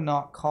row and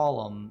not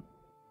column,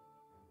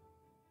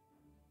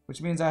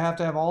 which means I have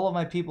to have all of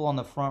my people on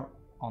the front,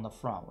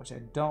 which I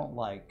don't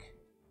like.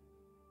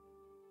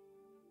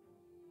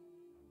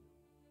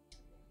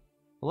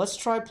 But let's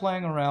try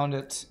playing around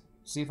it,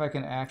 see if I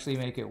can actually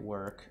make it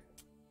work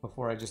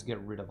before I just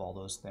get rid of all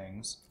those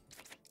things.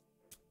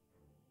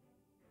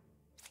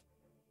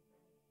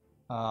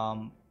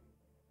 I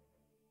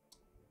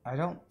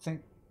don't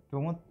think... Do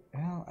I want...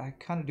 Well, I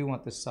kind of do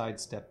want this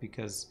sidestep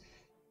because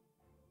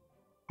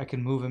I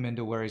can move him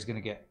into where he's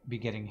going to be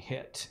getting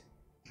hit.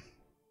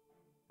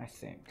 I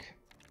think.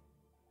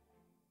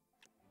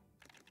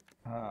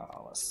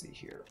 Let's see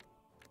here.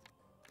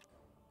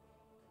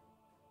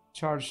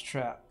 Charge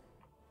trap.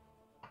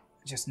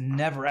 Just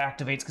never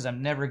activates because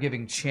I'm never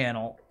giving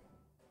channel.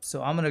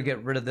 So I'm going to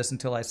get rid of this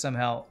until I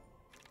somehow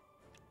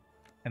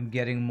am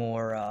getting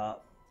more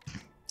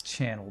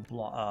channel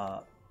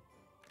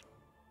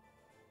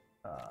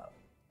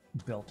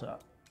built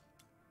up.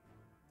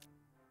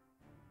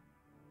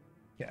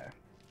 Okay.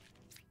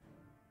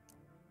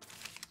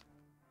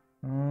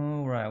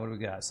 All right, what do we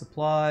got?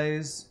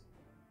 Supplies,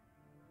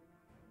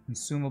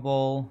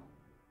 consumable,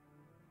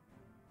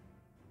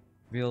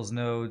 reveals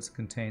nodes,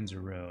 contains a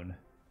rune.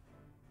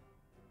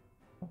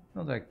 I don't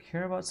know that I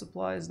care about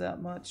supplies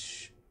that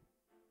much,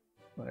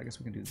 but I guess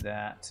we can do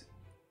that.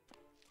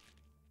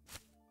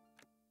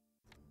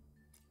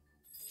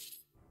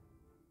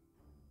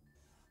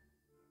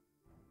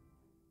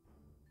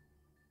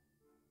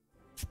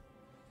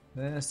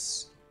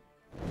 This.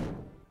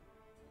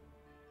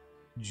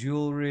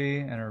 Jewelry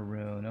and a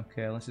rune.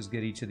 Okay, let's just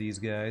get each of these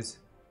guys.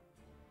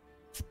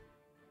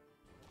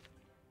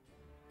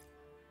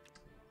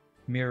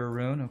 Mirror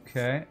rune,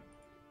 okay.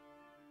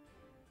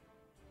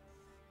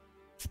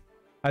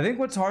 I think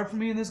what's hard for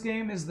me in this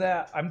game is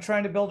that I'm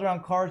trying to build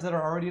around cards that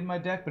are already in my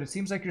deck, but it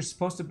seems like you're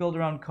supposed to build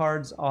around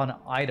cards on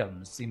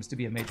items. Seems to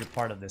be a major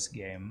part of this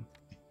game.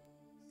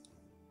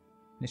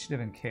 Initiative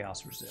and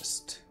Chaos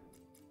Resist.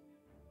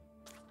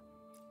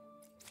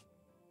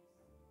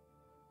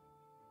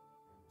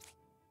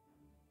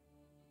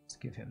 Let's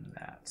give him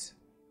that.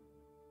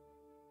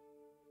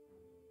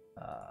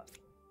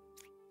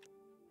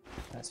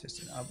 That's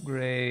just an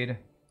upgrade.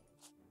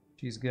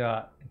 She's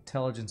got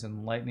Intelligence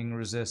and Lightning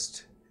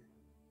Resist.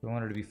 Do I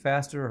want her to be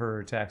faster or her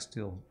attacks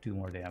still do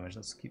more damage?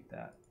 Let's keep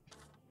that.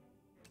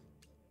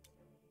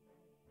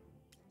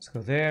 Let's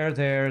go there,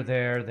 there,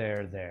 there,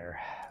 there,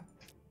 there.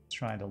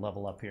 Trying to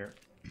level up here.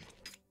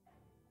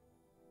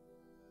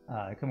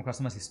 I come across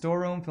a messy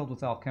storeroom filled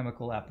with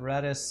alchemical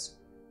apparatus.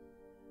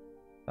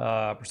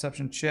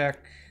 Perception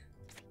check.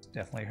 It's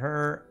definitely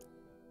her.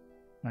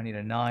 I need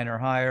a 9 or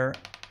higher.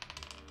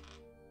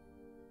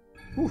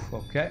 Whew,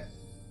 okay.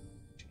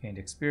 She gained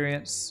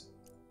experience.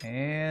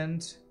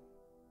 And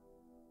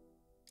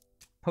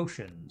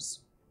potions.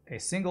 A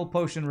single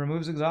potion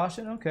removes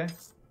exhaustion? Okay.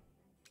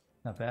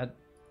 Not bad.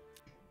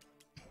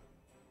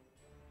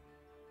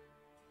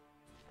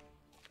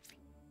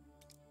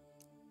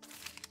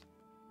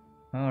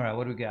 Alright,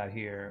 what do we got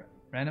here?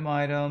 Random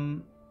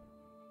item,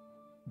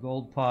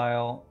 gold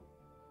pile.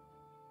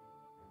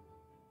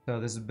 So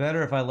this is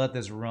better if I let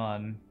this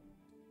run.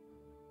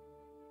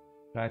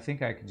 But I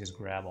think I can just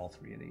grab all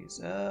three of these.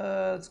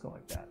 Let's go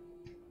like that.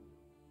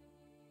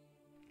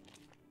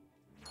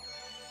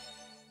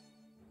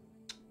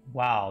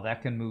 Wow,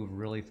 that can move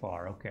really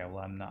far. Okay,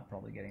 well, I'm not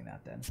probably getting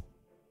that then.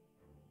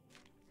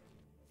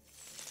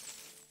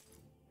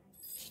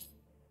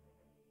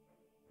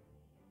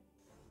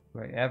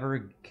 Do I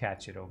ever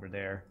catch it over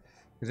there?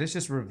 Because this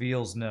just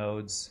reveals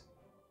nodes.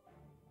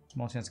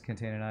 Small chance to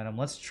contain an item.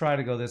 Let's try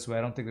to go this way.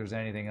 I don't think there's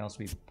anything else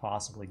we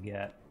possibly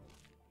get.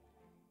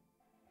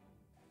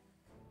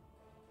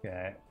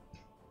 Okay.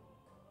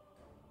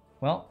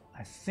 Well,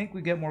 I think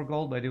we get more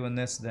gold by doing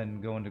this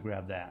than going to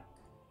grab that.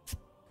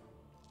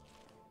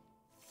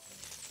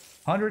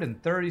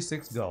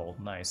 136 gold.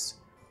 Nice.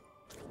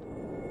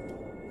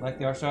 Like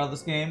the art style of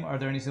this game, are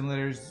there any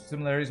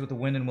similarities with the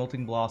Wind and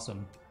Wilting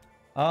Blossom?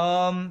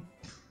 Are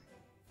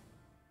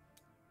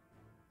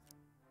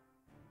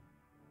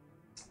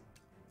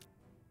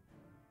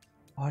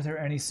there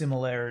any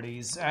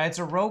similarities? It's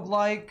a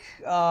roguelike.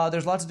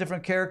 There's lots of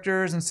different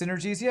characters and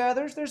synergies. Yeah,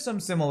 there's some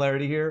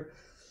similarity here.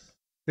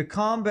 The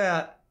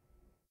combat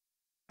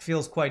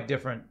feels quite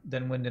different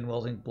than Wind and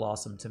Wilting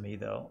Blossom to me,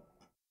 though.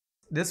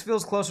 This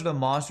feels closer to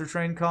Monster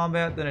Train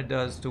combat than it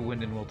does to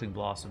Wind and Wilting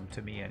Blossom,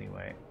 to me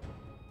anyway.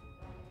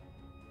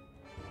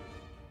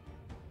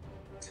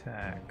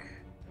 Attack,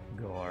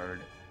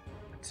 guard,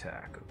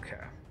 attack,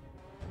 okay.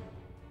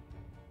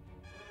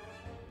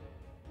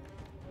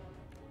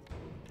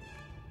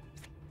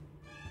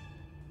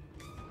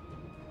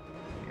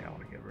 Yeah, I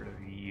want to get rid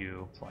of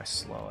you. Apply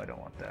slow, I don't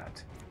want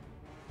that.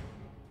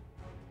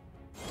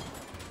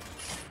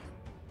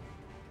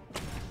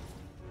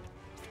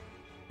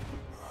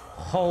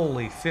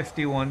 Holy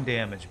 51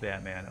 damage,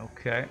 Batman.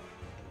 Okay.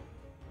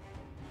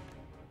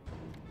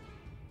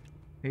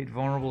 8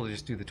 vulnerable to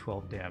just do the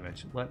 12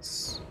 damage.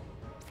 Let's...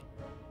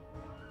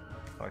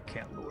 Oh, I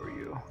can't lure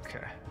you.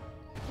 Okay.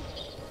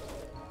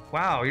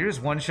 Wow, you're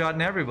just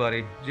one-shotting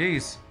everybody.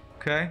 Jeez.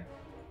 Okay.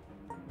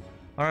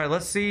 Alright,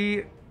 let's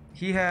see.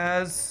 He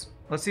has...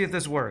 Let's see if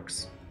this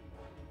works.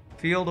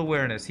 Field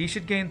awareness. He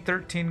should gain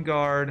 13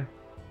 guard.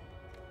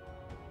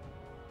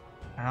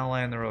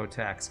 Ally in the row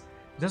attacks.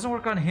 It doesn't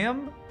work on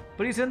him?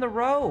 But he's in the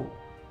row.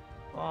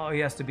 Oh, he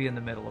has to be in the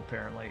middle,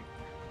 apparently.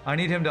 I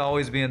need him to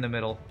always be in the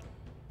middle,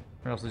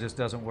 or else it just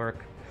doesn't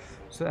work.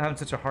 So having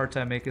such a hard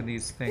time making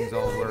these things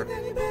all work.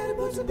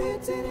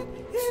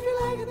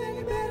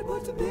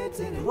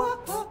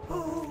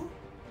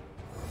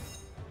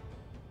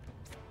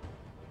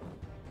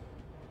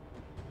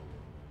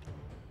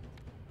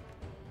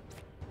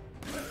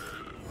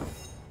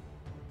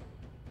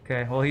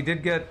 Okay, well he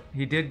did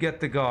get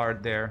the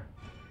guard there,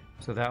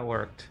 so that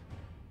worked.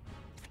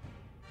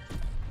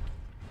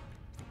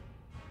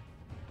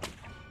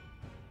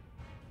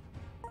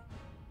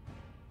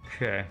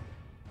 Okay.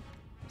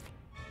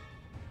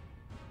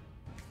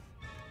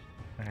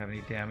 I have any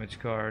damage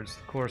cards?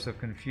 Course of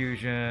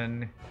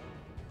Confusion.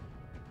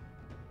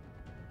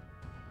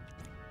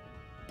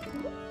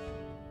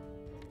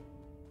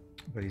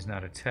 But he's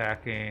not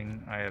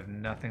attacking. I have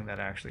nothing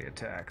that actually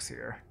attacks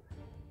here.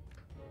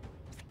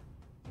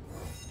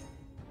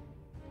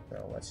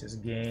 So let's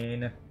just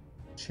gain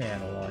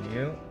channel on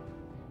you.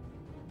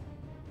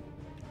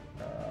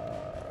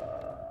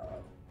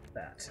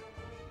 That.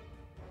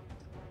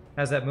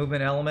 Has that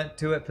movement element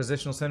to it,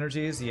 positional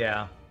synergies?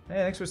 Yeah. Hey,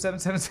 thanks for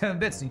 777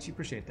 bits, Nietzsche.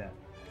 Appreciate that.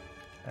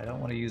 I don't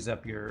want to use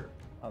up your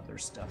other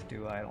stuff,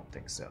 do I? I don't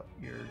think so.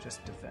 You're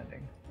just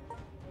defending.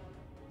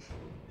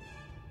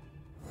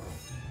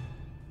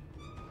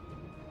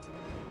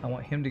 I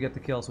want him to get the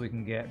kill so we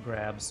can gain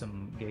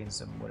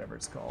some, whatever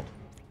it's called.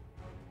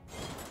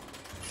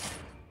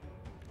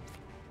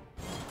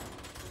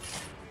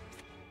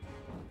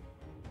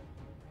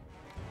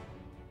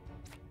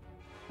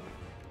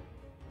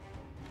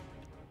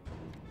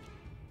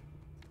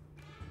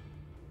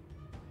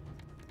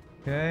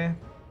 Okay.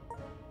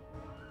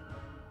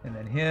 And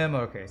then him.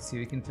 Okay, see,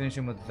 we can finish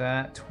him with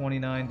that.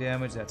 29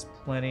 damage. That's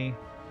plenty.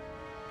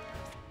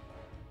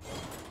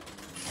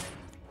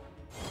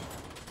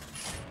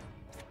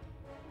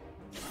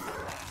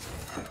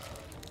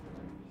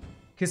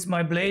 Kiss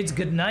my blades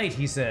goodnight,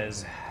 he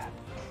says.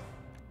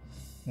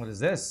 What is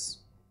this?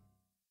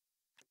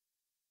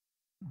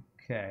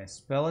 Okay,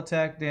 spell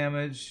attack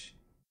damage.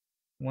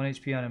 1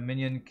 HP on a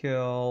minion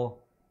kill.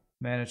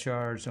 Mana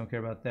charge. Don't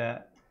care about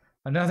that.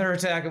 Another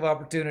attack of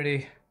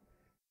opportunity.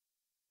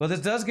 But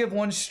this does give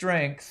 1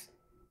 strength.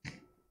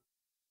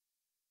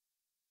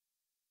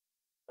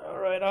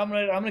 Alright, I'm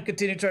gonna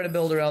continue trying to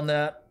build around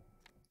that.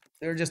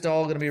 They're just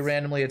all gonna be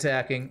randomly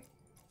attacking.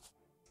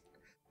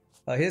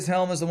 His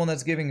helm is the one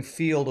that's giving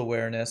field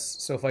awareness.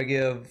 So if I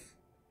give...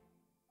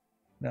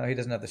 No, he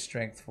doesn't have the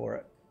strength for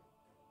it.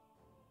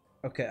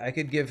 Okay, I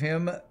could give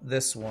him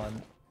this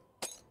one.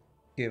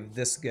 Give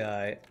this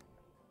guy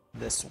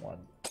this one.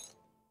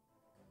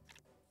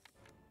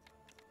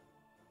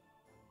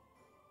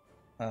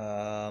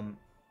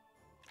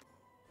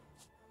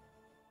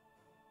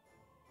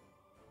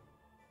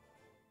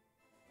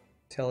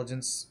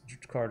 Intelligence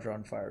card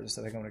drawn fires.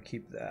 I think I'm going to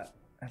keep that.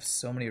 I have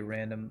so many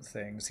random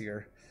things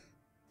here.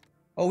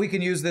 Oh, we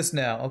can use this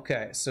now.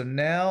 Okay, so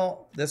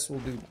now this will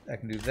do. I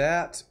can do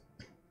that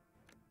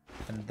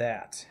and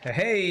that.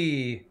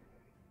 Hey!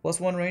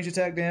 +1 range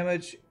attack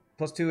damage,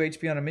 +2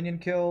 HP on a minion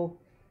kill.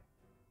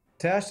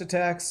 Attached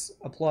attacks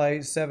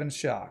apply 7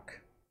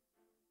 shock.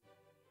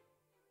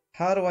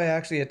 How do I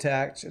actually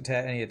attach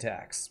any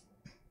attacks?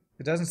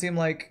 It doesn't seem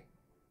like.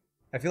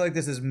 I feel like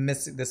this is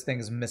missing. This thing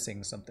is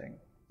missing something.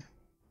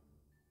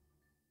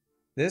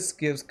 This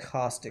gives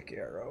caustic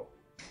arrow,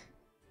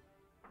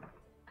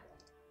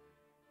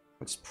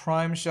 which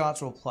prime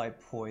shots will apply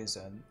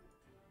poison.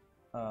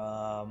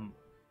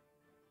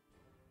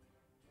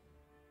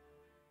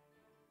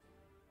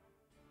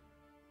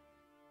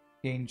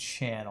 Gain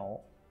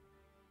channel.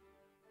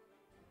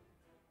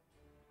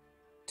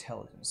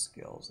 Intelligence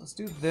skills. Let's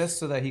do this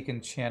so that he can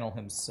channel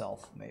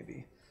himself,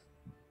 maybe.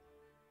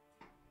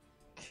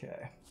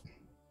 Okay.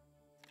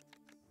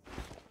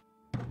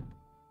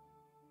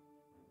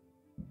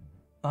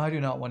 I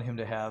do not want him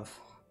to have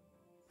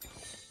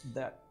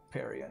that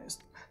parry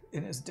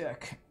in his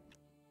deck.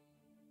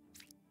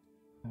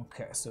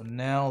 Okay, so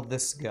now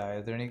this guy.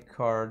 Are there any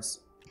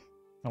cards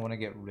I want to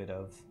get rid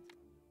of?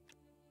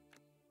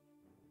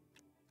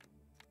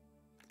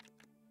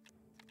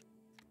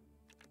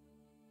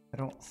 I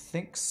don't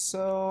think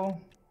so.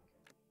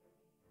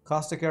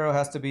 Caustic Arrow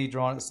has to be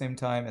drawn at the same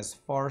time as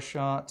Far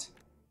Shot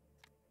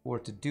for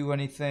it to do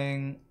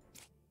anything.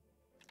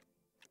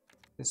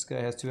 This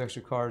guy has 2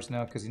 extra cards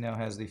now because he now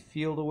has the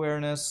Field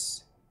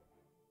Awareness.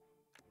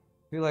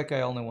 I feel like I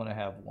only want to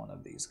have one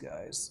of these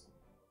guys.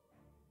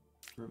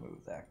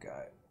 Remove that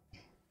guy.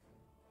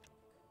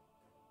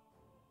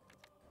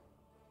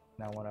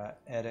 Now I want to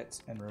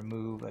edit and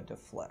remove a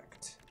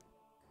Deflect.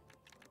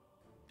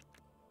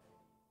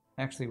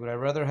 Actually, would I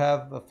rather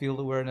have a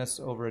Field Awareness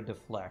over a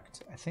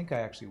Deflect? I think I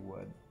actually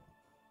would.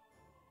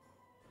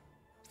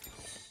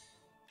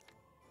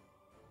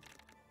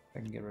 I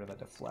can get rid of a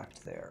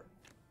Deflect there.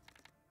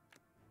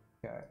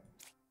 Okay.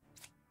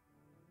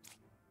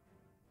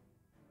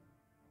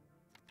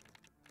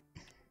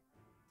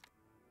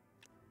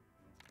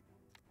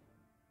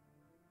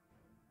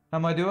 How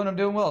am I doing? I'm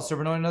doing well.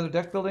 Super knowing another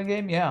deck building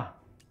game? Yeah.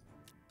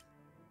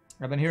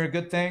 I've been hearing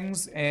good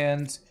things,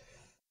 and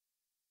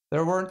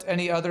there weren't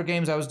any other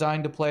games I was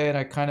dying to play, and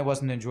I kind of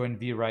wasn't enjoying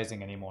V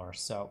Rising anymore,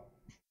 so.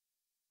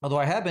 Although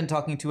I have been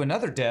talking to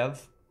another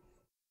dev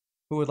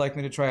who would like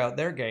me to try out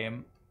their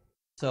game.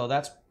 So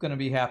that's going to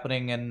be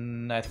happening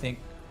in, I think,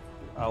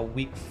 a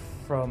week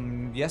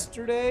from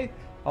yesterday.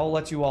 I'll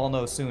let you all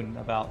know soon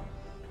about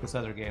this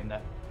other game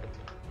that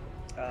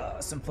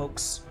some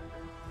folks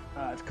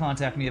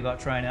contact me about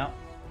trying out.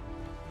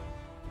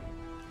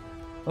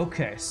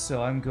 Okay,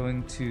 so I'm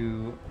going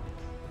to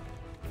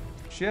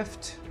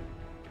shift.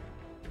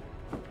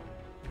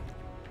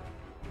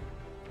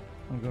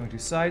 I'm going to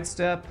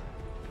sidestep.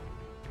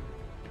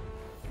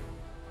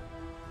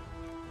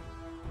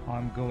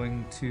 I'm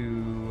going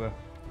to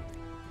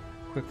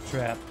quick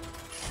trap.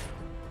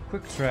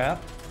 Quick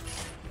trap.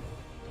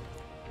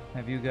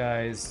 Have you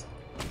guys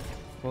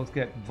both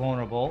get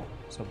vulnerable.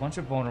 So a bunch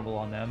of vulnerable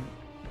on them.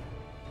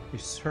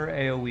 Is her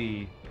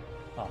AoE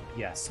up?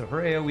 Yes, so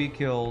her AoE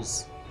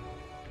kills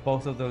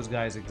both of those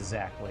guys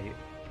exactly.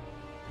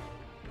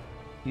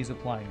 He's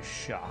applying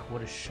shock.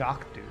 What does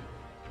shock do?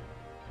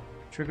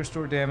 Trigger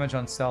store damage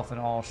on self and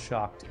all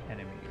shocked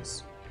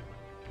enemies.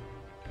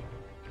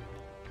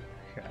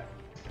 Okay.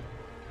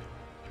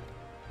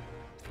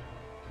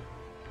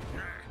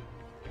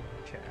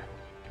 Okay.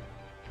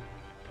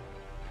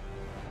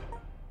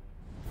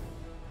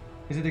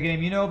 Is it the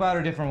game you know about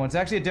or a different one? It's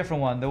actually a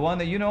different one. The one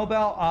that you know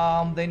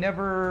about, they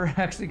never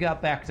actually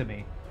got back to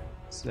me.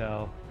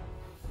 So...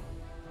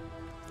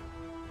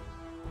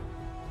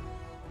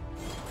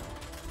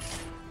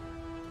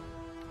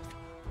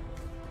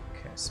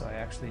 So I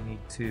actually need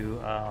to,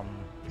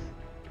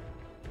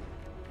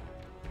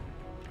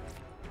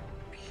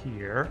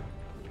 here,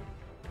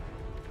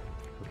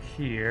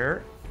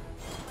 here,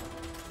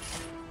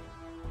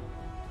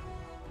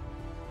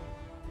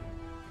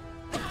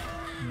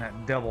 and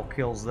that double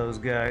kills those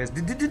guys.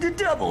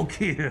 Double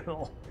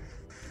kill!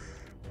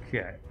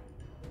 Okay.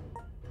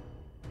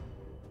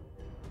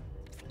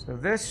 So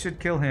this should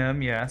kill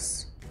him,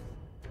 yes.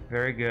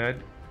 Very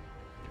good.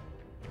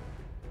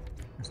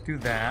 Let's do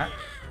that.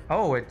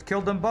 Oh, it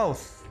killed them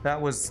both.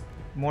 That was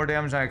more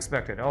damage than I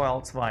expected. Oh well,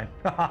 it's fine.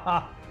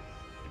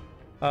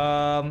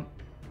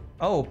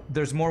 Oh,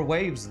 there's more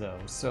waves though.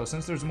 So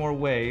since there's more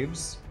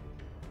waves,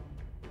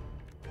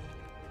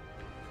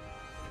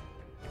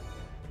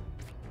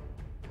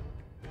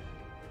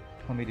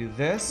 let me do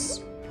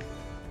this.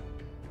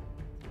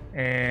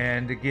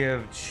 And to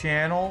give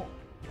channel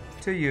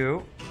to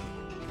you.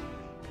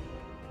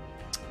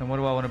 And what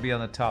do I want to be on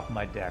the top of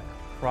my deck?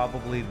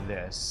 Probably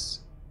this.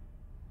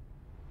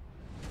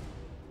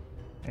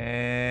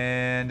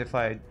 And if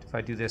I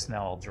do this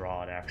now, I'll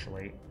draw it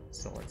actually.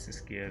 So let's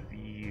just give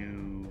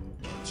you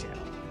channel.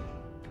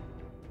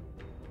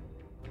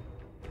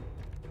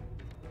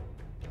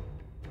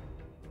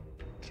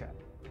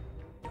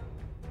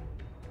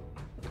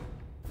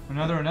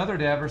 Another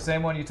Dev, or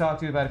same one you talked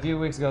to about a few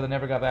weeks ago that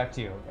never got back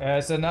to you.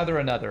 It's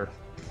another.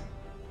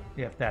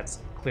 If that's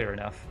clear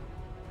enough.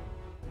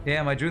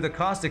 Damn, I drew the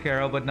caustic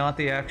arrow, but not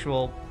the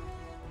actual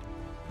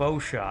bow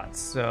shot.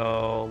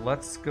 So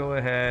let's go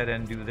ahead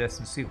and do this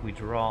and see if we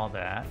draw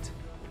that.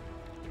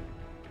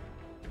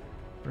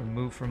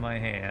 Remove from my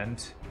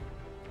hand.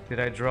 Did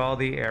I draw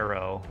the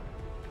arrow?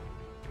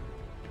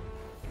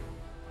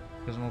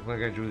 Doesn't look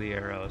like I drew the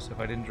arrow. So if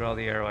I didn't draw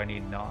the arrow, I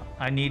need not.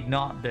 I need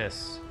not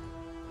this.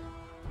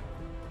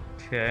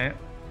 Okay.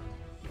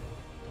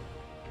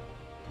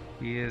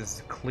 He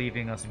is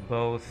cleaving us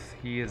both.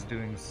 He is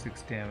doing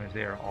 6 damage.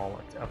 They are all...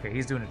 Okay,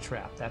 he's doing a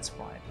trap. That's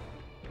fine.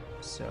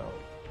 So...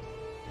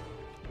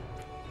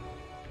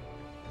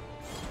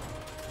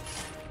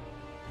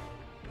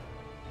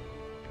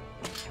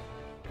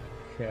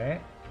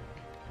 Okay.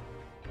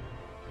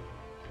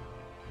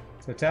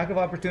 So attack of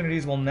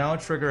opportunities will now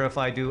trigger if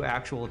I do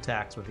actual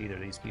attacks with either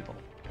of these people.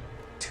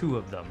 2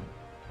 of them.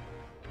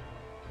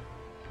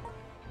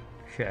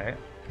 Okay.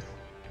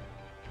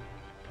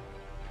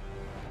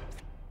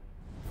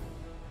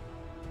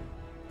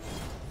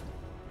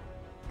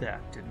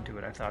 That didn't do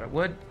what I thought it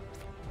would.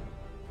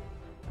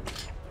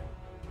 If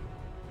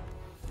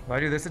I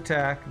do this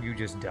attack, you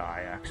just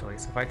die, actually.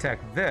 So if I attack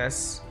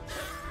this,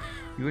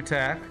 you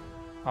attack.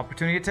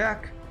 Opportunity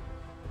attack?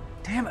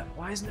 Damn it,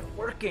 why isn't it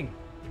working?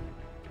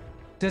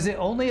 Does it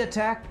only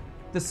attack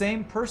the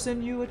same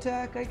person you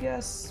attack, I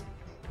guess?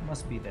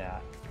 Must be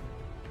that.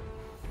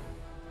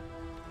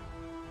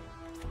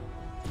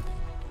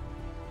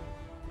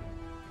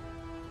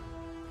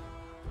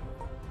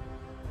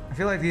 I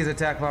feel like these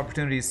attack of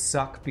opportunities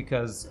suck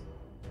because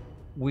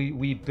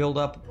we build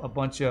up a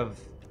bunch of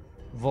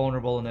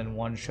vulnerable and then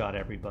one-shot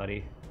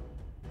everybody.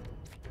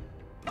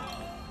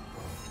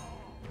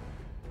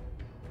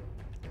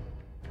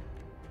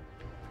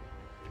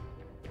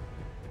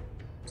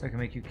 So I can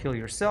make you kill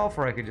yourself,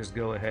 or I could just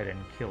go ahead and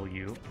kill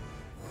you.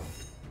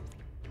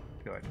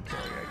 Go ahead and kill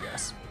you, I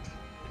guess.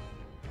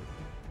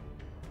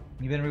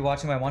 You've been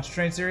rewatching my Monster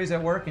Train series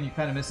at work and you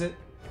kind of miss it?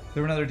 If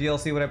there were another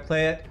DLC, would I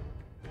play it?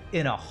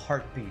 In a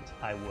heartbeat,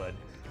 I would.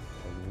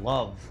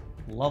 Love.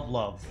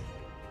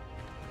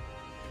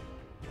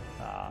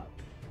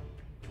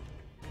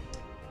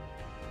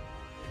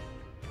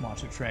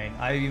 Monster Train.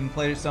 I even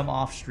played some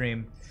off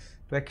stream.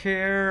 Do I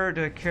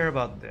care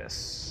about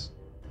this?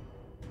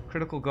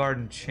 Critical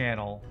Garden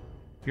channel.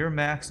 You're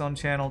max on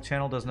channel.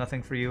 Channel does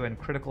nothing for you, and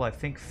critical I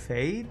think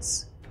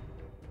fades.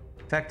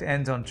 Effect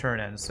ends on turn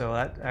end, so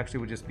that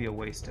actually would just be a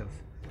waste of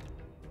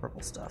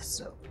purple stuff.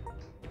 So.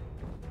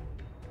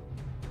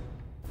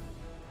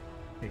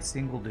 A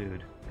single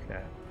dude.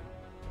 Okay.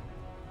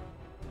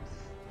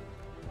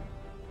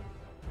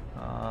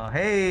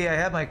 Hey, I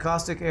have my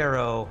caustic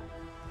arrow.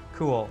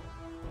 Cool.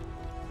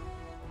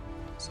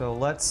 So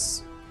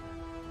let's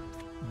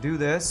do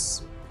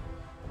this.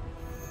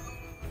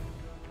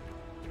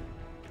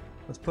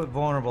 Let's put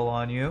vulnerable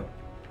on you.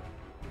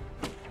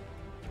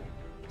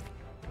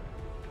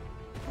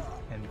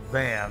 And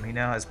bam, he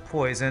now has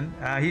poison.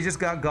 He just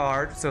got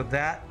guard, so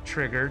that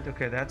triggered.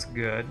 Okay, that's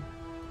good.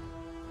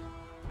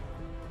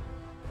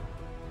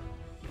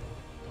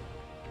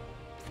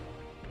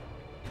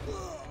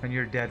 And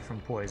you're dead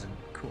from poison.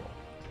 Cool.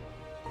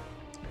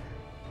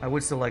 I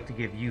would still like to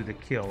give you the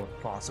kill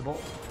if possible.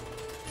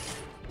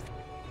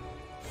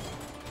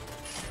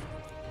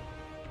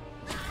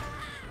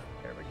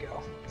 There we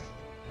go.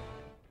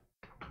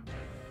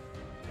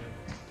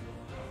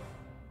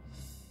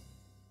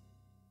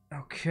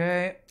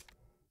 Okay.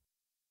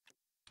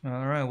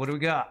 Alright, what do we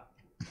got?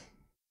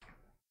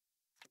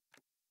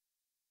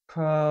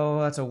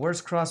 Oh, that's a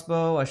worse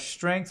crossbow. A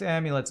strength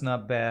amulet's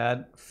not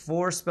bad.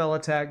 4 spell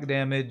attack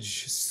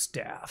damage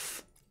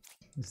staff.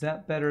 Is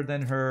that better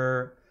than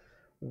her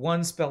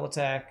 1 spell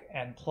attack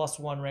and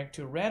 +1 rank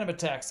 2 random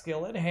attack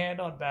skill in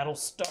hand on battle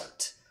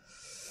start?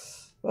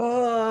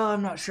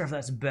 I'm not sure if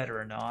that's better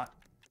or not.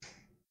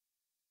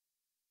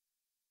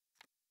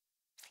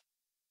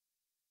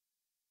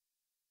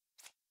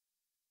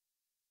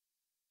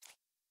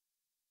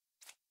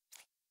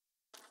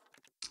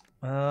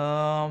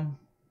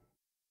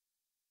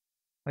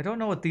 I don't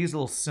know what these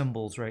little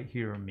symbols right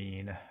here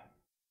mean.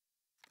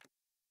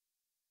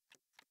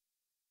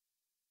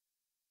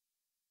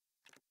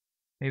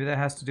 Maybe that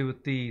has to do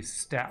with the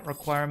stat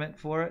requirement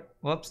for it.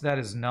 Whoops, that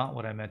is not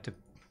what I meant to...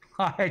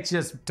 I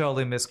just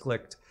totally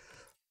misclicked.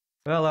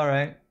 Well,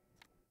 alright.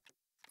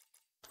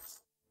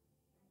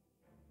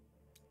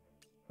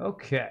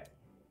 Okay.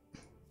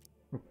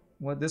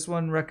 What this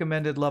one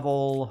recommended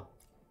level...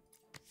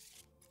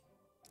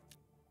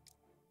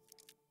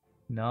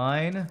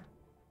 9.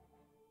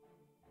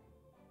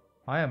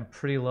 I am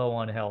pretty low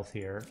on health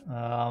here.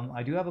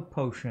 I do have a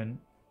potion.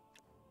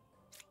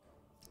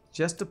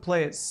 Just to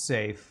play it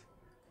safe.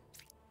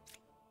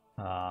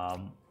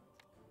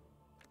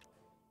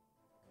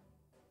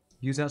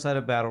 Use outside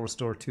of battle,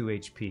 restore 2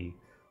 HP.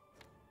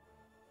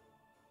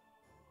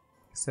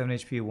 7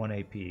 HP, 1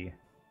 AP.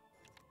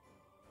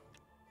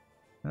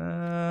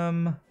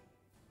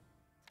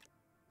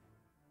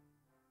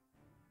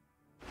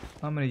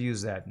 I'm going to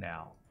use that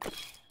now.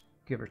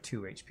 Give her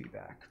 2 HP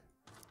back.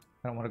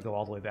 I don't want to go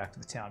all the way back to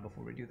the town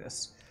before we do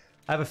this.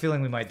 I have a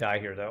feeling we might die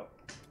here, though.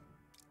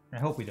 I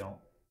hope we don't.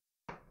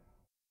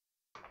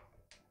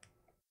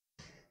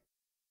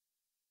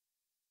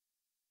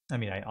 I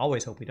mean, I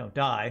always hope we don't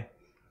die.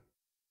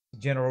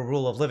 General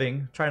rule of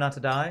living, try not to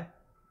die.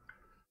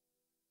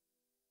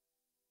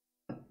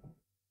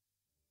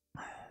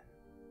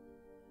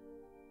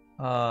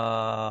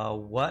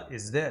 What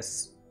is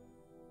this?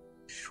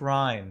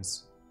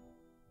 Shrines.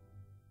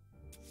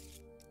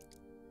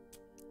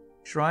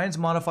 Shrines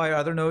modify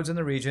other nodes in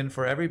the region.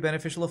 For every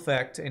beneficial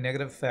effect, a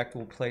negative effect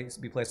will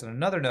be placed on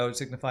another node,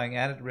 signifying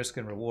added risk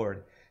and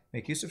reward.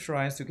 Make use of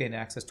shrines to gain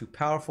access to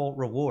powerful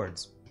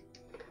rewards.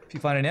 If you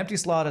find an empty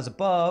slot as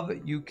above,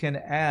 you can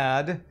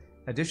add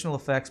additional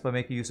effects by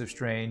making use of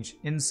strange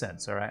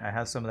incense. All right, I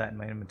have some of that in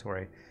my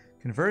inventory.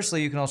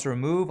 Conversely, you can also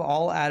remove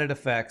all added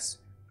effects,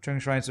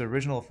 returning shrines to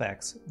original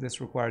effects. This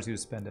requires you to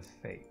spend a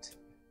fate.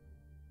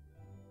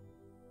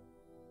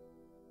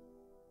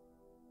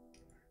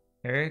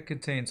 Area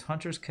contains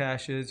hunter's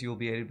caches. You will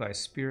be aided by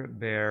spirit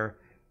bear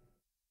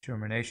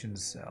germination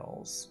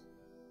cells.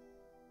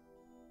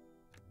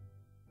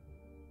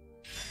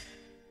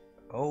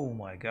 Oh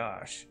my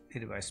gosh.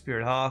 Aided by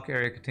spirit hawk.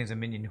 Area contains a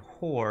minion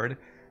horde.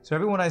 So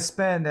everyone I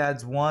spend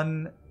adds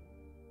 1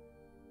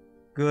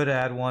 good,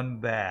 add 1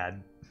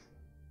 bad.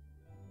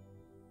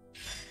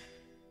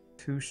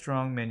 2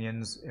 strong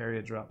minions.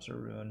 Area drops a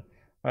rune.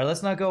 Alright,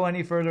 let's not go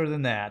any further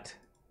than that.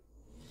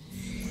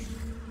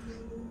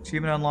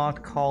 Achievement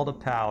unlocked, call to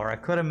power. I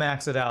could have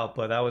maxed it out,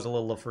 but I was a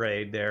little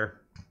afraid there.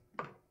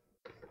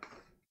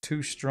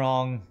 2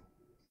 strong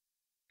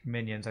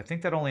minions. I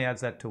think that only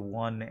adds that to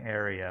 1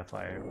 area, if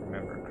I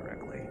remember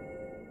correctly.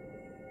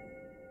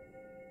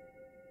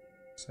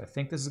 So I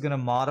think this is going to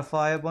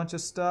modify a bunch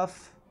of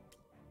stuff.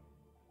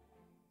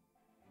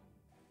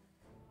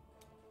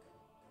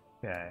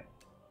 Okay.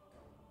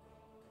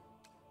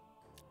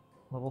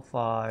 Level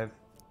 5.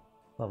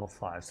 Level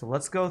 5. So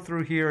let's go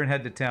through here and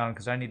head to town,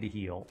 because I need to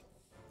heal.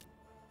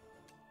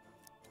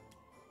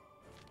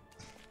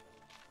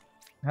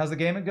 How's the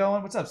gaming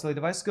going? What's up, Silly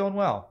Device? Going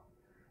well.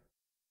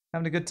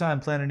 Having a good time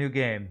playing a new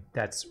game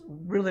that's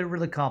really,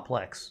 really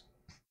complex.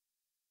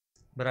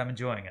 But I'm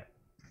enjoying it.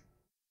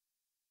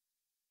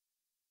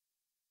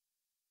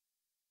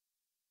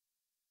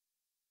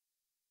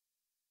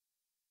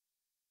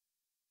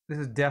 This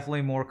is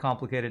definitely more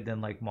complicated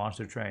than like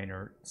Monster Train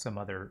or some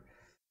other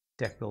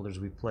deck builders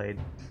we've played.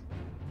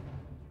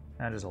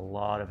 That is a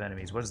lot of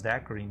enemies. What is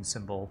that green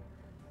symbol?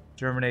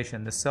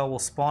 Germination. The cell will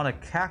spawn a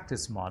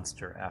cactus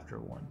monster after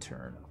 1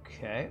 turn.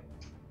 Okay.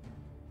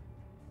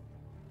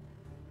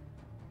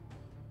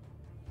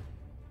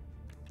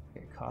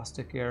 Okay,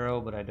 caustic arrow,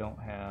 but I don't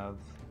have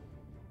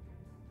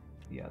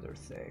the other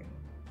thing.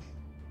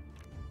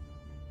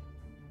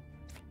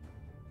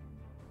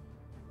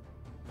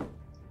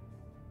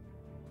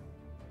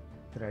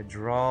 Did I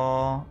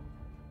draw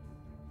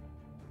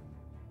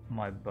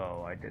my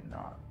bow? I did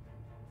not.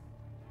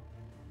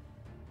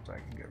 So I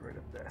can get rid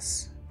of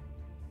this.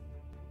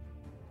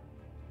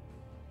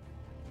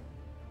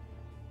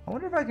 I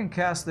wonder if I can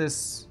cast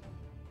this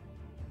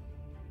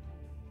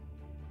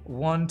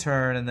 1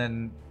 turn and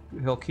then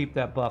he'll keep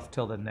that buff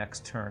till the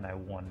next turn, I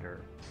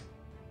wonder.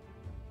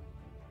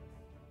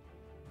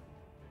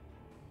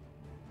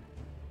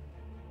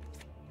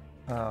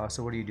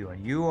 So what are you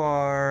doing? You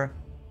are...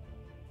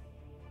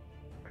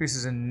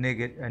 Increases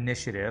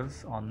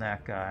initiative on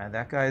that guy.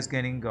 That guy is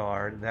getting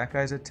guard. That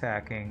guy's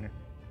attacking.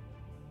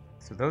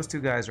 So those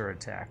 2 guys are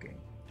attacking.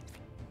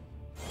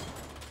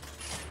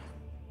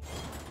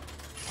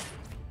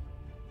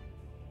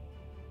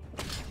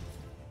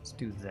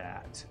 Do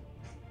that.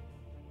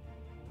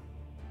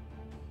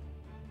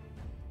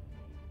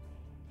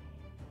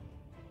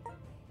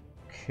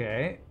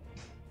 Okay.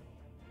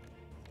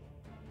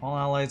 All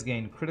allies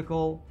gain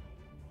critical.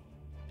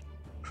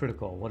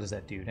 Critical. What does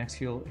that do? Next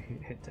heal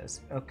hit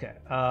this. Okay.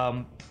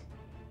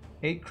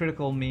 8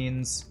 critical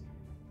means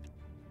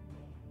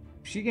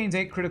if she gains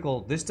 8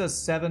 critical. This does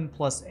 7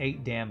 plus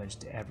 8 damage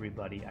to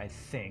everybody, I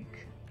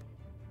think.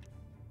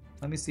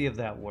 Let me see if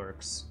that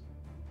works.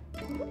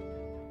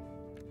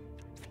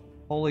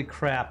 Holy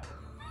crap.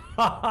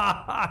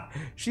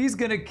 She's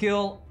gonna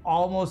kill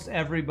almost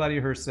everybody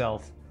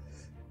herself.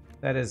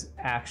 That is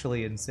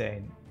actually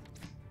insane.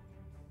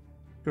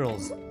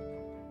 Girl's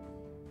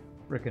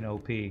frickin'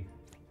 OP.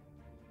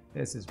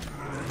 This is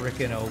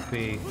frickin'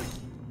 OP.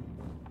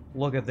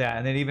 Look at that.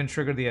 And it even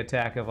triggered the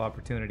attack of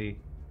opportunity.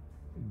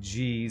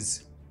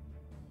 Jeez.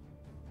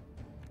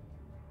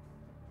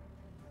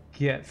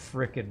 Get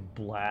frickin'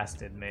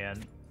 blasted,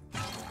 man.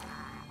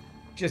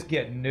 Just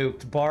get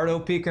nuked. Bard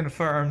OP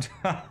confirmed.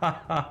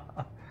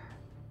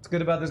 What's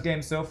good about this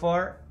game so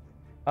far?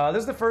 This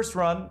is the first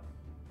run.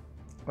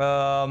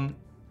 Oh,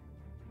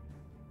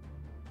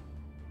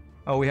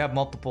 we have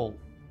multiple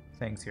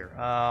things here.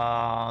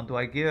 Do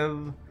I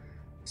give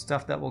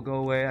stuff that will go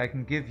away? I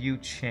can give you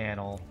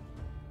channel.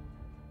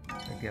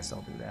 I guess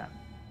I'll do that.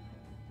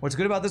 What's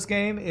good about this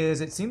game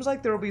is it seems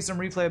like there will be some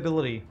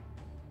replayability.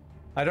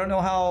 I don't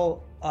know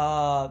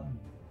how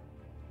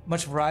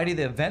much variety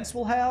the events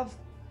will have,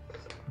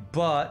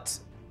 but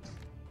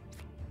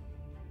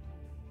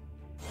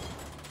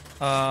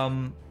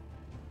then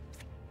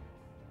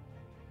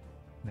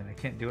I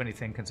can't do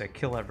anything because I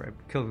killed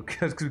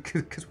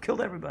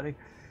everybody.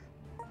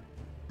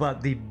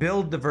 But the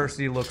build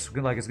diversity looks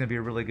like it's going to be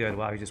really good.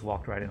 Wow, he just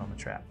walked right in on the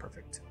trap.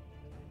 Perfect.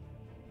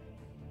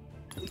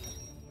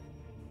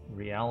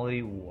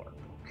 Reality warp.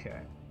 Okay.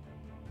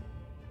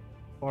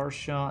 Far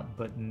shot,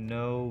 but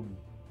no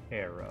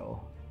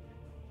arrow.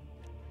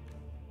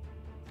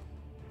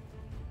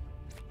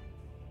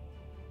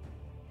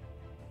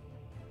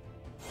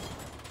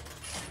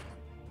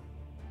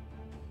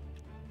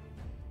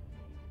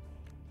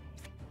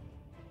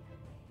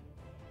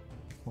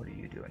 What are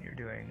you doing? You're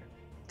doing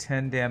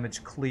 10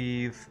 damage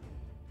cleave,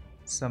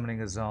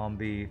 summoning a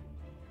zombie,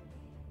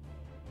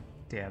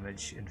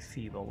 damage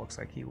enfeeble. Looks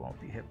like he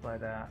won't be hit by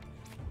that.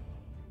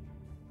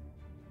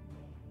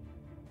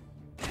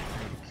 I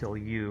need to kill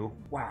you.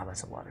 Wow,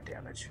 that's a lot of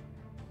damage.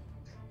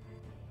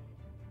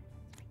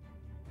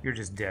 You're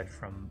just dead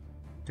from...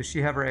 Does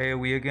she have her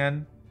AoE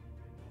again?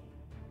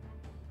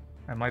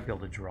 I might be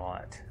able to draw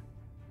it.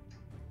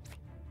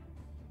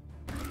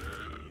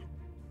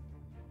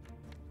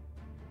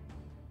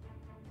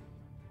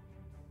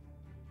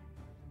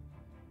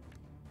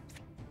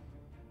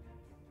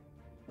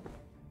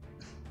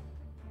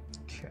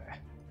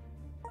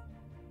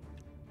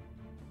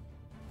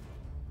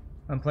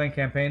 I'm playing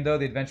campaign though.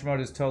 The adventure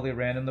mode is totally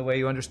random the way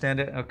you understand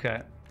it. Okay.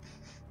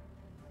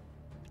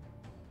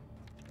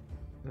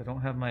 I don't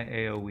have my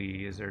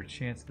AoE. Is there a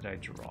chance that I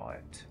draw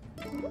it?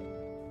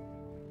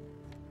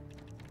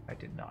 I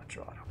did not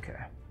draw it.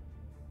 Okay.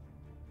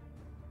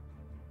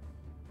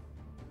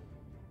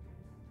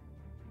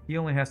 He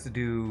only has to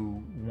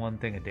do one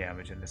thing of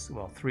damage and this,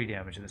 well, 3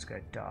 damage and this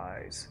guy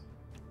dies.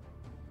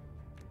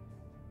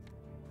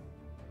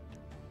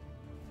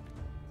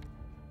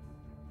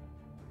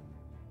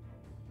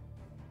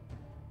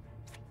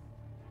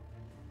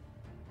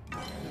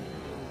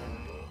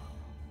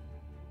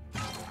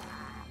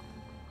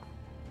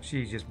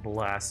 She just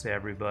blasts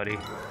everybody.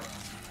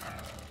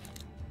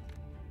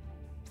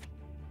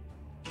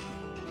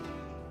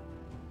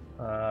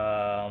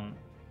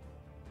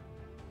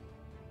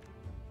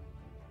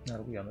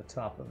 That'll be on the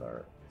top of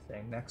our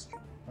thing next,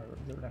 or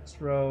the next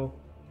row.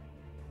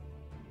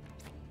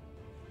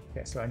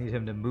 Okay, so I need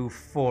him to move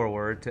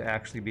forward to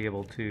actually be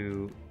able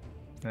to.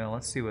 Well,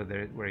 let's see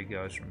where he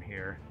goes from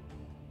here.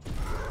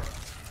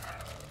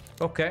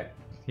 Okay,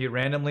 he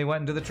randomly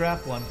went into the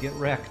trap one. Get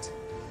wrecked.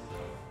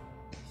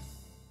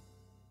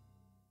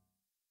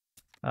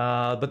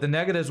 But the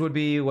negatives would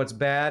be, what's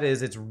bad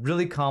is it's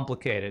really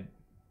complicated,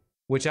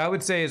 which I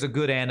would say is a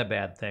good and a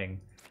bad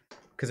thing,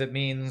 because it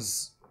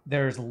means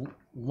there's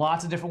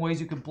lots of different ways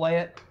you can play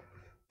it,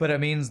 but it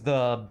means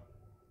the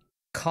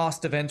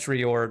cost of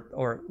entry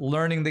or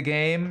learning the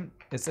game,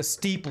 it's a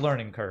steep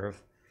learning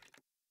curve.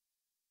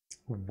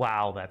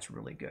 Wow, that's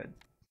really good.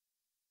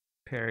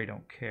 Parry,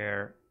 don't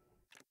care.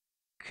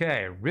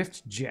 Okay,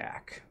 Rift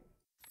Jack.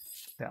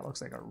 That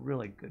looks like a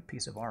really good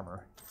piece of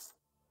armor.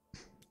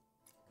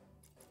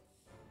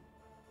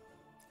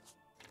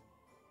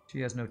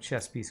 She has no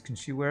chest piece. Can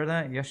she wear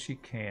that? Yes, she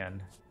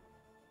can.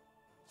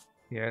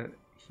 Yeah,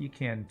 he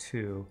can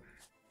too.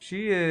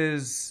 She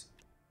is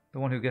the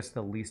one who gets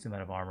the least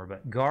amount of armor,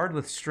 but guard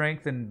with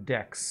strength and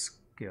dex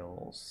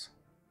skills.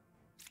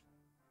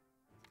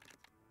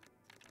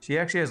 She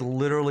actually has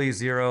literally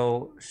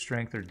 0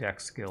 strength or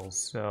dex skills,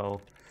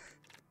 so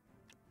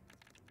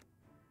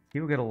he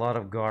will get a lot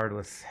of guard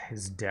with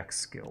his dex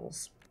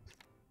skills,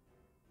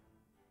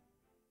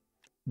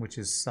 which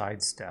is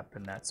sidestep,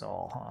 and that's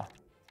all, huh?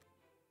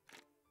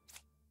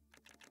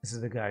 This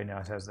is the guy who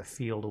now has the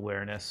field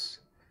awareness.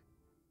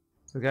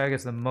 So the guy who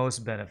gets the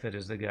most benefit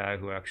is the guy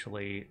who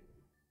actually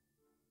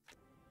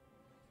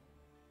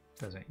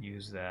doesn't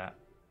use that.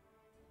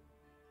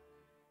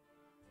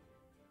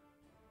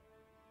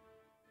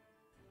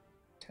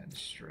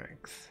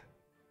 Strength.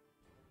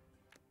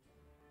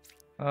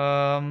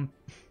 How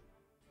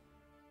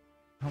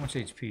much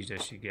HP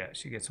does she get?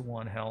 She gets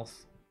 1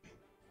 health.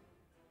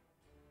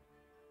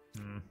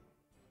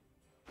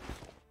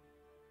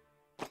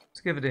 Let's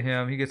give it to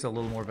him. He gets a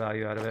little more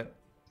value out of it.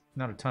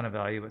 Not a ton of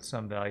value, but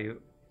some value.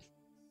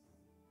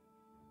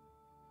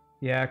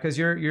 Yeah, because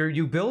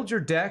you build your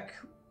deck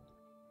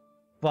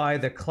by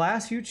the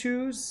class you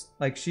choose.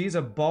 Like, she's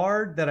a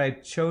bard that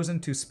I've chosen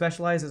to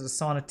specialize as a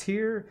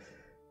sonneteer.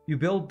 You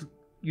build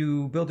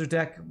your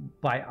deck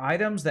by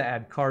items that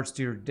add cards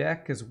to your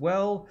deck as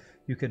well.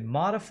 You can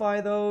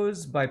modify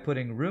those by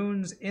putting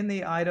runes in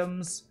the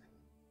items.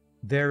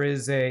 There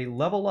is a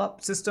level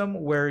up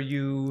system where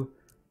you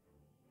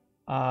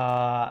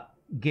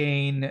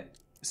gain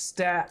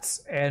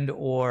stats and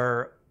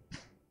or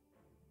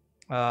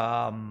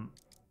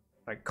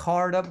like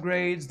card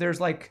upgrades. There's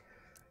like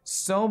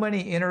so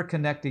many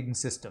interconnecting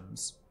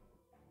systems.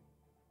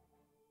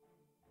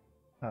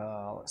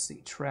 Let's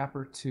see,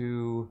 Trapper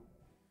 2.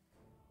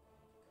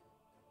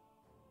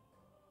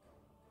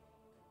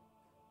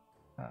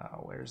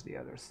 Where's the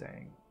other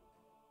thing?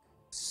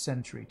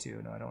 Sentry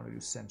too. No, I don't want to do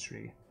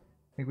sentry.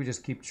 I think we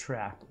just keep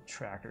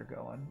tracker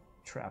going.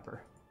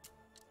 Trapper.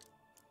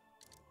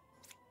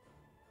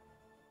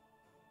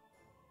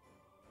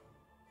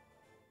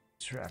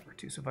 Trapper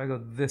too. So if I go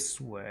this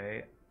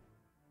way,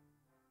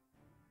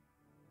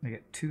 I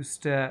get 2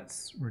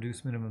 stats,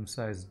 reduce minimum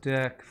size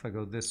deck. If I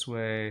go this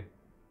way,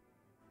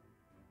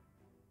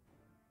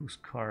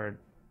 boost card.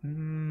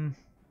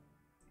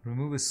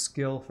 Remove a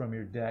skill from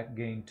your deck,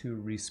 gain 2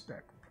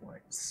 respec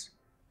points.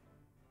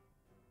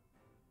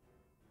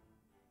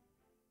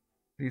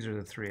 These are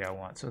the 3 I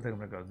want, so I think I'm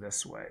gonna go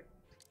this way.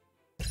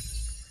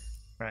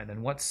 All right,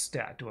 then what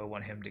stat do I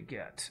want him to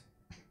get?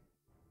 I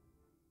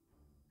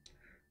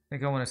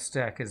think I want to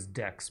stack his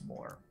dex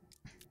more.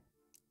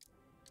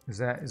 Is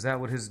that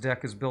what his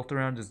deck is built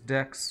around? His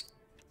dex?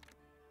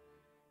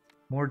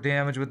 More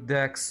damage with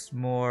dex,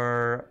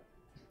 more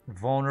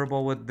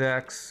vulnerable with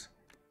dex.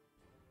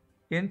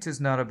 Int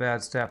is not a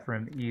bad stat for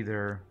him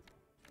either.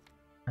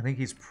 I think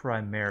he's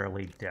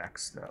primarily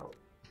dex though.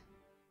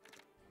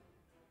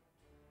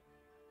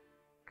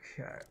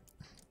 Okay.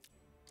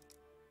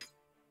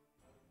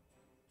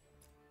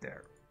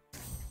 There.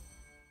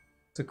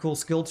 It's a cool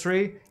skill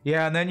tree.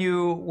 Yeah, and then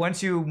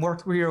once you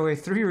work your way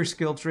through your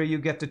skill tree, you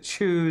get to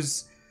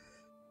choose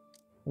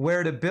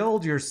where to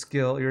build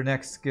your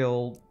next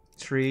skill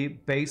tree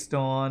based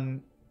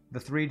on the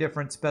 3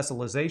 different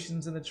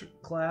specializations in the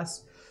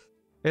class.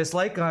 It's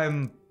like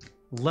I'm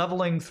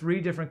leveling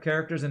 3 different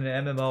characters in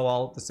an MMO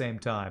all at the same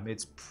time.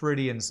 It's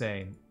pretty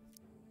insane.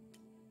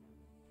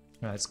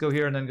 All right, let's go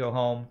here and then go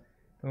home.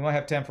 We might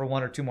have time for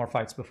 1 or 2 more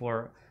fights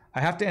before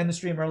I have to end the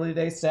stream early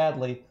today,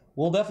 sadly.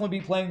 We'll definitely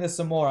be playing this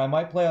some more. I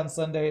might play on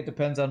Sunday. It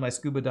depends on my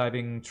scuba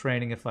diving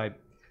training if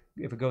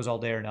it goes all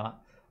day or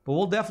not. But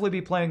we'll definitely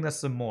be playing this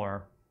some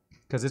more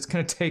because it's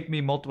going to take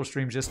me multiple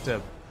streams just to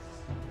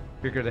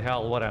figure the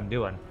hell what I'm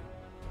doing.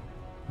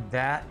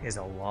 That is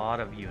a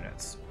lot of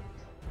units.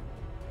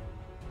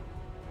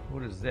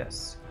 What is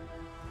this?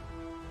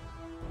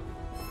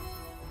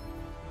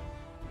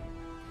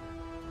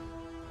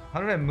 How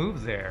did I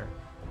move there?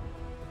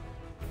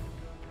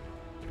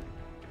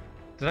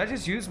 Did I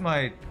just use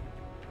my...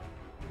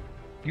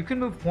 You can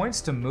move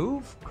points to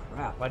move?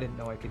 Crap, I didn't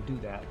know I could do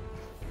that.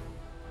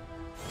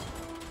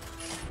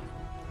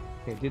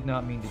 Okay, did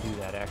not mean to do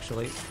that,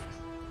 actually.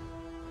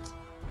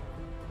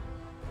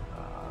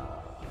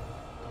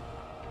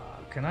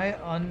 Can I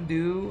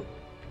undo?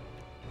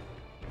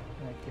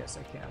 I guess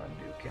I can't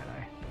undo, can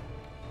I?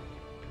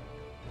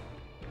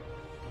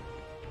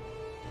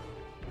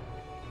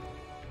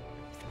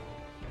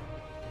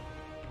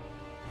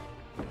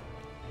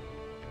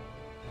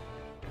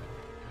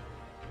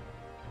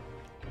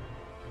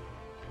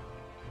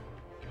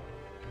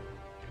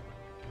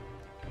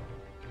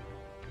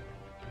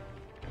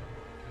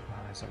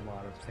 There's a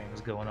lot of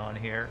things going on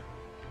here.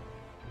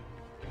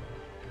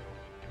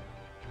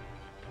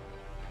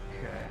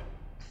 Okay.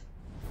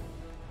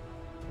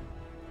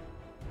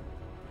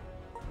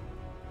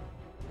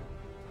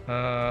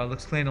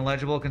 Looks clean and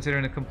legible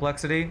considering the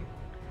complexity.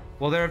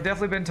 Well, there have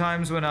definitely been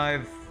times when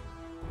I've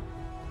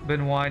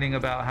been whining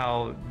about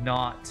how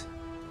not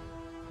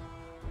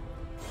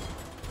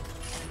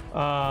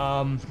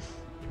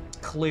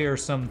clear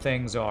some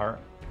things are.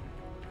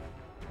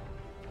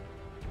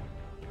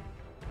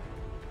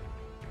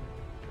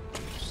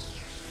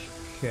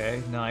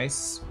 Okay,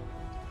 nice.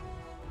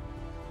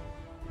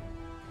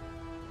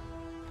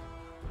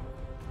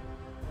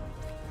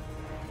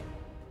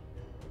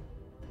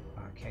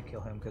 I can't kill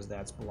him because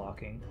that's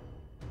blocking.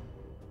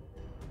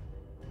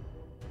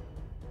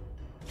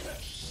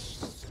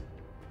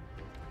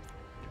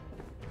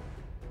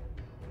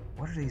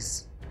 What are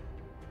these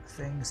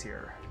things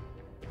here?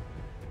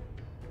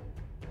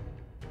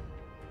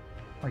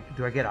 Like,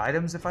 do I get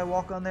items if I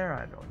walk on there?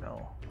 I don't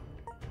know.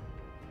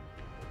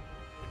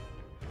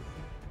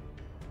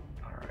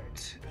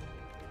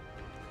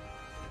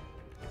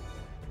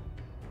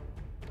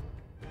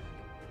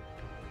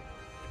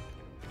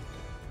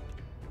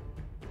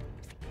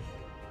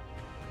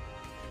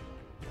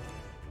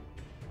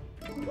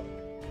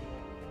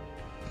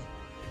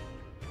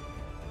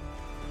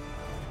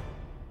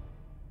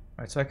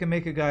 Alright, so I can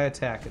make a guy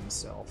attack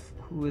himself.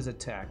 Who is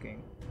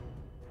attacking?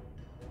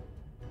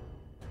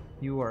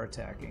 You are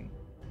attacking.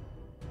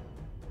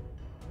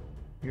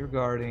 You're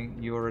guarding,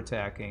 you're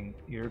attacking,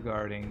 you're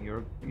guarding,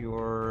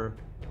 you're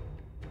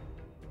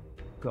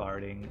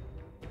guarding.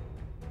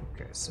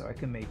 Okay, so I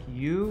can make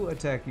you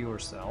attack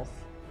yourself.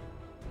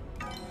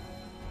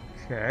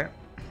 Okay.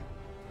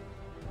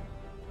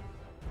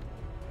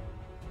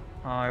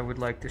 I would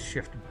like to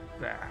shift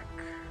back.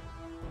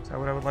 Is that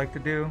what I would like to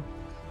do?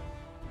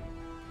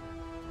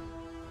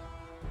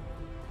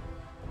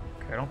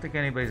 I don't think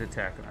anybody's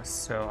attacking us,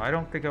 so I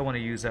don't think I want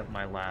to use up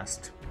my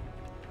last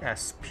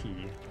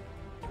SP.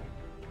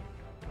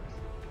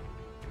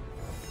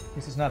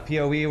 This is not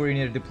PoE where you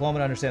need a diploma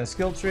to understand the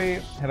skill tree.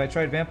 Have I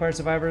tried Vampire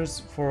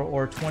Survivors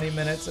or 20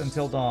 minutes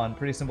until dawn?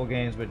 Pretty simple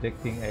games, but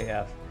addicting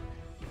AF.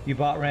 You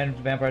bought Random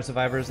Vampire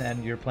Survivors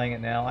and you're playing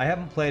it now? I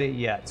haven't played it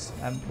yet.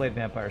 I haven't played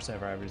Vampire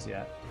Survivors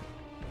yet.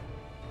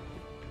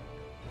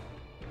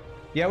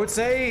 Yeah, I would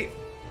say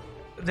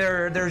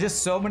there are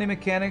just so many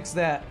mechanics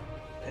that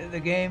the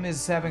game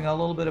is having a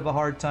little bit of a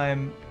hard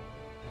time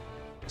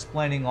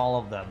explaining all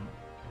of them.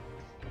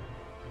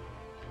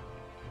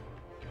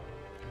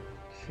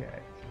 Okay.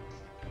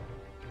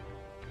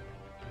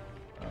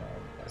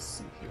 Let's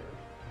see here.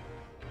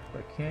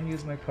 I can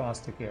use my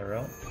caustic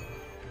arrow.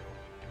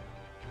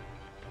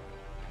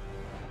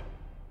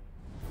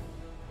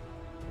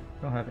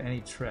 Don't have any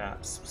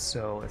traps,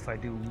 so if I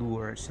do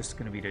lure, it's just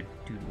going to be to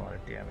do a lot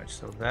of damage.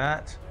 So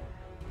that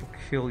will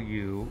kill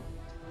you.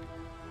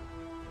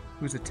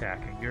 Who's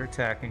attacking? You're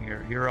attacking.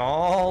 You're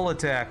all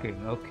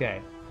attacking.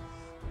 Okay.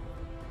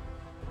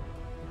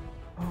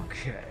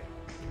 Okay.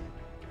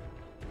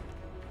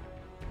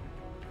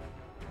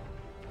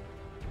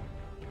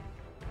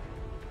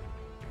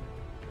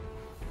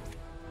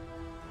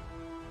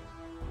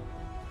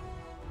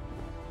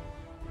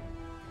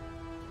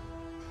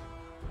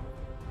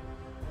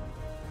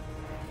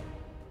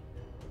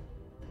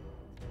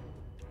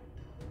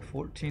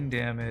 $14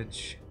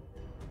 damage,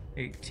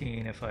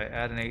 18 if I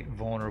add an 8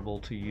 vulnerable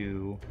to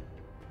you.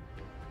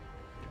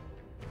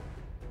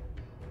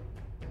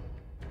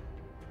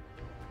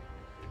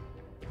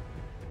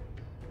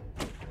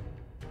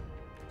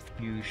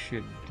 You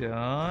should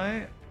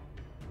die.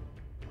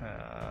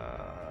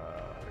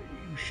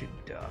 You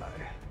should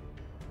die.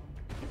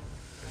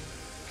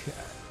 Okay.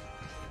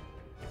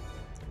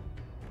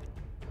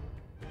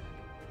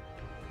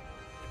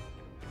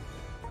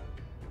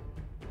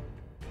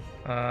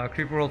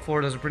 Creeper World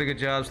 4 does a pretty good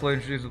job slowly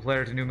introducing the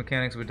player to new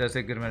mechanics, but it does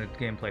take a good amount of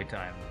gameplay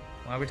time.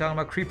 Why are we talking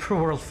about Creeper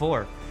World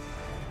 4?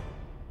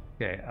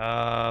 Okay,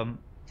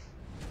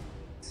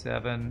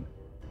 7.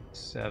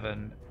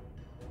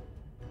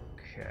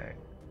 Okay.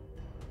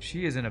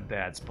 She is in a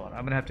bad spot.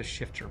 I'm gonna have to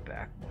shift her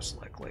back, most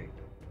likely.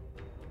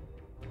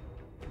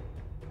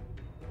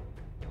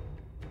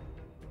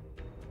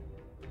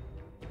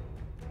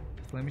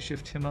 Let me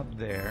shift him up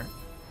there.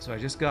 So I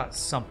just got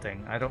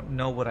something. I don't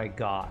know what I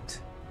got.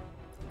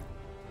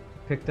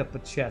 Picked up a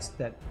chest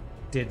that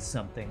did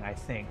something, I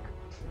think.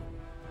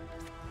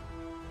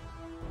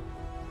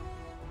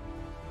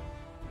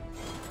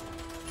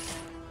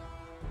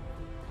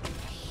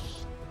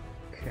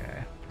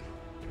 Okay.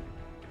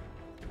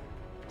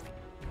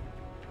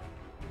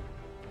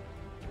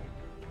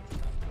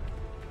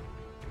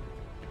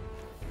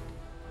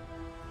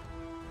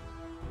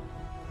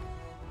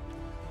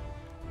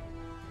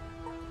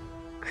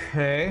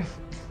 Okay.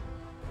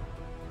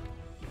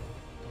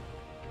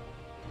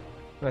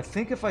 But I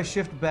think if I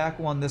shift back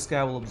one, this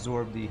guy will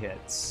absorb the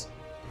hits.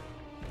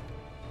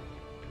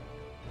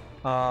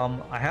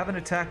 I have an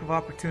attack of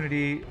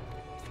opportunity.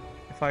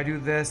 If I do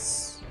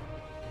this,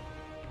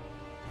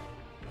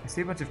 I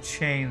see a bunch of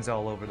chains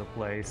all over the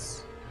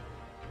place.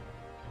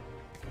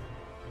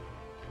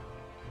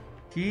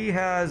 He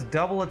has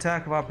double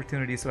attack of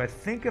opportunity, so I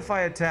think if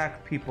I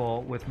attack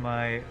people with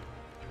my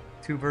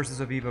 2 verses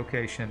of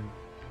evocation,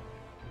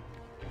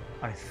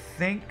 I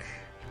think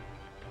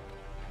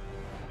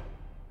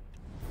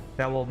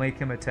that will make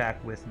him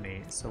attack with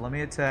me. So let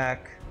me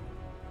attack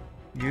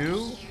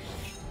you.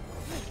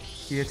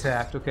 He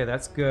attacked. Okay,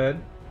 that's good.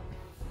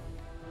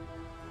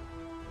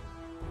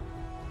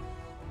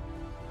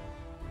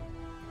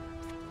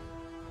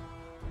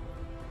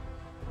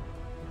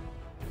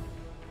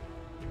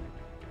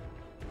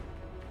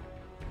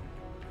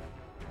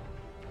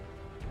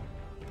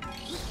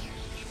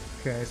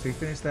 Okay, so he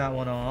finished that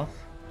one off.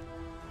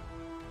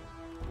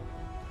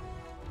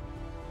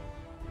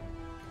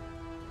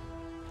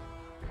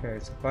 Okay,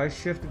 so if I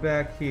shift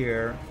back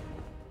here,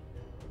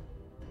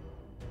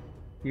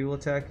 he will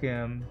attack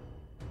him.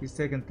 He's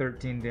taking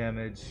 13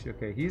 damage.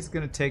 Okay, he's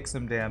gonna take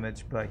some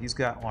damage, but he's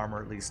got armor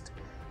at least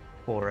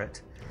for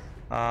it.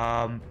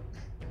 By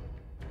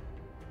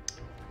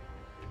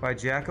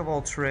Jack of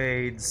all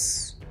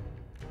trades.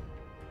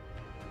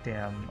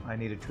 Damn, I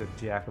needed to have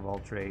Jack of all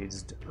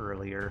trades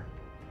earlier.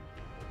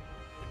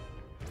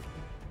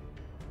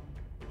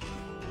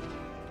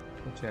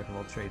 Jack of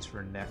all trades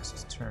for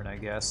next turn, I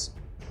guess.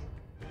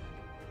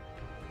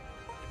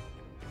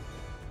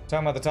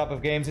 Talking about the top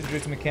of games,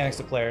 introducing mechanics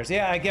to players.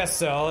 Yeah, I guess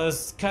so.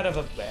 It's kind of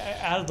a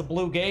out of the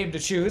blue game to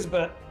choose,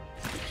 but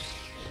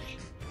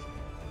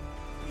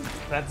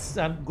that's.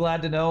 I'm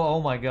glad to know. Oh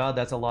my god,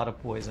 that's a lot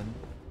of poison.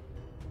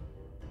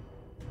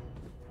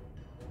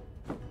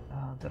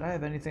 Did I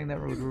have anything that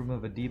would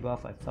remove a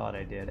debuff? I thought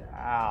I did.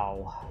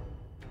 Ow.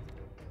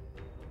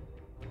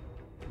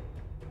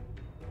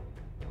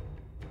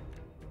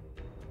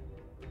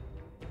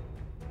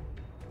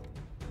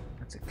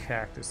 That's a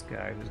cactus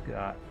guy who's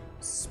got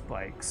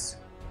spikes.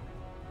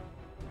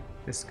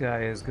 This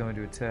guy is going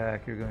to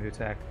attack. You're going to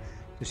attack.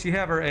 Does she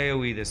have her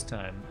AoE this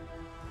time?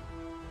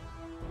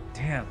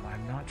 Damn,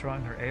 I'm not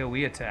drawing her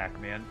AoE attack,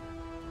 man.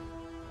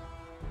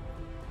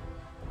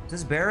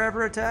 Does Bear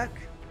ever attack?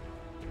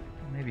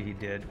 Maybe he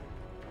did.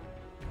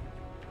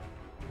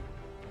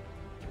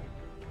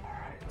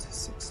 Alright,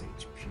 6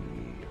 HP.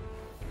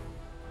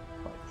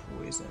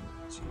 poison.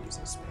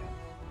 Jesus, man.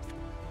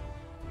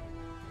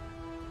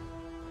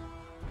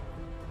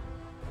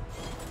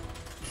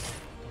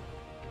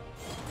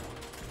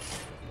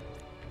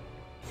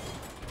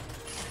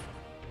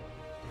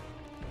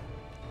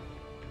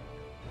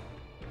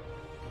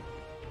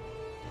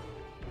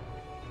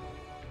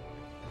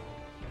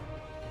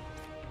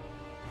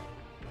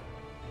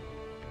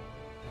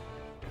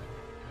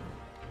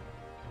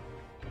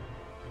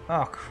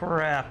 Oh,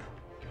 crap.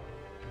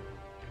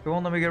 It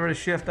won't let me get rid of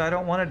shift. I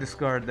don't want to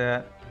discard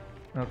that.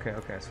 Okay,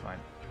 it's fine.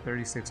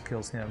 36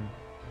 kills him.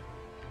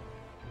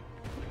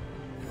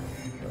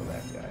 Kill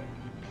that guy.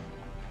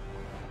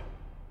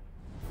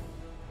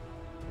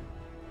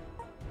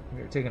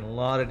 We're taking a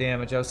lot of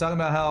damage. I was talking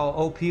about how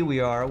OP we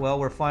are. Well,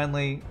 we're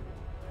finally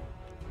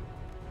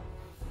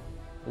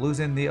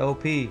losing the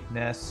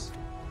OP-ness.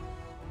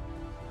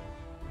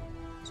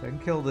 So I can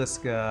kill this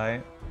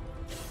guy.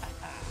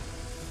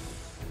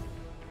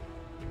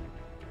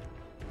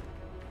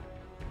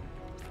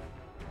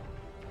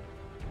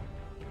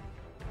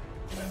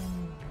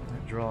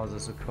 Draws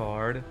us a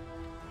card.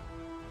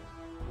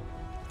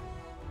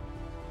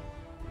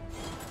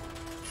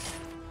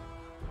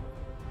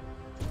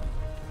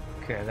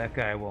 Okay, that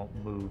guy won't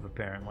move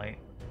apparently.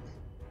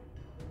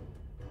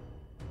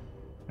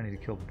 I need to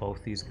kill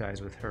both these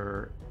guys with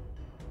her.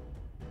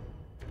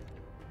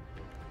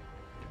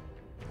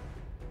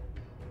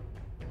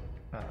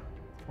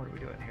 What are we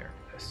doing here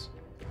for this?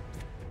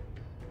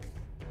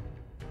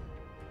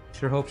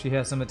 Sure hope she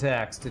has some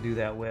attacks to do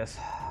that with.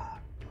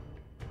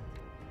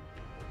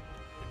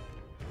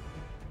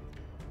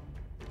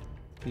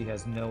 He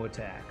has no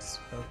attacks.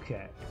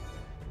 Okay.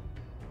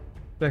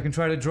 So I can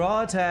try to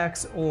draw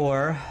attacks,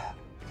 or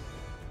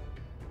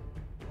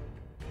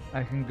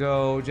I can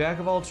go Jack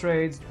of all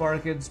trades,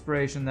 Bardic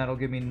Inspiration. That'll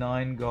give me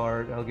 9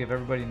 guard. I'll give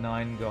everybody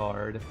 9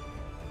 guard.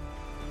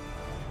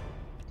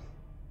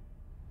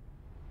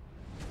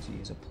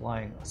 Jeez,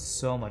 applying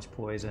so much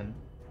poison.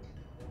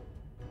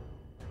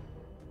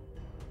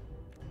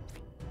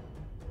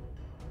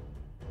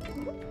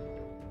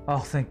 Oh,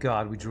 thank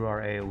God we drew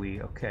our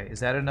AoE. Okay, is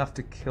that enough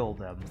to kill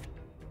them?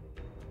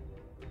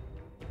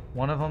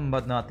 One of them,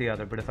 but not the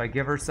other. But if I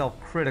give herself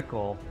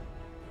critical,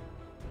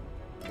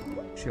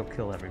 she'll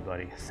kill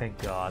everybody.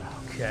 Thank God.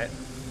 Okay.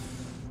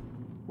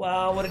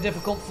 Wow, what a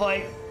difficult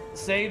fight.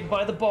 Saved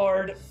by the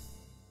Bard.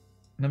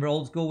 Remember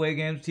old school way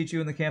games teach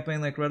you in the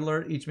campaign like Red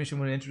Alert? Each mission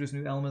would introduce a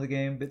new element of the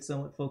game, bit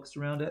somewhat focused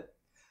around it.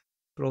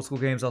 But old school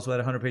games also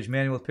had a 100-page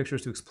manual with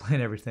pictures to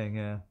explain everything,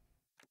 yeah.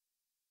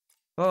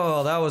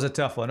 Oh, that was a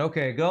tough one.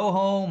 Okay, go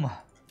home.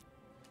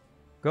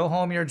 Go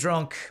home, you're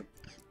drunk.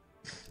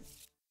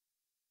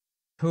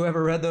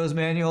 Whoever read those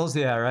manuals?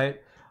 Yeah,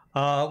 right?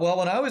 Well,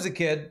 when I was a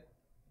kid,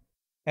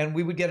 and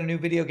we would get a new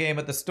video game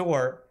at the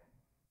store,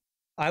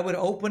 I would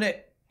open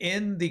it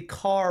in the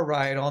car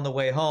ride on the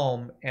way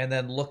home, and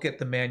then look at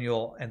the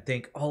manual and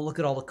think, oh, look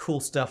at all the cool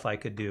stuff I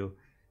could do.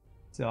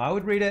 So I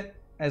would read it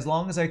as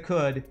long as I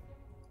could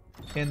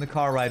in the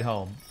car ride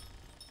home.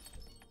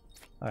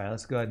 All right,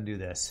 let's go ahead and do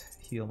this.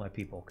 Heal my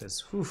people,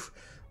 because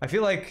I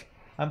feel like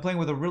I'm playing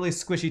with a really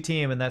squishy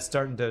team, and that's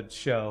starting to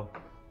show.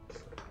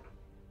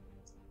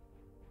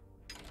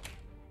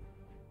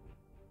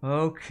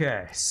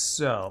 Okay,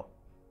 so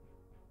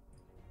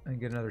I can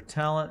get another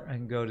talent. I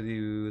can go to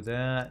do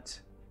that.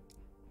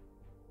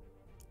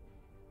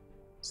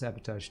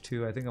 Sabotage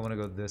 2. I think I want to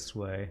go this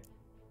way.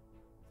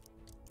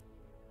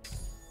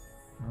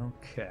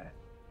 Okay.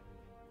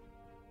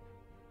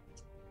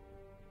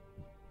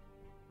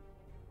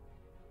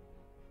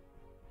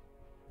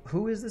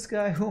 Who is this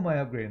guy? Who am I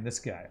upgrading? This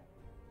guy.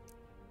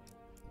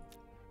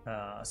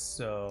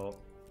 So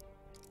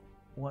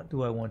what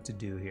do I want to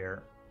do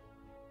here?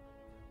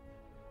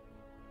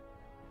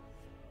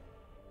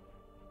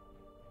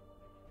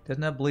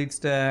 Doesn't have bleed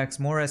stacks.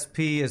 More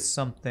SP is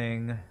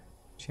something.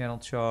 Channel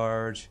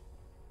charge.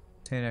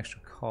 Obtain an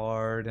extra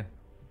card. Is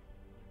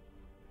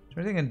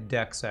there anything in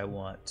Dex I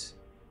want?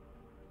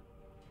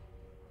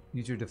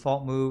 Use your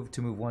default move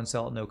to move one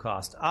cell at no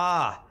cost.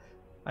 Ah!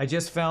 I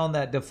just found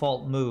that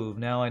default move.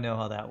 Now I know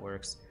how that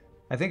works.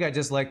 I think I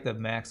just like the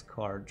max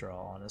card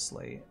draw,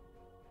 honestly.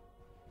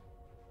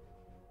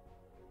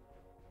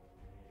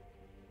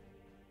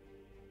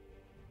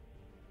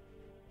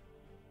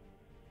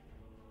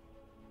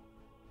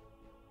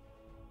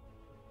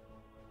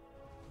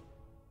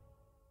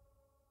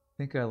 I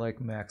think I like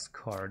max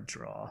card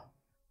draw.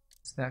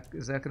 Is that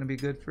going to be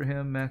good for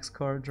him, max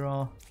card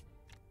draw? I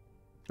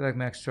feel like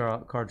max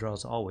card draw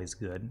is always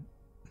good.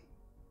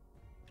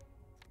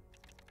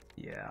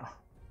 Yeah.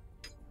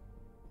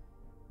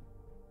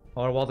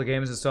 While the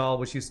game is installed,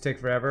 which used to take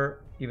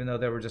forever, even though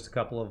there were just a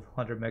couple of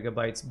 100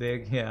 megabytes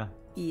big. Yeah.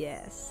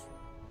 Yes.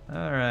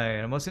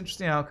 Alright, a most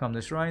interesting outcome.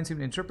 The shrines seem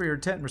to interpret your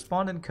intent and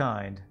respond in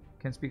kind.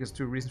 Can't speak as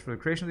to reasons for the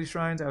creation of these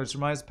shrines. I would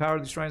surmise the power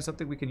of these shrines is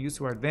something we can use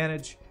to our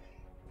advantage.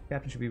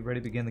 Captain should be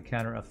ready to begin the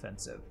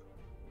counter-offensive.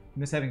 I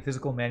miss having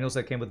physical manuals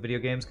that came with video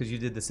games because you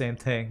did the same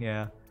thing,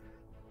 yeah.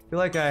 I feel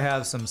like I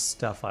have some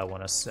stuff I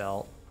want to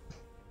sell.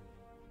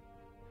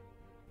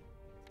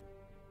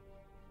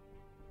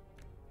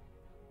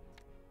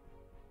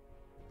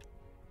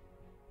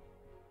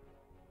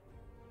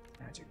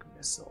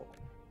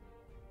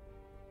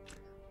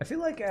 I feel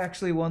like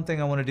actually one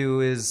thing I want to do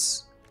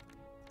is...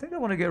 I think I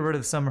want to get rid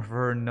of some of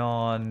her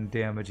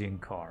non-damaging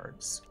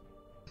cards.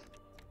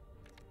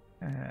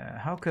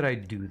 How could I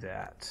do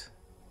that?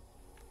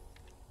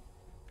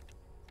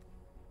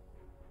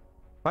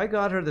 If I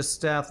got her the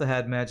staff that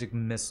had Magic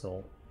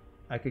Missile,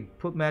 I could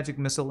put Magic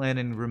Missile in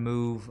and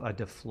remove a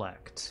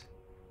Deflect.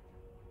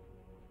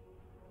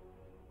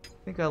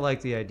 I think I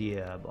like the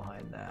idea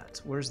behind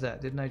that. Where's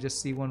that? Didn't I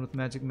just see one with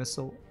Magic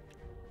Missile?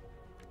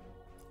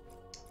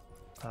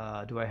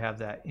 Do I have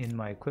that in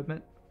my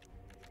equipment?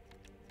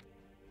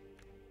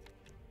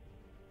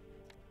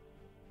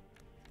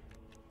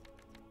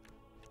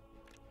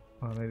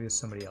 Or maybe it's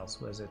somebody else.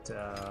 Was it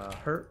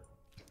her?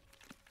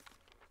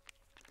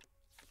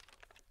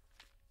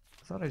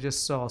 I thought I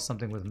just saw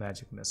something with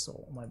Magic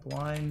Missile. Am I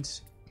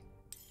blind?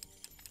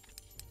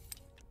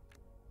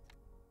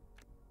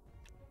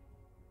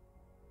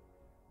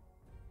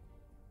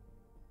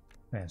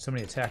 Man, so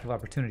many attack of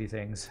opportunity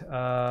things.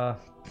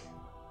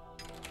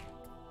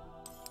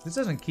 This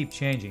doesn't keep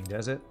changing,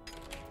 does it?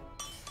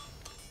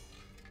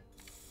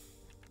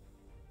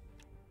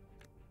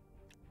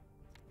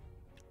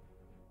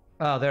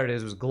 Oh, there it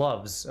is. It was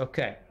gloves.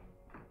 Okay.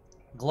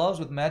 Gloves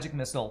with Magic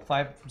Missile.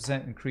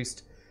 5%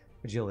 increased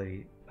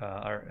agility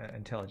or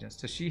intelligence.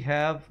 Does she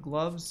have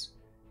gloves?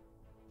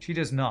 She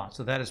does not,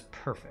 so that is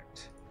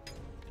perfect.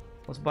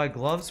 Let's buy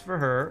gloves for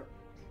her.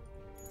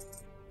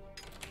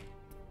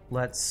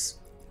 Let's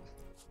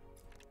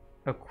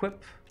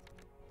equip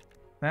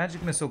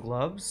Magic Missile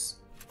gloves.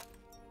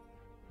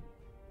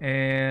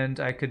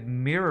 And I could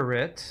mirror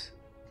it.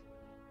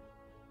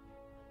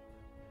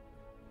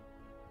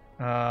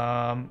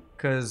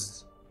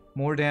 Because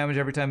more damage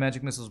every time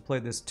Magic Missile is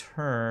played this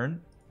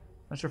turn.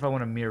 Not sure if I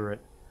want to mirror it.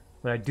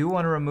 But I do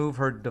want to remove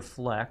her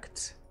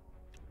Deflect.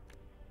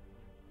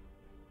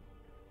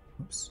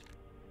 Oops.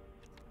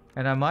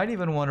 And I might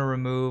even want to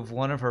remove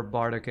one of her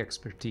Bardic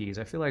Expertise.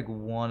 I feel like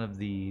one of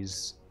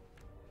these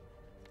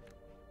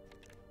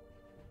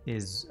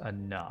is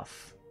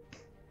enough.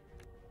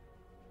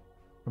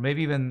 Or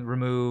maybe even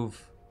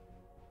remove...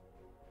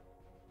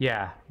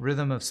 Yeah,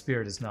 Rhythm of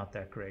Spirit is not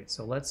that great.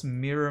 So let's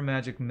mirror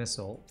Magic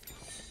Missile.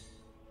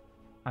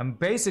 I'm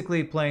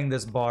basically playing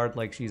this bard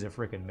like she's a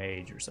frickin'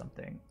 mage or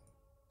something.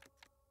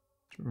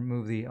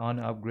 Remove the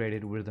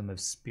unupgraded Rhythm of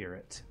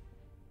Spirit.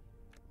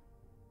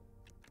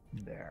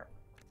 There.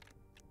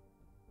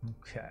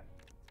 Okay.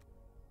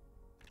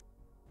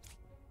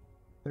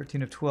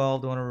 13 of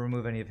 12. Don't want to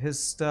remove any of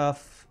his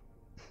stuff.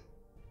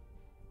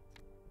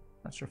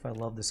 Not sure if I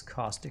love this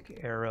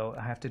Caustic Arrow.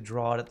 I have to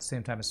draw it at the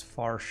same time as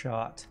Far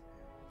Shot,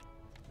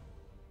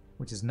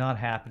 which is not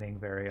happening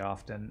very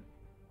often.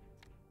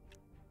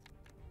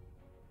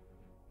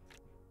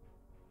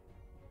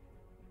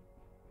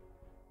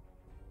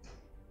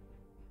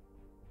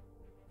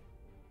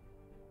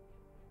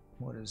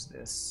 What is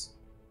this?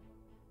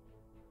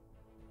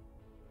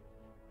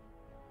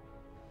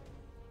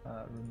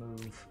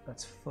 Remove.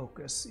 That's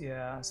focus.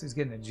 Yeah, so he's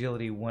getting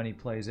agility when he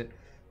plays it.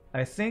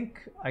 I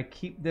think I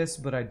keep this,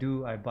 but I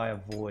buy a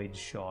Void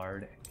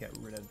Shard and get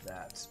rid of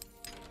that.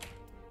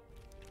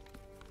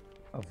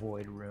 A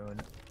Void Rune.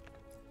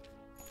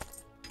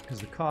 Because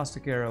the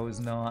Caustic Arrow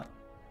is not...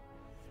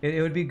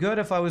 It would be good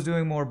if I was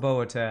doing more bow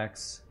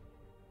attacks.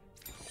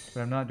 But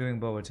I'm not doing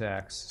bow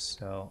attacks,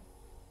 so...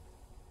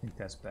 I think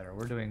that's better.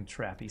 We're doing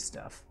trappy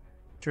stuff.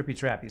 Trippy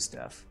trappy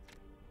stuff.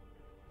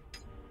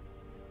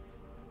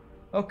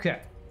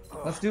 Okay.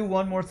 Let's do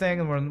one more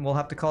thing and we'll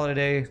have to call it a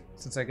day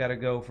since I gotta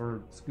go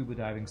for scuba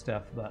diving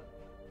stuff. But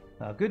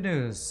good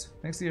news.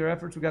 Thanks to your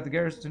efforts, we got the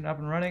garrison up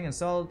and running and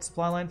solid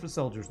supply line for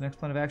soldiers. Next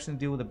plan of action to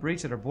deal with a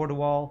breach at our border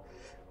wall.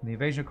 When the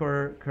invasion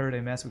occurred,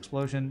 a massive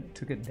explosion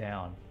took it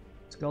down.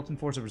 Skeleton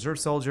force of reserve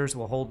soldiers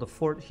will hold the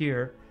fort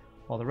here,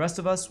 while the rest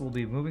of us will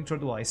be moving toward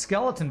the wall. A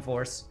skeleton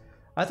force?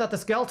 I thought the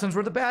skeletons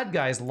were the bad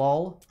guys,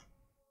 lol.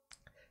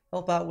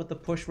 Help out with the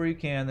push where you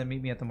can, then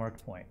meet me at the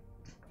marked point.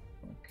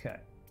 Okay.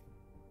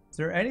 Is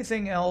there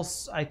anything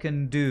else I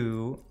can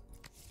do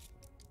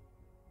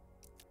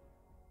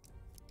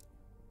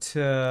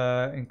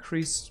to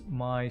increase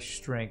my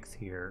strength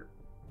here?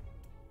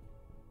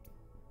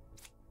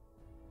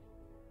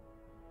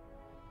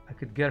 I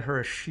could get her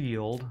a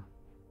shield.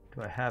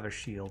 Do I have a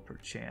shield per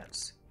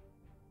chance?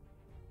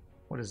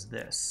 What is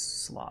this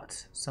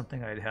slot?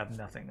 Something I'd have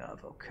nothing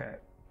of. Okay.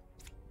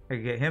 I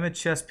could get him a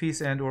chest piece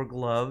and or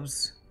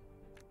gloves.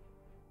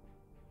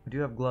 I do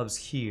have gloves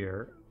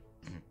here.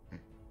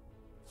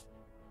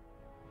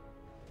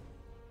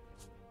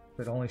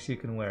 But only she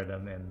can wear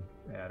them, and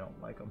yeah, I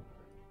don't like them.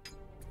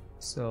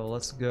 So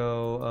let's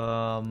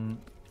go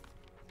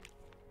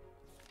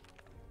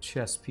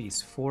chest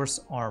piece,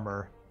 force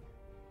armor.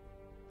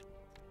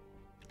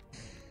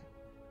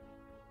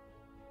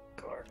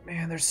 God,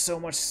 man, there's so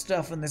much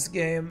stuff in this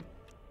game.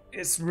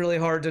 It's really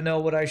hard to know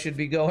what I should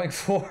be going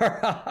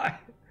for.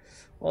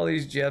 All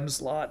these gem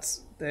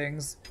slots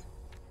things.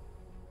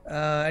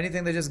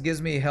 Anything that just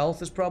gives me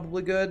health is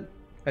probably good.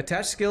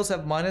 Attached skills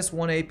have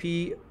 -1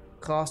 AP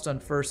cost on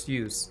first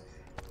use.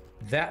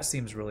 That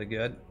seems really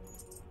good.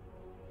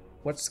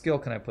 What skill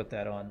can I put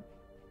that on?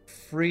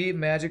 Free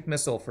magic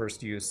missile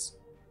first use.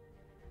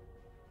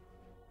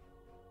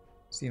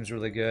 Seems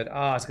really good.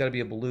 Ah, it's got to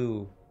be a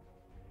blue.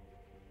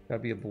 Got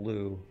to be a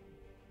blue.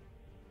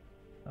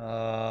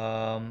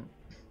 I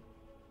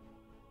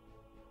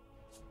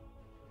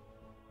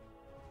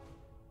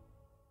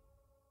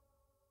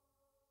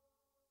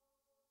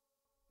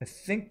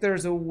think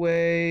there's a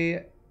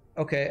way...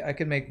 Okay, I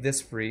can make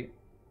this free.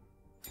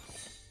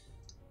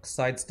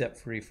 Sidestep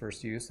free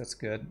first use, that's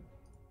good.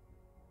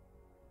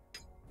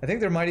 I think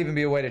there might even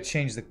be a way to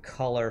change the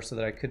color so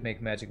that I could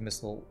make Magic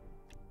Missile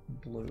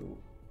blue.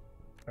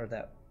 Or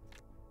that,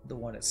 the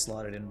one that's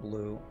slotted in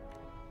blue.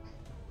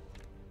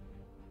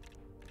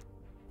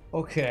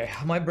 Okay,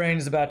 my brain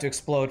is about to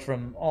explode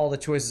from all the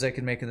choices I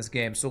can make in this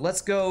game. So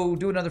let's go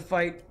do another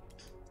fight.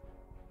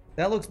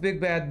 That looks big,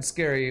 bad, and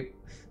scary.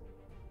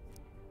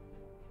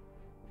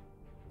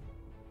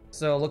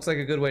 So it looks like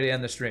a good way to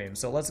end the stream.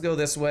 So let's go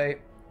this way,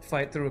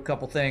 fight through a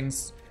couple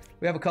things.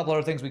 We have a couple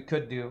other things we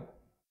could do.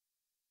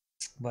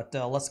 But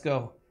let's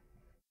go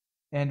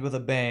end with a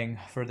bang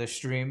for this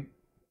stream.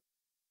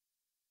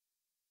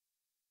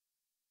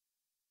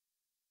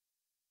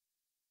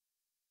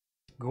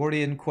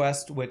 Gordian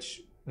quest,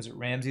 which, was it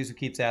Ramses who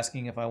keeps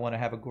asking if I want to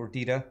have a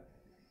gordita?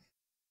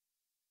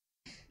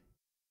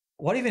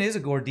 What even is a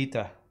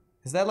gordita?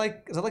 Is that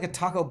like a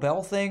Taco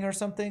Bell thing or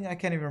something? I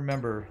can't even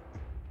remember.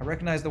 I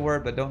recognize the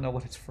word, but don't know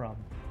what it's from.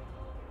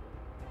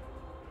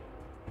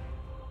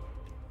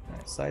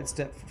 Alright,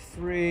 sidestep for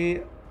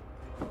free.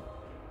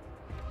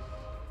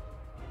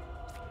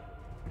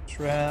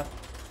 Trap.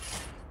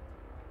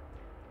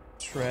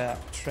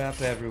 Trap.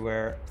 Trap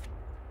everywhere.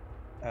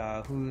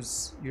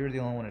 You're the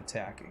only one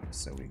attacking,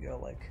 so we go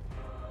like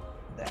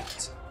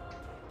that.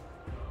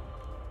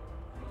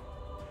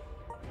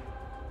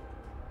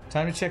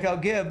 Time to check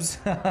out Gibbs.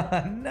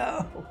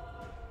 No!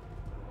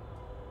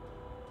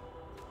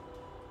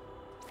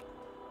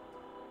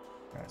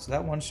 Alright, so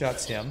that one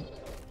shots him.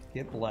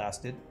 Get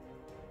blasted.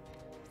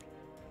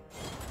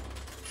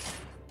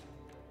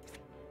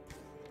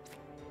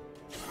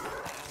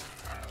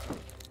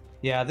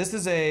 Yeah, this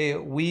is a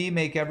we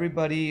make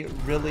everybody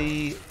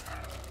really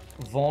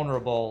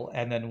vulnerable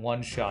and then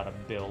one-shot them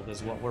build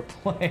is what we're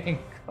playing.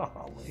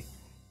 Golly.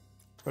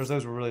 Of course,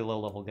 those were really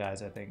low-level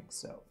guys, I think,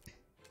 so.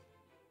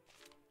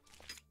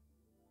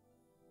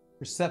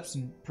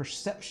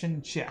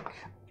 Perception check.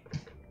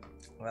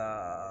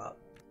 Yeah,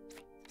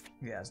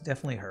 it's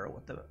definitely her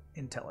with the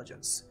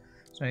intelligence.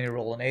 So I need to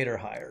roll an 8 or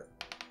higher.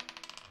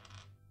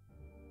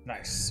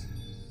 Nice.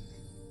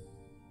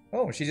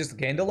 Oh, she just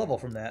gained a level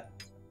from that.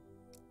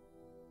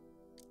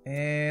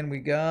 And we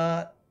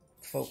got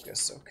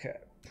focus, okay.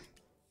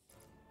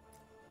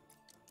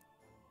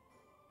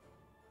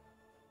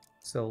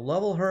 So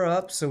level her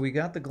up, so we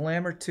got the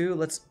glamour too.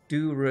 Let's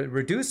do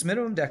reduce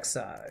minimum deck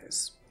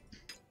size.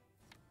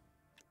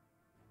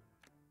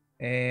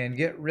 And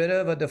get rid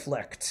of a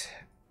deflect.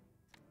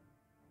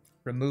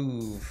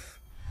 Remove.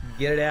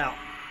 Get it out.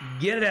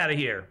 Get it out of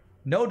here.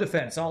 No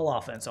defense, all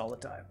offense all the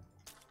time.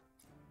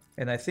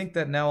 And I think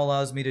that now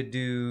allows me to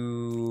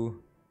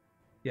do...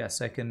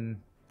 Yes, I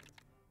can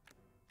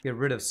get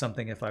rid of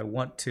something if I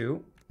want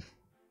to.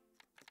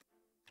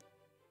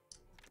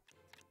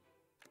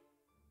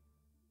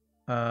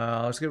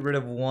 Let's get rid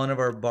of one of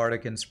our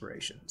bardic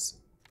inspirations.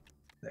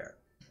 There.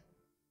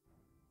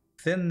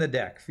 Thin the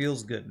deck.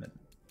 Feels good, man.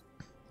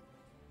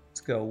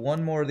 Let's go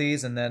one more of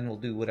these, and then we'll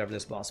do whatever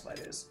this boss fight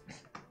is.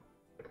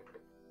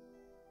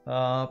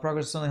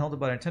 Progress is suddenly halted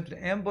by an attempted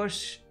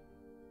ambush.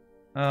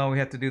 Oh, we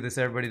have to do this.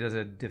 Everybody does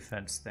a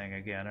defense thing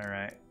again. All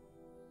right.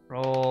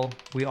 Roll.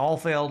 We all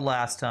failed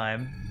last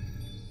time.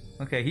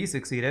 Okay, he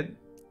succeeded.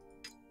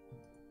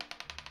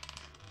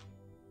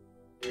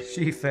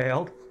 She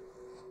failed.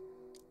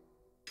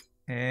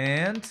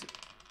 And...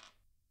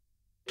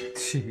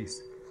 Jeez.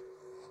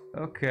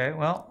 Okay,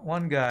 well,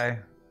 one guy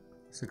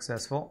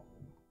successful.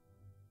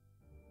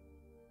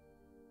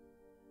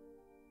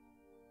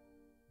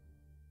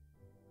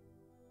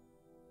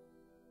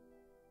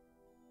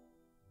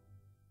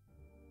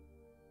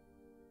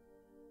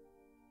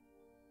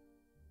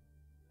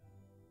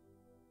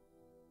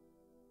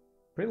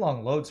 Pretty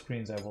long load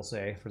screens, I will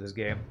say, for this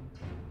game.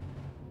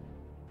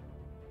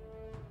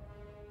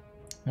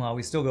 Well,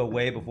 we still go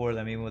way before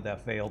them, even with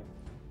that failed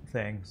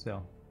thing,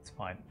 so it's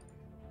fine.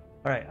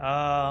 All right,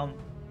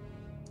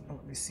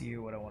 let me see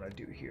what I want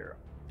to do here.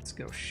 Let's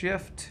go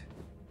shift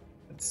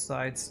and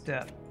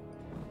sidestep.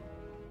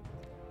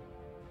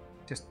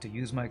 Just to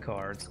use my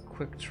cards.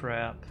 Quick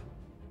trap.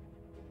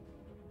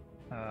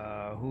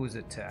 Who is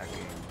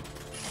attacking?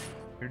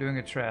 You're doing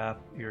a trap,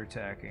 you're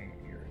attacking,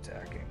 you're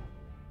attacking.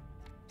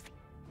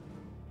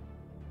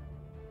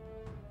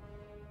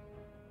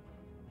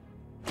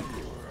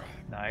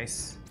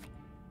 Nice.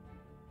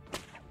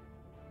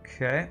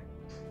 Okay.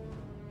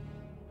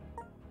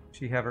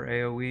 She have her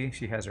AoE?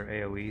 She has her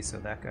AoE, so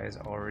that guy's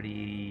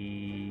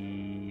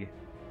already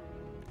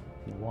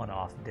one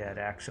off dead,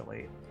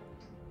 actually.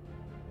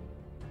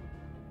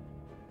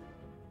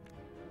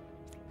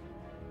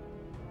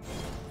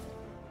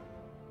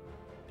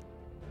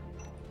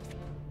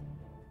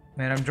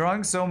 Man, I'm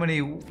drawing so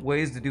many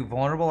ways to do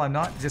vulnerable. I'm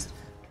not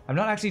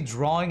actually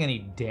drawing any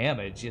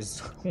damage. Is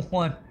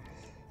one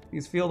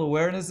these field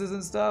awarenesses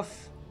and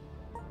stuff.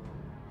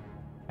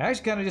 I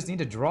actually kind of just need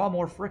to draw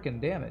more frickin'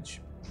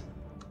 damage.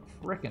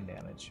 Frickin'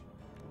 damage.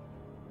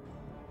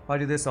 If I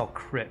do this, I'll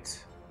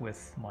crit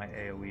with my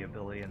AoE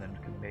ability and then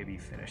can maybe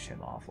finish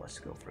him off. Let's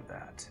go for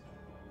that.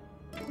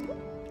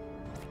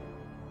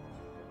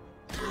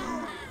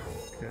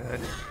 Good.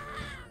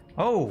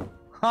 Oh!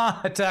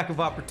 Ha! Attack of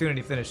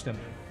opportunity finished him.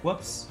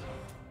 Whoops.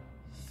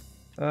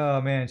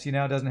 Oh man, she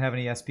now doesn't have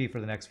any SP for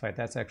the next fight.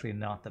 That's actually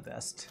not the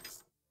best.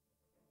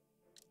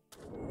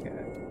 Okay.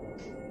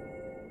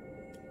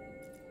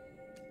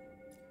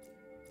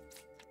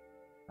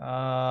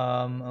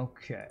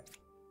 Okay.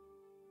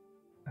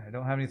 I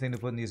don't have anything to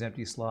put in these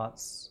empty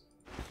slots.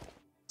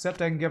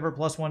 Except I can give her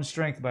 +1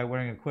 strength by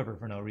wearing a quiver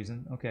for no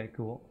reason. Okay,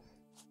 cool.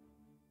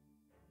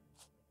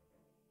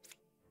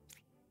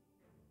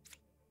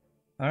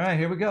 Alright,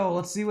 here we go.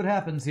 Let's see what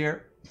happens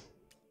here.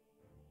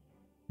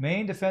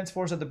 Main defense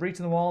force at the breach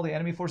in the wall. The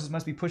enemy forces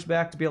must be pushed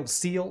back to be able to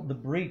seal the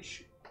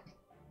breach.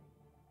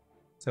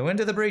 So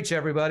into the breach,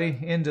 everybody.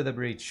 Into the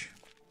breach.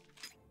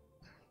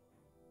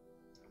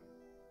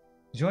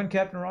 Join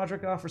Captain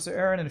Roderick, Officer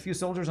Aaron, and a few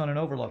soldiers on an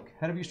overlook.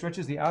 Ahead of you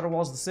stretches the outer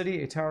walls of the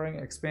city, a towering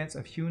expanse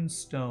of hewn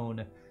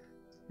stone.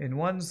 In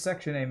one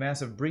section, a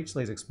massive breach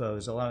lays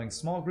exposed, allowing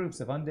small groups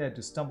of undead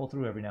to stumble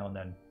through every now and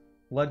then.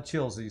 Blood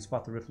chills as you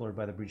spot the Rift Lord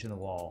by the breach in the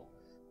wall.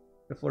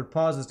 The Rift Lord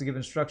pauses to give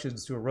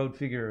instructions to a robed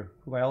figure,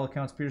 who by all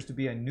accounts appears to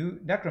be a new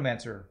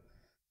necromancer.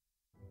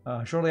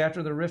 Shortly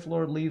after, the Rift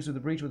Lord leaves through the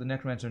breach with the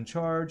necromancer in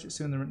charge.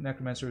 Soon the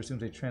necromancer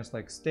assumes a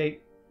trance-like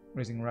state,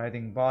 raising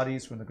writhing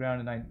bodies from the ground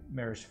in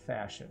nightmarish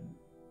fashion.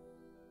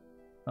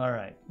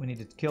 Alright, we need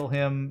to kill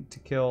him to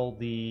kill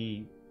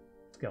the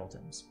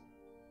skeletons.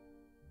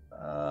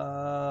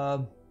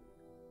 I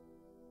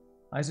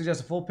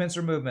suggest a full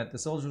pincer movement. The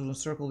soldiers will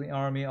encircle the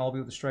army. I'll be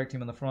with the strike team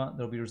on the front.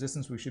 There will be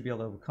resistance. We should be able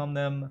to overcome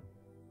them.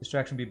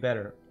 Distraction will be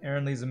better.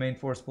 Aaron leads the main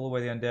force, pull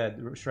away the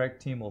undead. The strike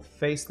team will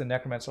face the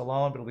necromancer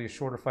alone, but it'll be a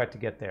shorter fight to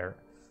get there.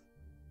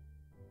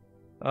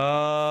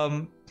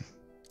 I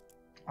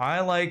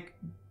like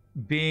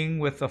being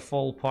with the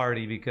full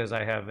party because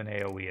I have an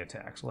AoE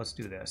attack. So let's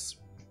do this.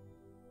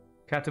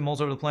 Captain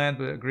mulls over the plan,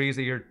 but agrees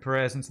that your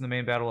presence in the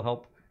main battle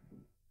will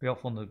be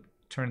helpful to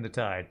turn the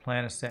tide.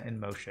 Plan is set in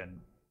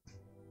motion.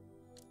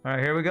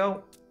 Alright, here we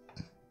go.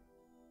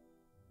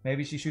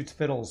 Maybe she shoots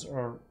fiddles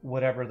or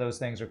whatever those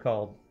things are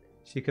called.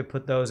 She could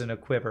put those in a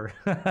quiver.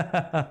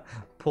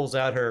 Pulls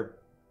out her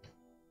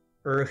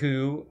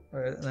erhu.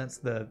 That's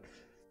the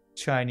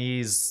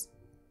Chinese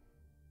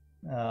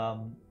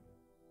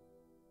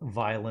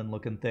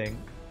violin-looking thing,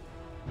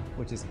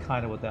 which is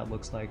kind of what that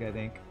looks like, I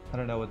think. I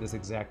don't know what this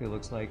exactly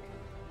looks like.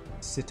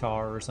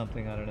 Sitar or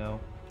something, I don't know.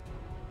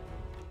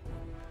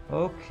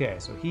 Okay,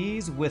 so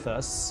he's with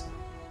us.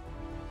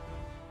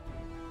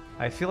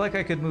 I feel like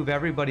I could move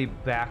everybody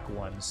back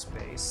one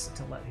space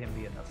to let him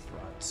be in the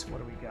front. What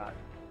do we got?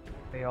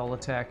 They all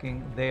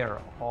attacking? They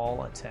are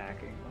all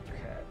attacking.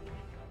 Okay.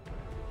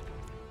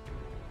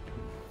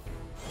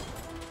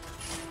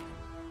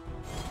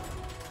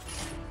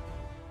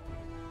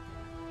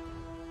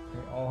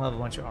 They all have a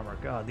bunch of armor.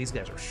 God, these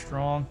guys are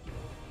strong.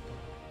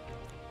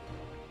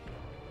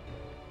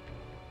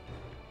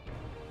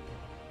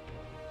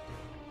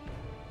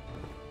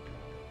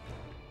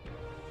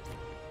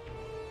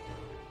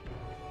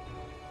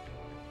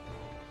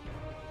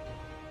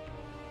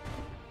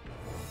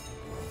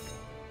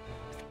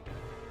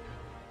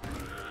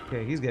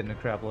 Okay, he's getting a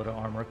crap load of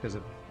armor because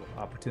of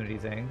opportunity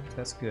thing.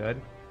 That's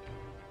good.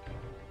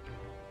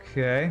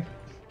 Okay.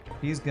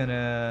 He can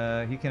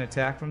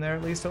attack from there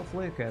at least,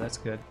 hopefully. Okay, that's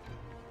good.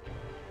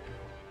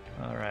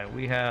 Alright,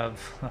 we have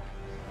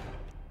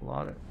a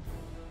lot of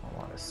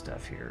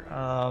stuff here.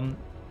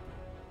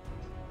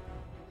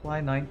 Apply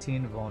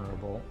 19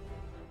 vulnerable.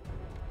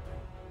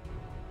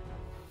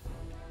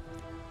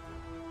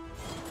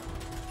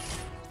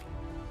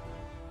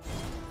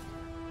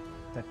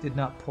 That did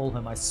not pull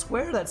him. I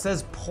swear that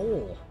says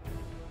pull.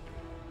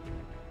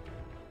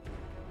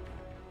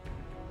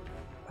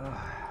 Okay,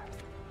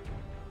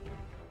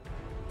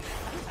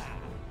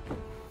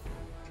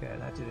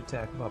 that did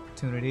attack of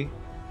opportunity.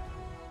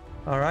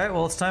 Alright,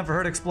 well, it's time for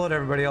her to explode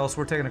everybody else.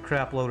 We're taking a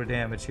crap load of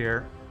damage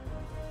here.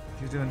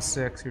 She's doing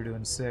 6, you're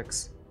doing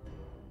 6.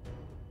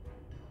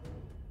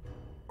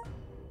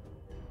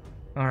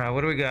 Alright,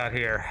 what do we got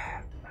here?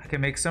 I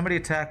can make somebody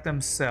attack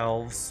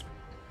themselves.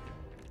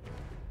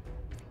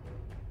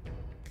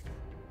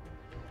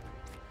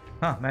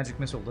 Huh, magic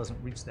missile doesn't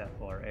reach that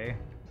far, eh?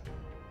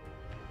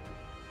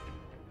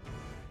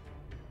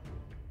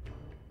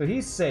 But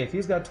he's safe.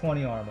 He's got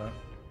 20 armor.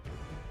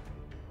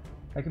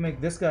 I can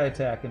make this guy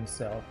attack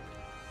himself.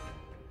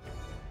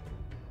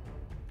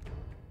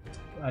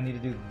 I need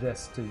to do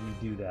this to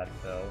do that,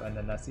 though, and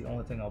then that's the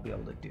only thing I'll be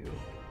able to do.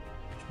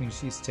 Which means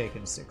she's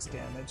taken 6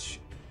 damage.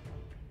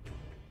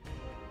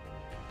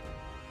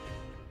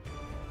 I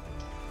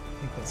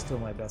think that's still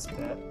my best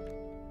bet.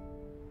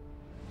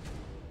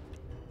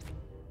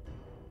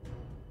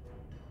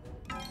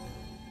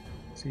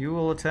 So you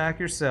will attack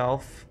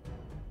yourself.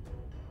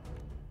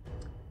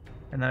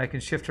 And then I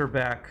can shift her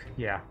back.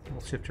 Yeah,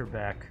 we'll shift her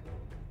back.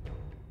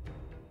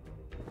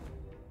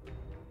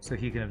 So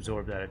he can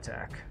absorb that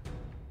attack.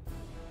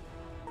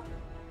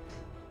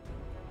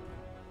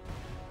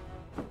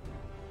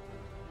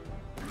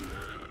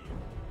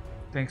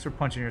 Thanks for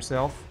punching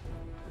yourself.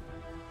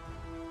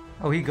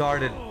 Oh, he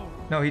guarded.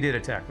 No, he did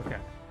attack. Okay.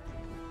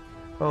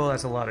 Oh,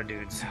 that's a lot of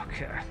dudes.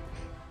 Okay.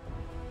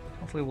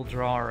 Hopefully we'll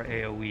draw our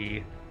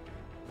AoE.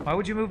 Why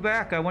would you move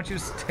back? I want you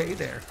to stay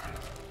there.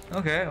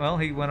 Okay, well,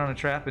 he went on a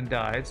trap and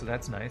died, so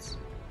that's nice.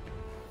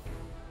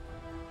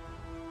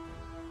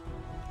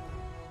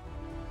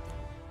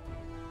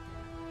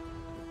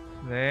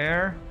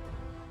 There.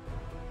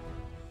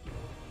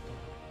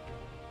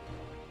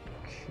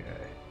 Okay.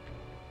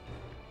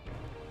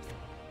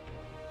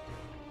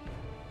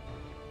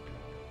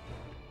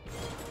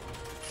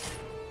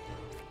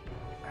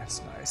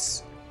 That's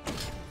nice.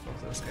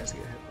 Both those guys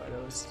get hit by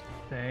those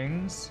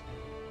things.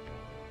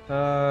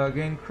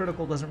 Gain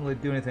critical doesn't really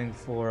do anything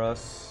for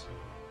us.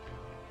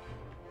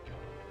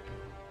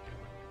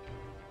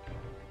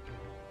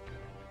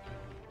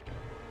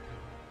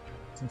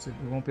 Since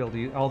we won't be able to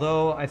use,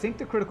 although I think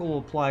the critical will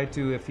apply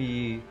to if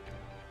he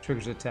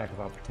triggers attack of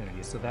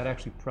opportunity, so that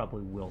actually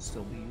probably will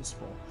still be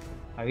useful.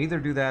 I either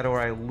do that or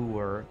I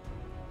lure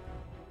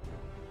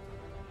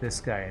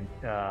this guy in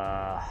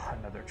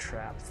another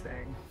trap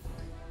thing.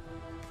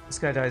 This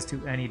guy dies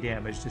to any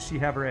damage. Does she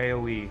have her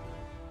AoE?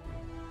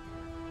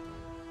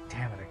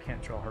 Damn it, I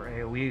can't draw her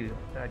AoE.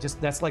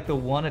 That's like the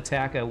one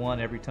attack I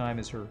want every time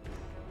is her,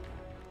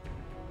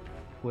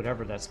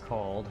 whatever that's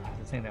called,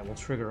 the thing that will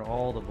trigger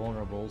all the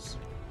vulnerables.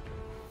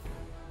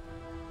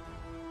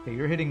 Okay,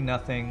 you're hitting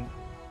nothing.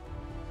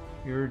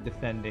 You're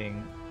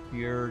defending.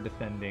 You're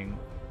defending.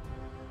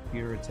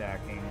 You're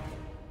attacking.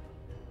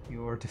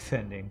 You're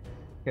defending.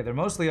 Okay, they're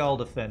mostly all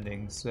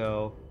defending,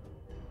 so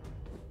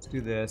let's do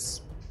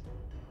this.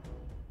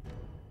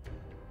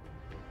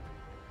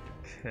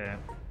 Okay.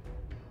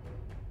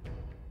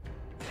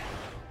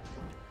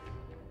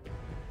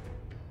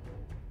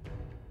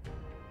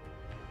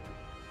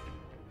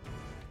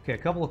 Okay, a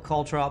couple of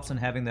caltrops and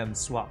having them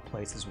swap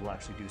places will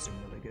actually do some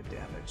really good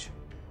damage.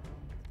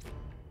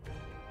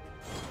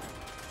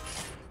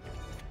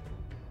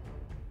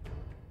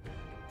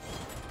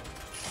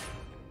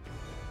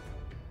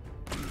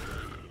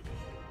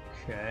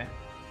 Okay.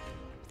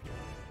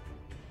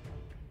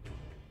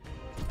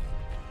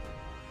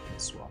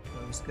 Swap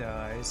those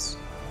guys.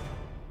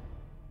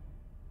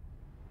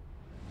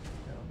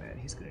 Oh man,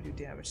 he's gonna do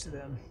damage to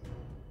them.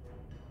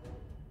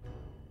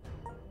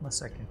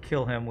 Unless I can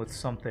kill him with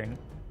something.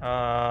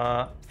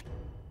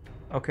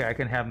 Okay, I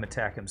can have him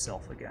attack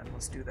himself again.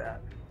 Let's do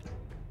that.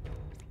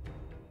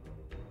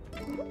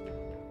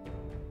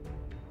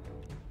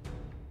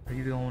 Are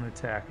you the only one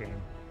attacking?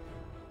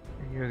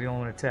 You're the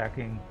only one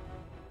attacking.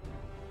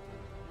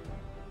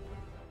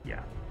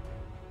 Yeah.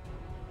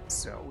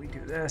 So we do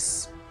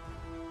this.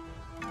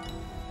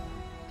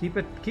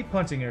 Keep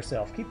punching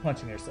yourself. Keep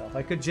punching yourself.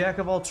 I could jack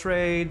of all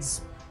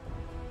trades,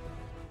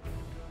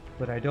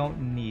 but I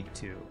don't need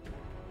to.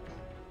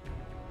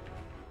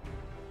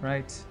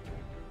 Right?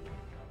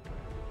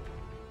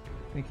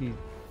 I think he...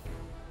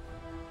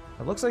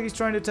 It looks like he's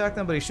trying to attack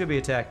them, but he should be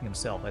attacking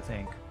himself, I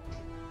think.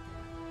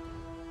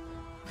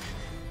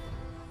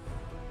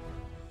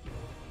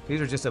 These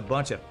are just a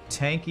bunch of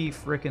tanky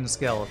frickin'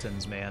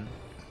 skeletons, man.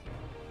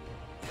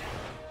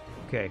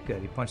 Okay,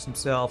 good. He punched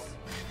himself.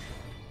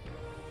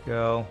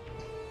 Go.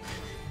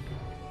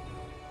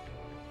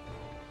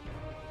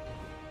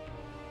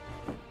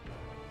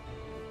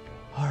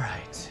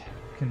 Alright.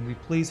 Can we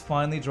please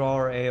finally draw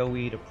our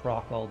AoE to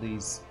proc all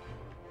these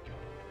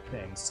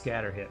things?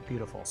 Scatter hit.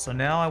 Beautiful. So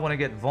now I want to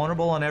get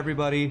vulnerable on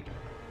everybody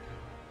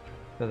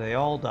so they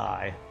all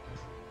die.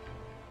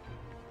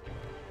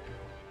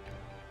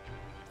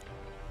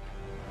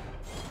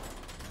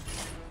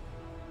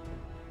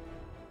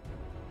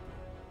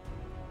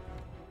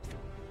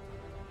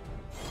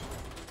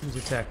 Who's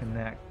attacking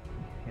that?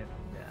 Hit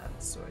that,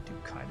 so I do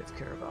kind of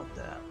care about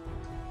that.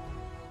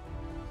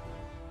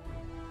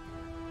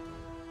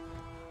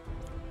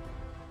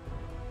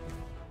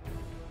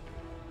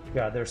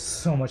 God, there's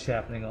so much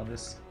happening on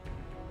this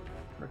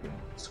freaking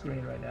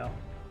screen right now.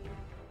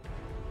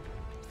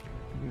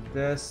 Do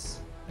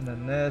this, and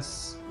then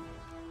this.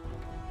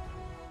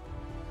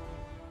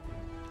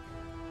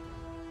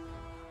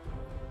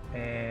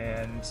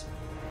 And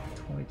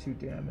 22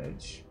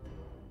 damage.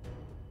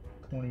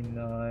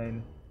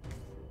 29.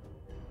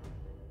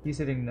 He's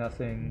hitting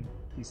nothing.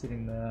 He's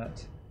hitting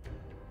that.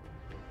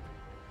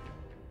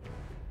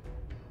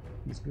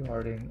 He's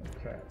guarding.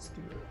 Okay, let's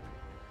do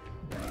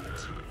that.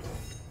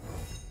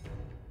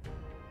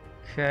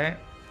 Okay.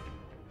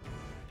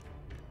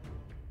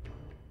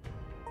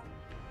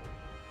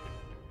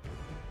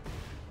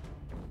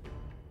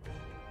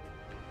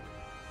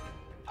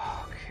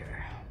 Okay.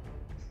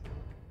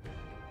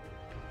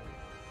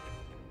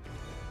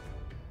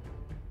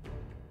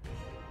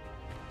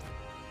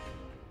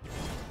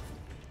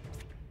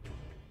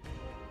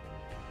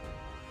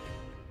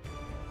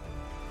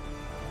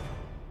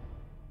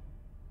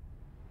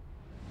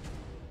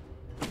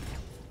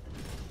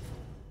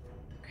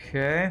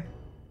 Okay.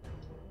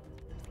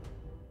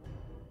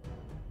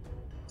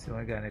 So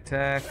I got an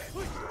attack.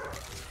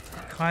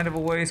 Kind of a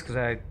waste because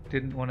I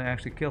didn't want to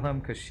actually kill him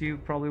because she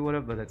probably would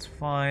have, but that's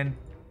fine.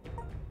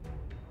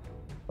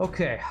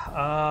 Okay.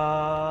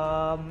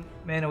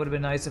 Man, it would have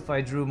been nice if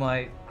I drew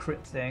my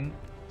crit thing.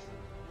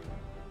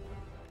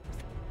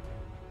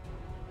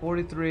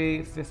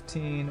 43,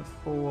 15,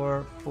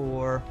 4,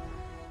 4.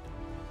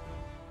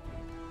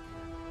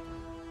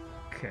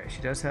 Okay,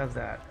 she does have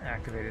that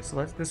activated.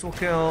 So this will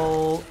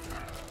kill.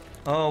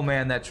 Oh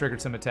man, that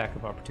triggered some attack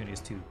of opportunities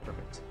too.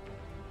 Perfect.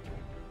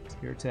 So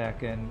you're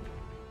attacking.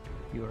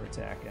 You're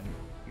attacking.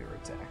 You're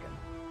attacking.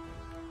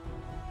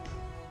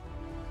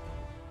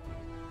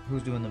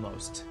 Who's doing the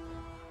most?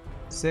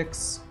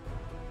 6,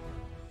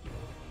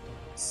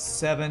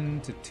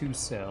 7 to 2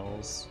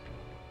 cells.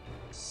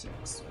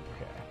 6.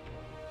 Okay.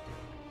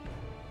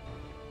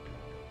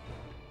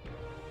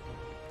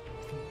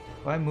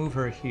 If I move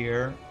her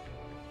here.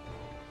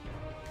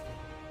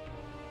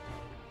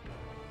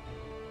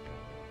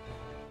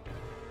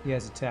 He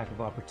has attack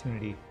of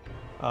opportunity.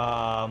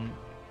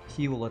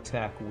 He will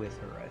attack with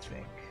her, I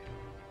think.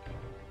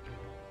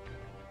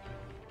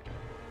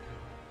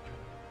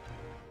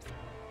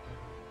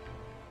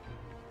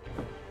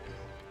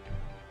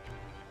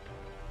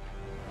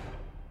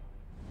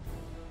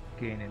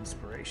 Gain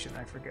inspiration.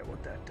 I forget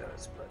what that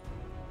does, but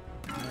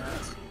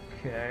that's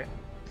okay.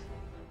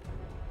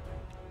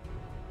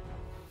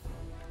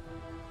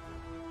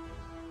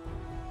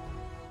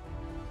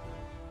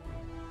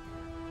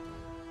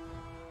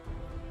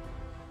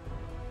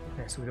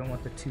 Okay, so we don't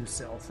want the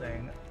 2-cell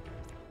thing.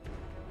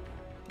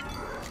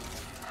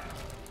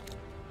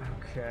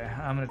 Okay,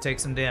 I'm gonna take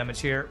some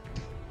damage here.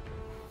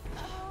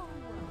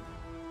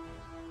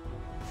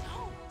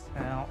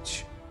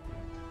 Ouch.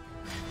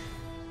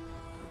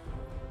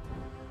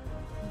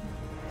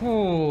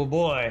 Oh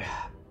boy.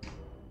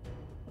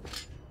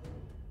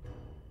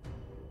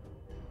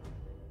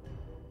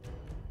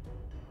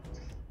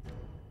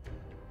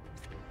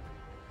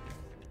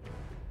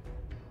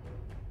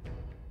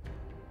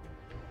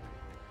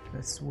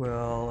 This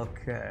will,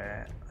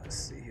 okay, let's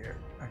see here.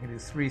 I can do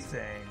 3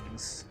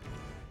 things.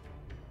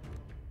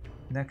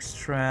 Next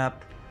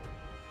trap,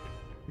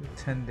 deal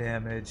 10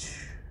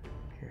 damage.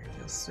 Okay,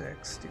 deal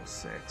 6, deal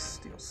 6,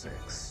 deal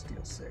 6,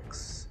 deal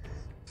 6.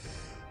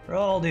 We're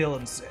all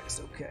dealing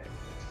 6, okay.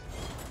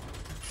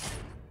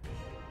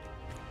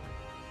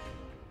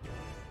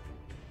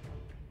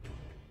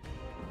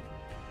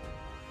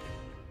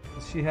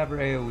 Does she have her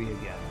AoE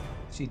again?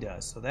 She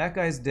does. So that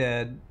guy's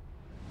dead.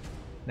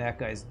 That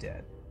guy's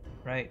dead.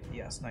 Right?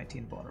 Yes,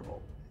 19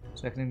 vulnerable.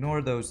 So I can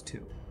ignore those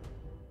 2.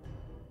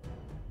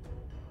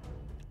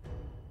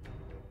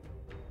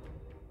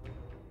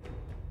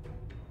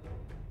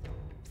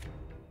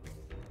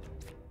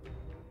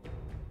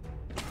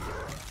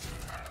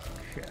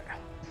 Okay.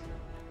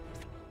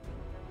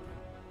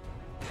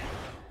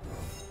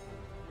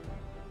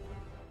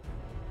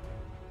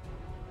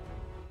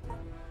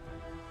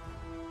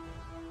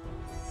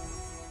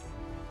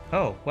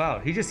 Oh, wow.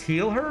 He just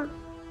heal her?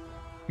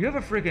 You have a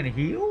freaking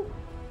heal?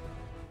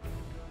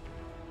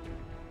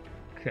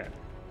 Okay.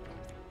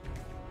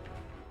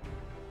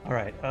 All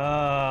right.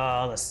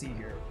 Let's see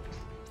here.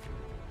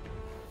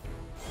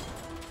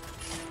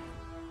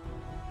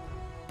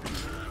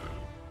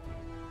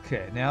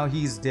 Okay, now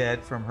he's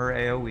dead from her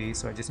AoE,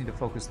 so I just need to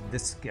focus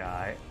this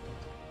guy.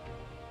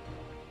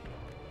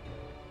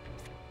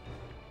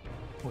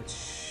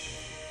 Which...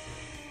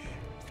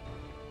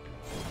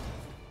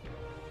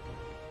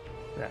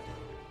 that,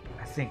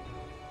 I think,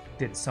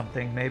 did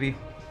something, maybe.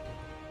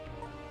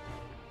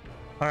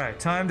 Alright,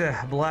 time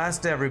to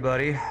blast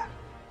everybody.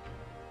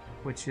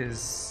 Which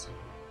is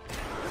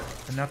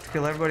enough to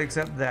kill everybody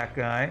except that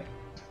guy.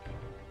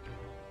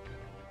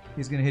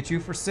 He's gonna hit you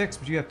for 6,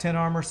 but you have 10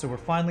 armor, so we're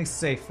finally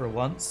safe for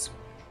once.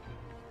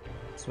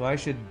 So I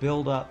should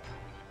build up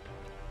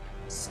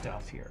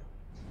stuff here.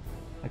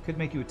 I could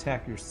make you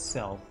attack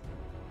yourself.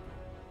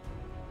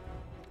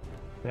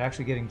 But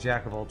actually getting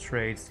Jack of all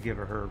trades to give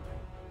her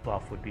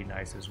buff would be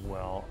nice as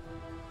well.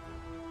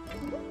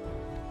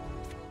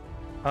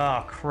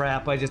 Oh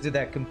crap, I just did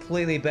that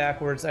completely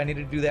backwards. I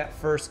needed to do that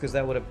first because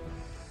that would have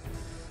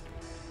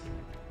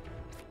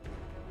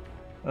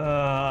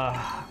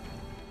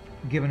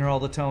given her all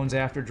the tones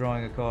after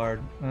drawing a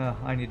card.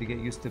 I need to get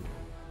used to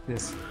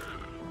this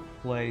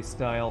play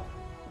style.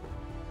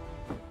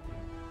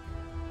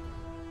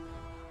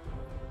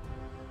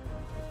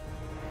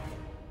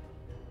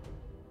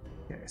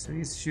 Okay, so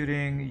he's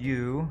shooting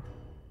you.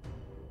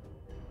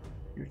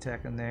 You're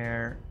attacking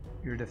there.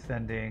 You're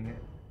defending.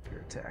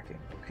 You're attacking.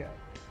 Okay.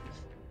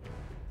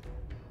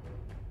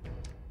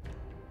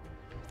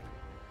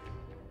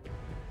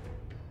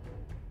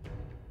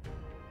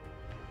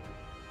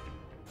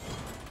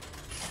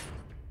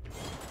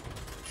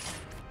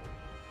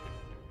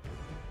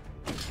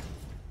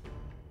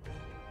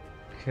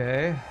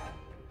 Okay.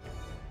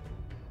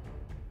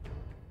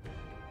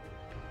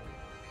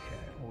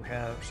 We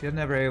have, she doesn't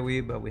have her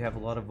AoE, but we have a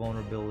lot of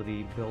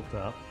vulnerability built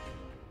up.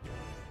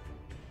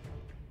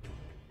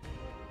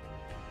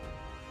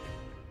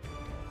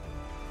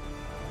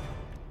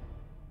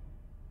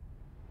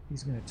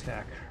 He's gonna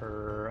attack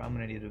her. I'm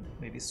gonna need to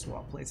maybe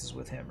swap places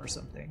with him or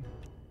something.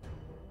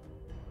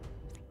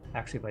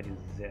 Actually, if I do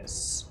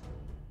this.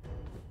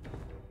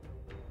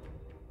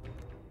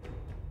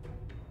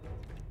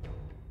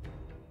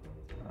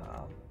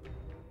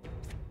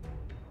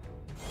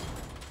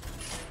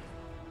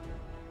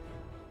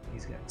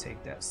 He's gonna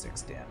take that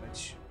 6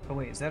 damage. Oh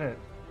wait, is that a...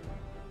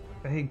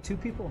 I think 2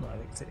 people? No, I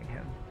think it's hitting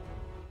him.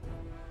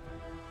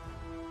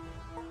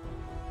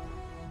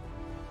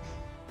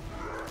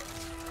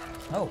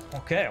 Oh,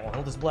 okay. Well,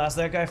 he'll just blast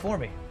that guy for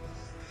me.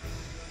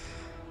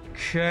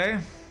 Okay.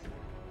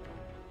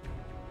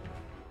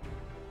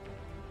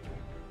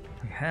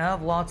 We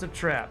have lots of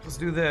traps. Let's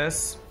do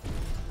this.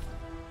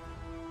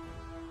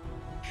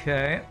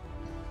 Okay.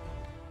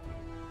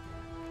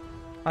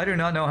 I do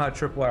not know how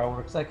tripwire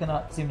works. I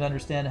cannot seem to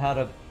understand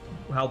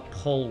how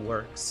pull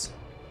works.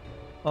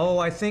 Oh,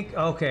 I think,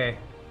 okay.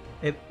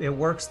 It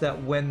works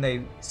that when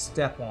they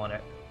step on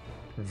it,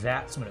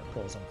 that's when it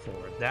pulls them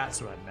forward.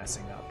 That's what I'm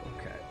messing up.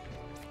 Okay.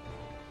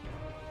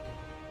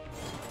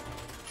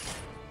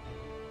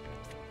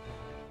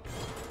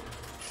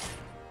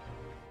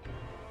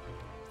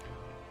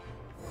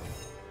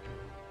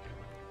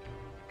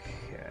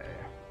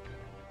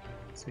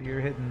 So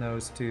you're hitting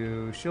those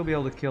 2. She'll be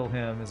able to kill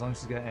him as long as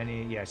she's got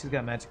any... Yeah, she's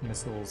got magic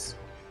missiles.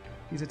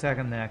 He's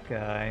attacking that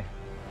guy.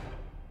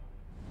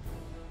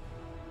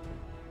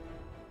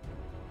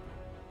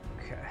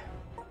 Okay.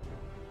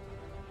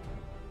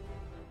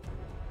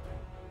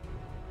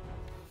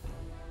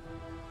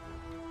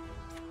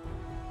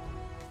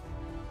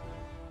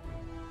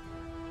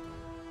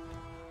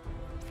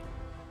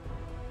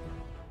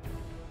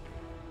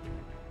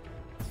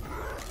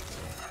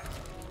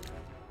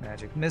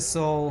 Magic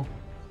missile.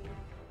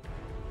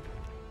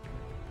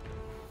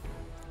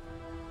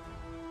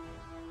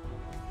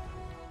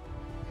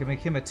 Can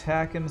make him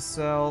attack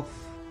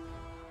himself.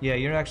 Yeah,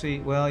 you're actually...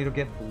 Well, you don't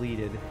get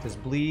bleeded. Does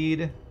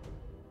bleed...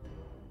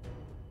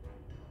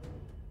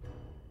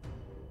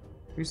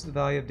 Increases the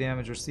value of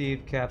damage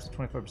received. Caps at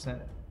 25%.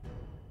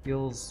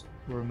 Heals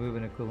will remove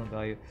an equivalent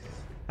value.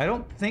 I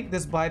don't think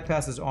this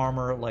bypasses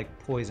armor like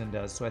poison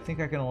does, so I think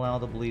I can allow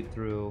the bleed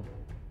through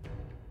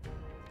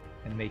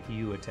and make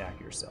you attack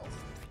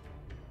yourself.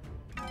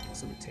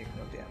 So we take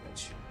no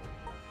damage.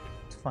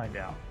 Let's find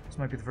out. This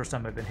might be the first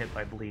time I've been hit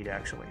by bleed,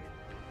 actually.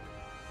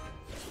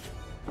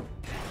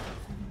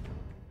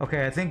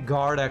 Okay, I think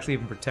guard actually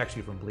even protects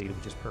you from bleed,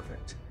 which is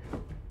perfect.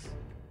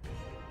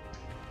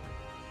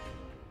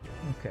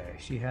 Okay,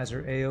 she has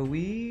her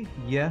AoE.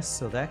 Yes,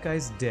 so that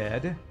guy's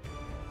dead.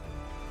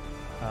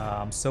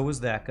 So is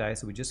that guy,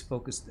 so we just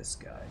focused this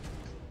guy.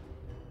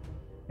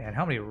 And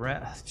how many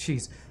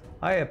jeez.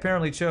 I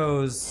apparently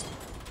chose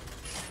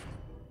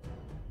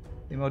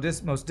the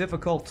most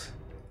difficult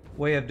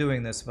way of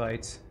doing this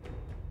fight.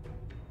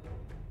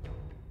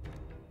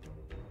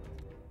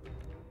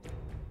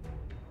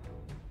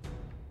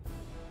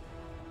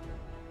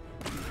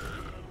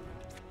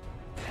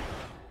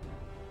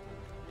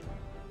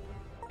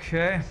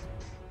 Okay.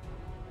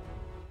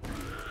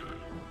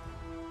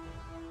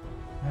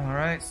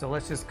 Alright, so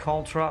let's just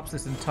call drops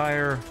this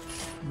entire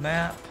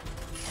map.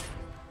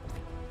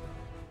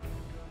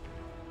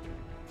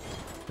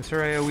 Because her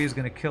AoE is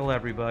going to kill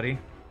everybody.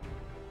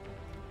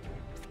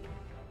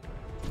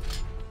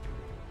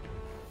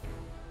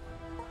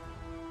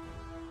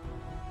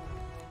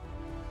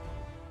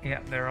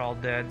 Yep, they're all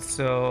dead,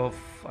 so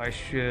I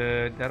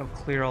should... That'll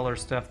clear all our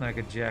stuff, then I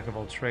could jack of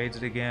all trades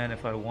it again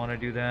if I want to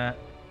do that.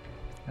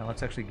 Now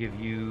let's actually give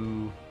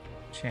you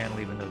channel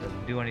even though it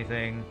doesn't do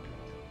anything.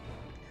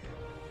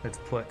 Let's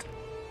put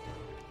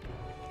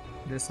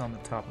this on the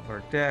top of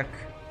our deck.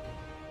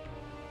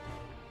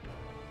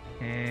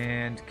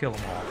 And kill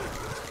them all.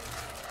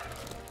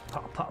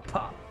 Pop, pop,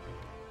 pop.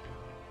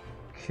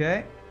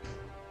 Okay.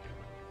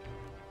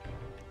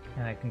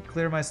 And I can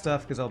clear my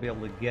stuff because I'll be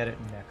able to get it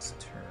next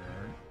turn.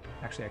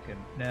 Actually, I can...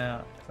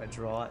 No, if I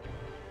draw it.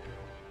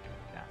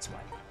 That's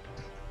why.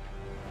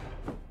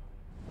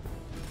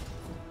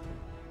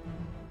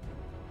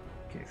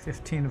 Okay,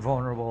 15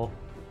 vulnerable.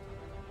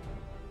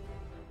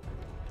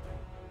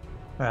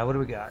 Alright, what do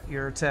we got?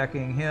 You're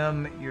attacking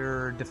him,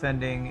 you're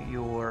defending,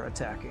 you're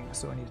attacking.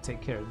 So I need to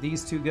take care of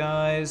these 2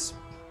 guys.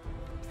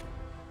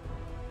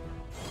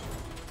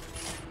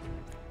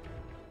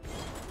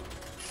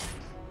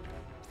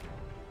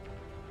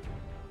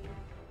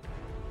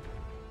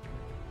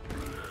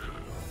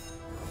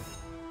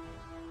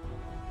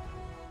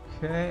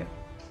 Okay.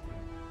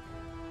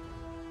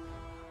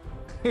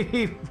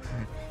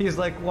 He's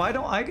like, why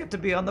don't I get to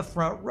be on the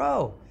front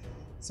row?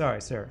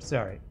 Sorry, sir,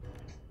 sorry.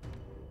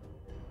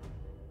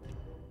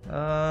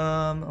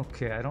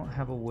 Okay, I don't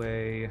have a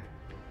way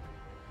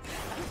to...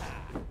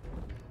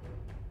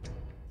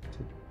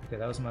 Okay,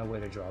 that was my way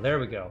to draw. There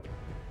we go.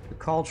 The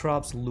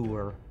Caltrops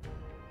lure.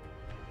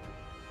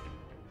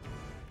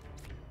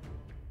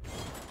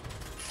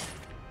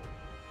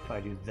 If I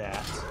do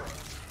that,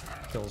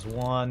 kills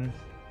 1.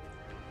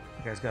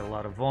 You guys got a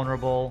lot of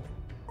vulnerable.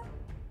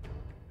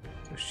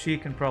 So she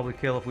can probably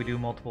kill if we do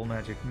multiple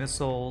magic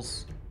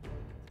missiles.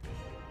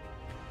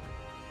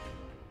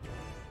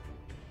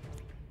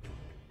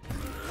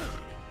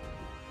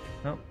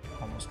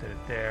 almost did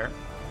it there.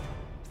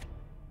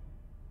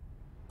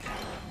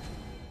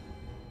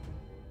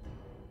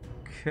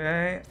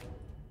 Okay.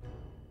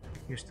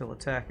 You're still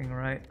attacking,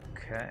 right?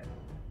 Okay.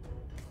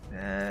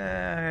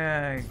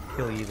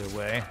 Kill you either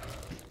way.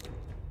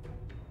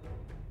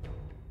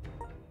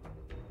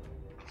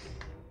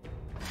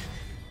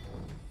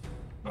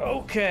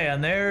 Okay,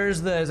 and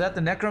there's the... Is that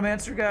the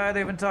necromancer guy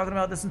they've been talking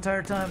about this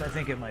entire time? I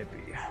think it might be.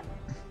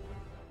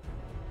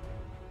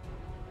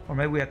 Or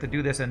maybe we have to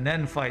do this and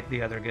then fight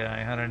the other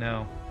guy. I don't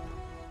know.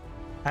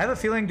 I have a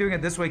feeling doing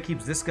it this way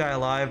keeps this guy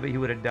alive, but he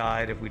would have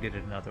died if we did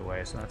it another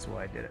way, so that's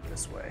why I did it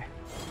this way.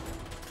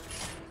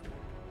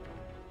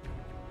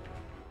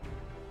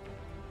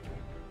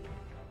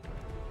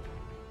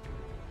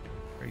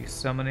 Are you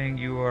summoning?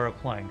 You are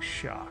applying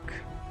shock.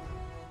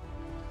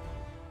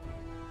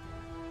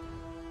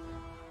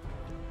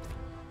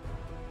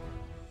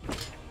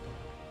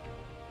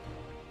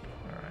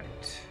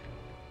 Alright.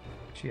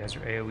 She has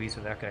her AoE, so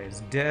that guy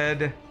is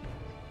dead.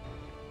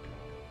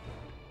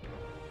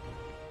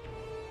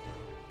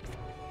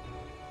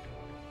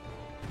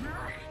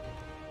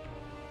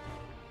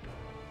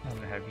 I'm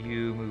gonna have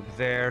you move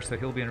there, so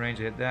he'll be in range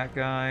to hit that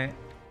guy.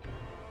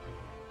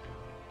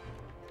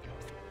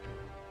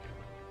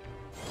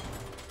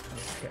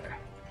 Okay.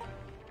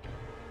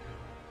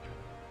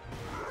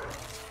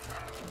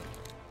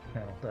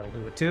 That'll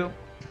do it too.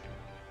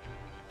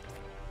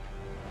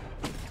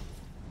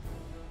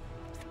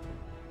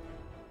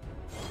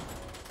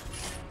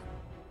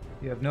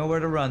 You have nowhere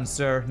to run,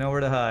 sir.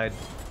 Nowhere to hide.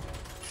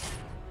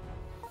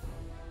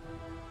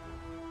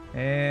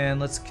 And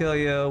let's kill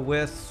you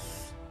with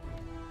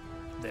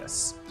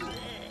this.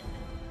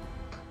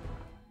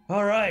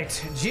 All right,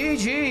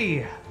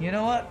 GG. You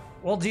know what?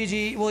 Well,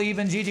 GG. Well,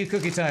 even GG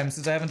cookie time,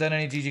 since I haven't done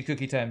any GG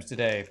cookie times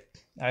today.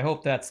 I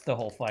hope that's the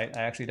whole fight.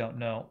 I actually don't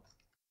know.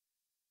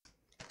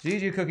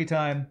 GG cookie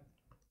time.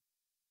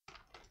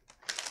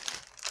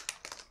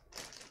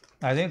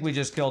 I think we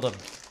just killed a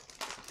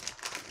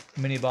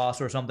mini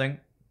boss or something.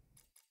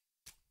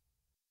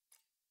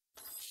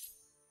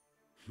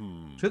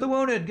 To the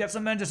wounded, get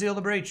some men to seal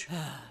the breach.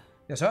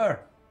 Yes, sir.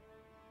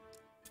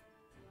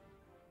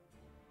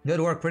 Good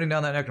work putting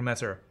down that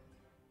necromancer.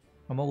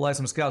 I'll mobilize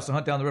some scouts to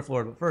hunt down the Rift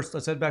Lord, but first,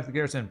 let's head back to the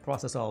garrison and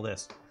process all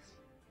this.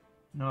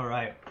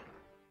 Alright.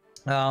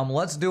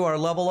 Let's do our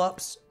level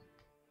ups.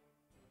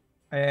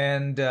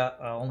 And,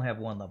 I only have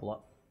one level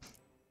up.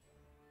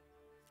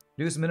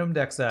 Reduce minimum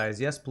deck size.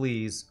 Yes,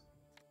 please.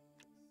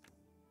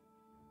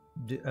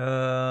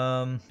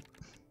 Yeah,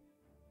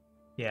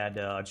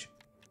 dodge.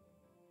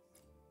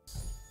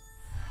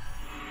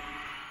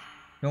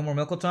 No more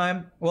Milka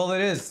time? Well, it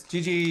is.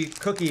 GG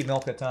cookie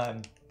Milka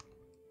time.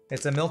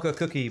 It's a Milka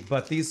cookie,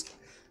 but this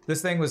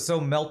thing was so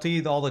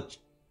melty, all the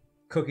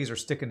cookies are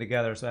sticking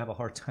together, so I have a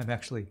hard time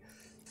actually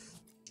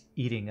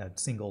eating a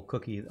single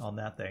cookie on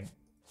that thing.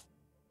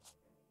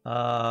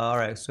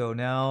 Alright, so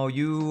now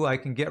I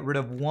can get rid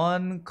of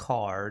one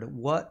card.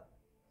 What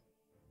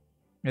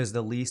is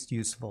the least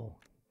useful?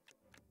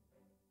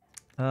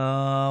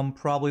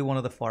 Probably one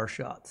of the far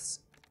shots.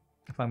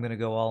 If I'm gonna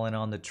go all in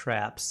on the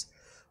traps.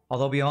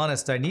 Although, be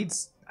honest, I need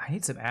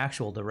some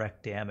actual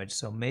direct damage,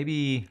 so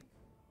maybe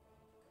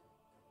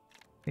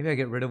I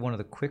get rid of one of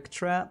the quick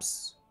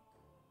traps,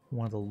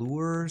 one of the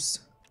lures,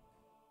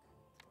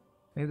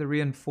 maybe the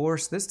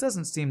reinforce. This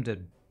doesn't seem to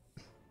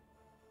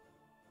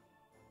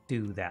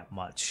do that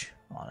much,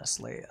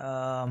 honestly.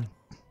 I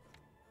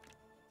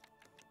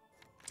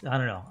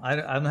don't know. I'm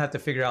gonna have to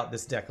figure out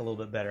this deck a little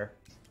bit better.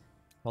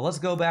 Well, let's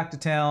go back to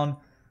town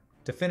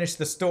to finish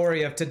the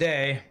story of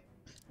today,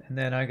 and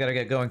then I gotta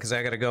get going because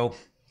I gotta go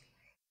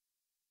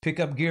pick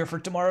up gear for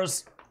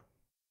tomorrow's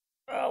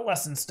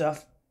lesson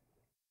stuff.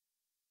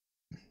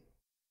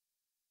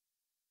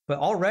 But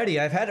already,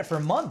 I've had it for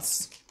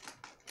months.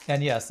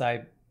 And yes,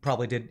 I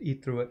probably did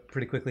eat through it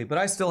pretty quickly, but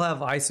I still have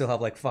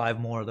like 5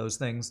 more of those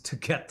things to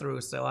get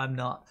through, so I am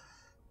not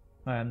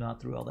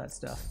through all that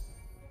stuff.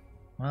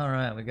 All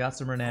right, we got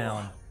some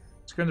renown.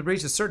 Securing the breach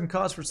is a certain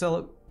cause for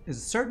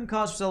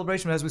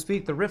celebration, but as we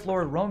speak, the Rift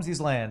Lord roams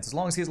these lands. As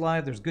long as he's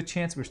alive, there's a good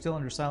chance we're still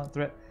under silent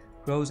threat.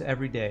 Grows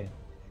every day.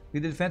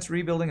 Lead the defense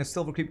rebuilding a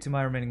Silver Creep to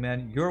my remaining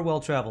men. You're well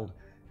traveled,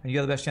 and you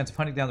have the best chance of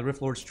hunting down the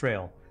Rift Lord's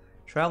trail.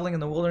 Traveling in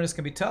the wilderness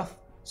can be tough,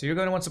 so you're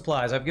going to want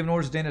supplies. I've given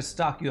orders to Dana to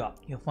stock you up.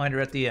 You'll find her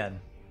at the end.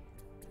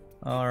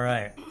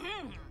 Alright.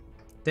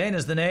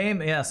 Dana's the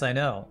name? Yes, I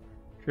know.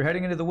 If you're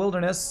heading into the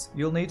wilderness,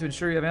 you'll need to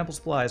ensure you have ample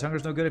supplies.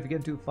 Hunger's no good if you get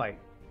into a fight.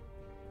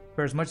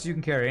 Prepare as much as you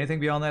can carry.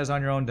 Anything beyond that is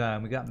on your own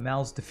dime. We got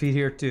mouths to feed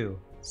here, too.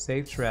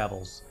 Safe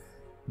travels.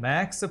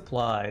 Max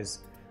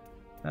supplies.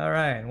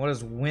 Alright, what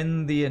does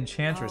Win the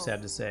Enchantress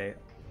have to say?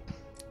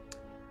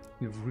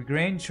 We've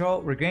regained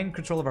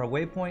control of our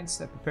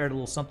waypoints. I prepared a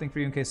little something for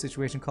you in case the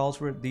situation calls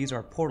for it. These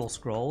are portal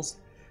scrolls.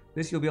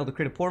 This you'll be able to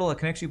create a portal that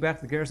connects you back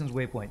to the garrison's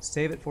waypoint.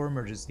 Save it for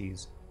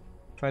emergencies.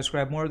 Try to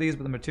scribe more of these,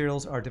 but the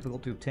materials are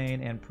difficult to obtain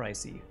and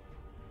pricey.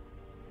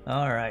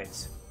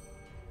 Alright.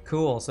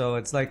 Cool, so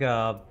it's like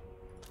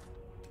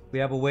we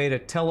have a way to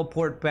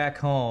teleport back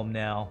home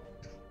now.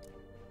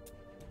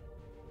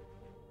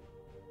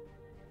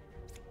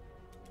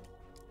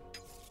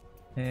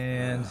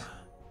 And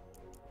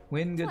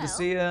Win, good to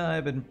see ya.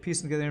 I've been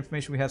piecing together the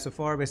information we have so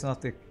far based on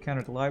the encounter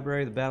at the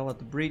library, the battle at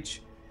the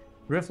breach.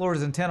 The Rift Lord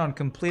is intent on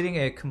completing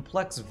a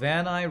complex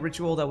Vanai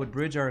ritual that would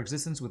bridge our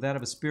existence with that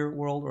of a spirit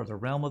world or the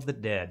realm of the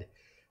dead. To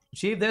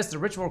achieve this, the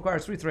ritual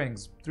requires three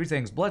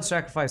things. Blood,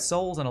 sacrifice,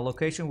 souls, and a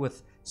location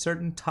with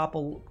certain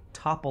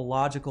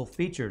topological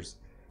features.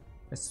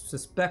 I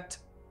suspect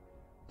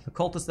the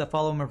cultists that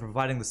follow him are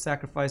providing the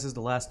sacrifices.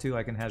 The last two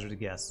I can hazard a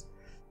guess.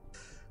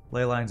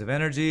 Ley lines of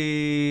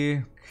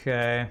energy.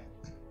 Okay.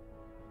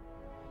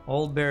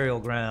 Old burial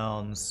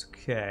grounds.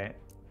 Okay.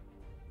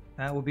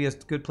 That would be a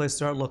good place to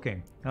start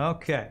looking.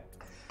 Okay.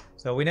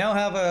 So we now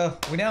have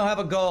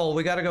a goal.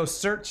 We got to go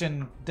search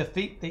and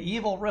defeat the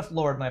evil Rift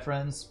Lord, my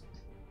friends.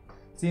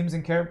 Seems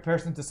in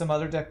comparison to some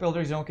other deck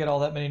builders, you don't get all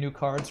that many new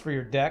cards for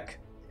your deck.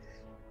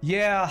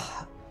 Yeah,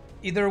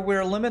 either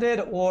we're limited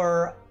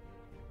or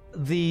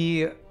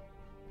the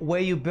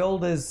way you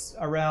build is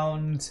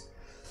around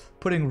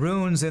putting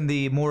runes in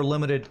the more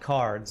limited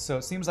cards. So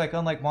it seems like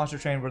unlike Monster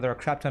Train where there are a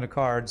crap ton of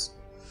cards,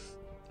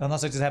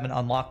 unless I just haven't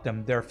unlocked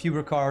them, there are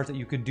fewer cards that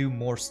you can do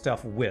more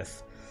stuff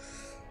with.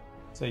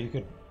 So you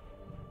could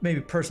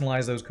maybe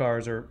personalize those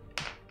cards or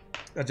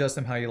adjust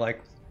them how you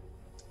like.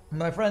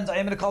 My friends, I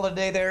am going to call it a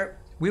day there.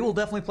 We will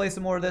definitely play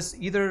some more of this,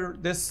 either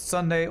this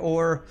Sunday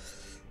or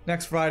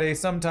next Friday.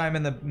 Sometime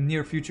in the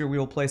near future, we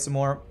will play some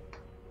more.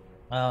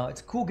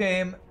 It's a cool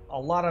game. A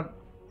lot of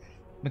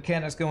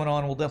mechanics going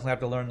on. We'll definitely have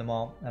to learn them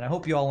all. And I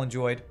hope you all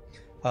enjoyed.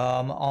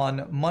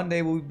 On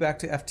Monday, we'll be back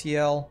to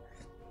FTL.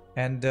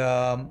 And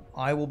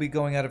I will be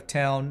going out of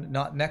town,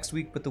 not next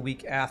week, but the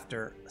week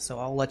after. So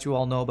I'll let you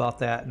all know about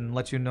that and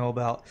let you know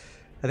about,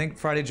 I think,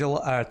 Thursday,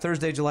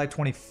 July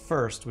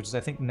 21st, which is, I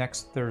think,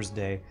 next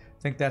Thursday.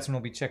 I think that's when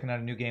we'll be checking out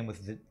a new game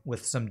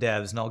with some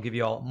devs, and I'll give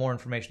you all more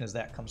information as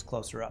that comes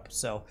closer up.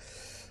 So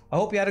I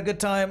hope you had a good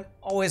time.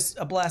 Always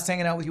a blast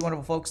hanging out with you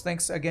wonderful folks.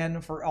 Thanks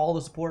again for all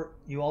the support.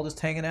 You all just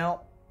hanging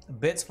out.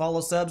 Bits, follow,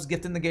 subs,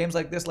 gifting the games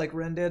like this, like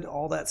Ren did.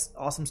 All that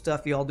awesome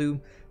stuff you all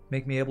do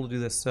make me able to do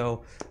this.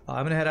 So I'm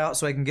going to head out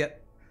so I can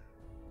get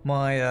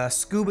my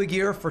scuba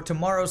gear for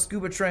tomorrow's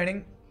scuba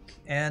training.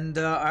 And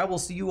I will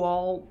see you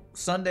all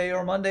Sunday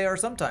or Monday or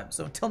sometime.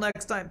 So until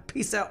next time,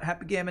 peace out,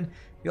 happy gaming.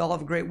 You all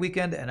have a great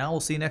weekend, and I will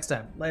see you next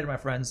time. Later, my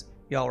friends.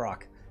 Y'all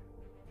rock.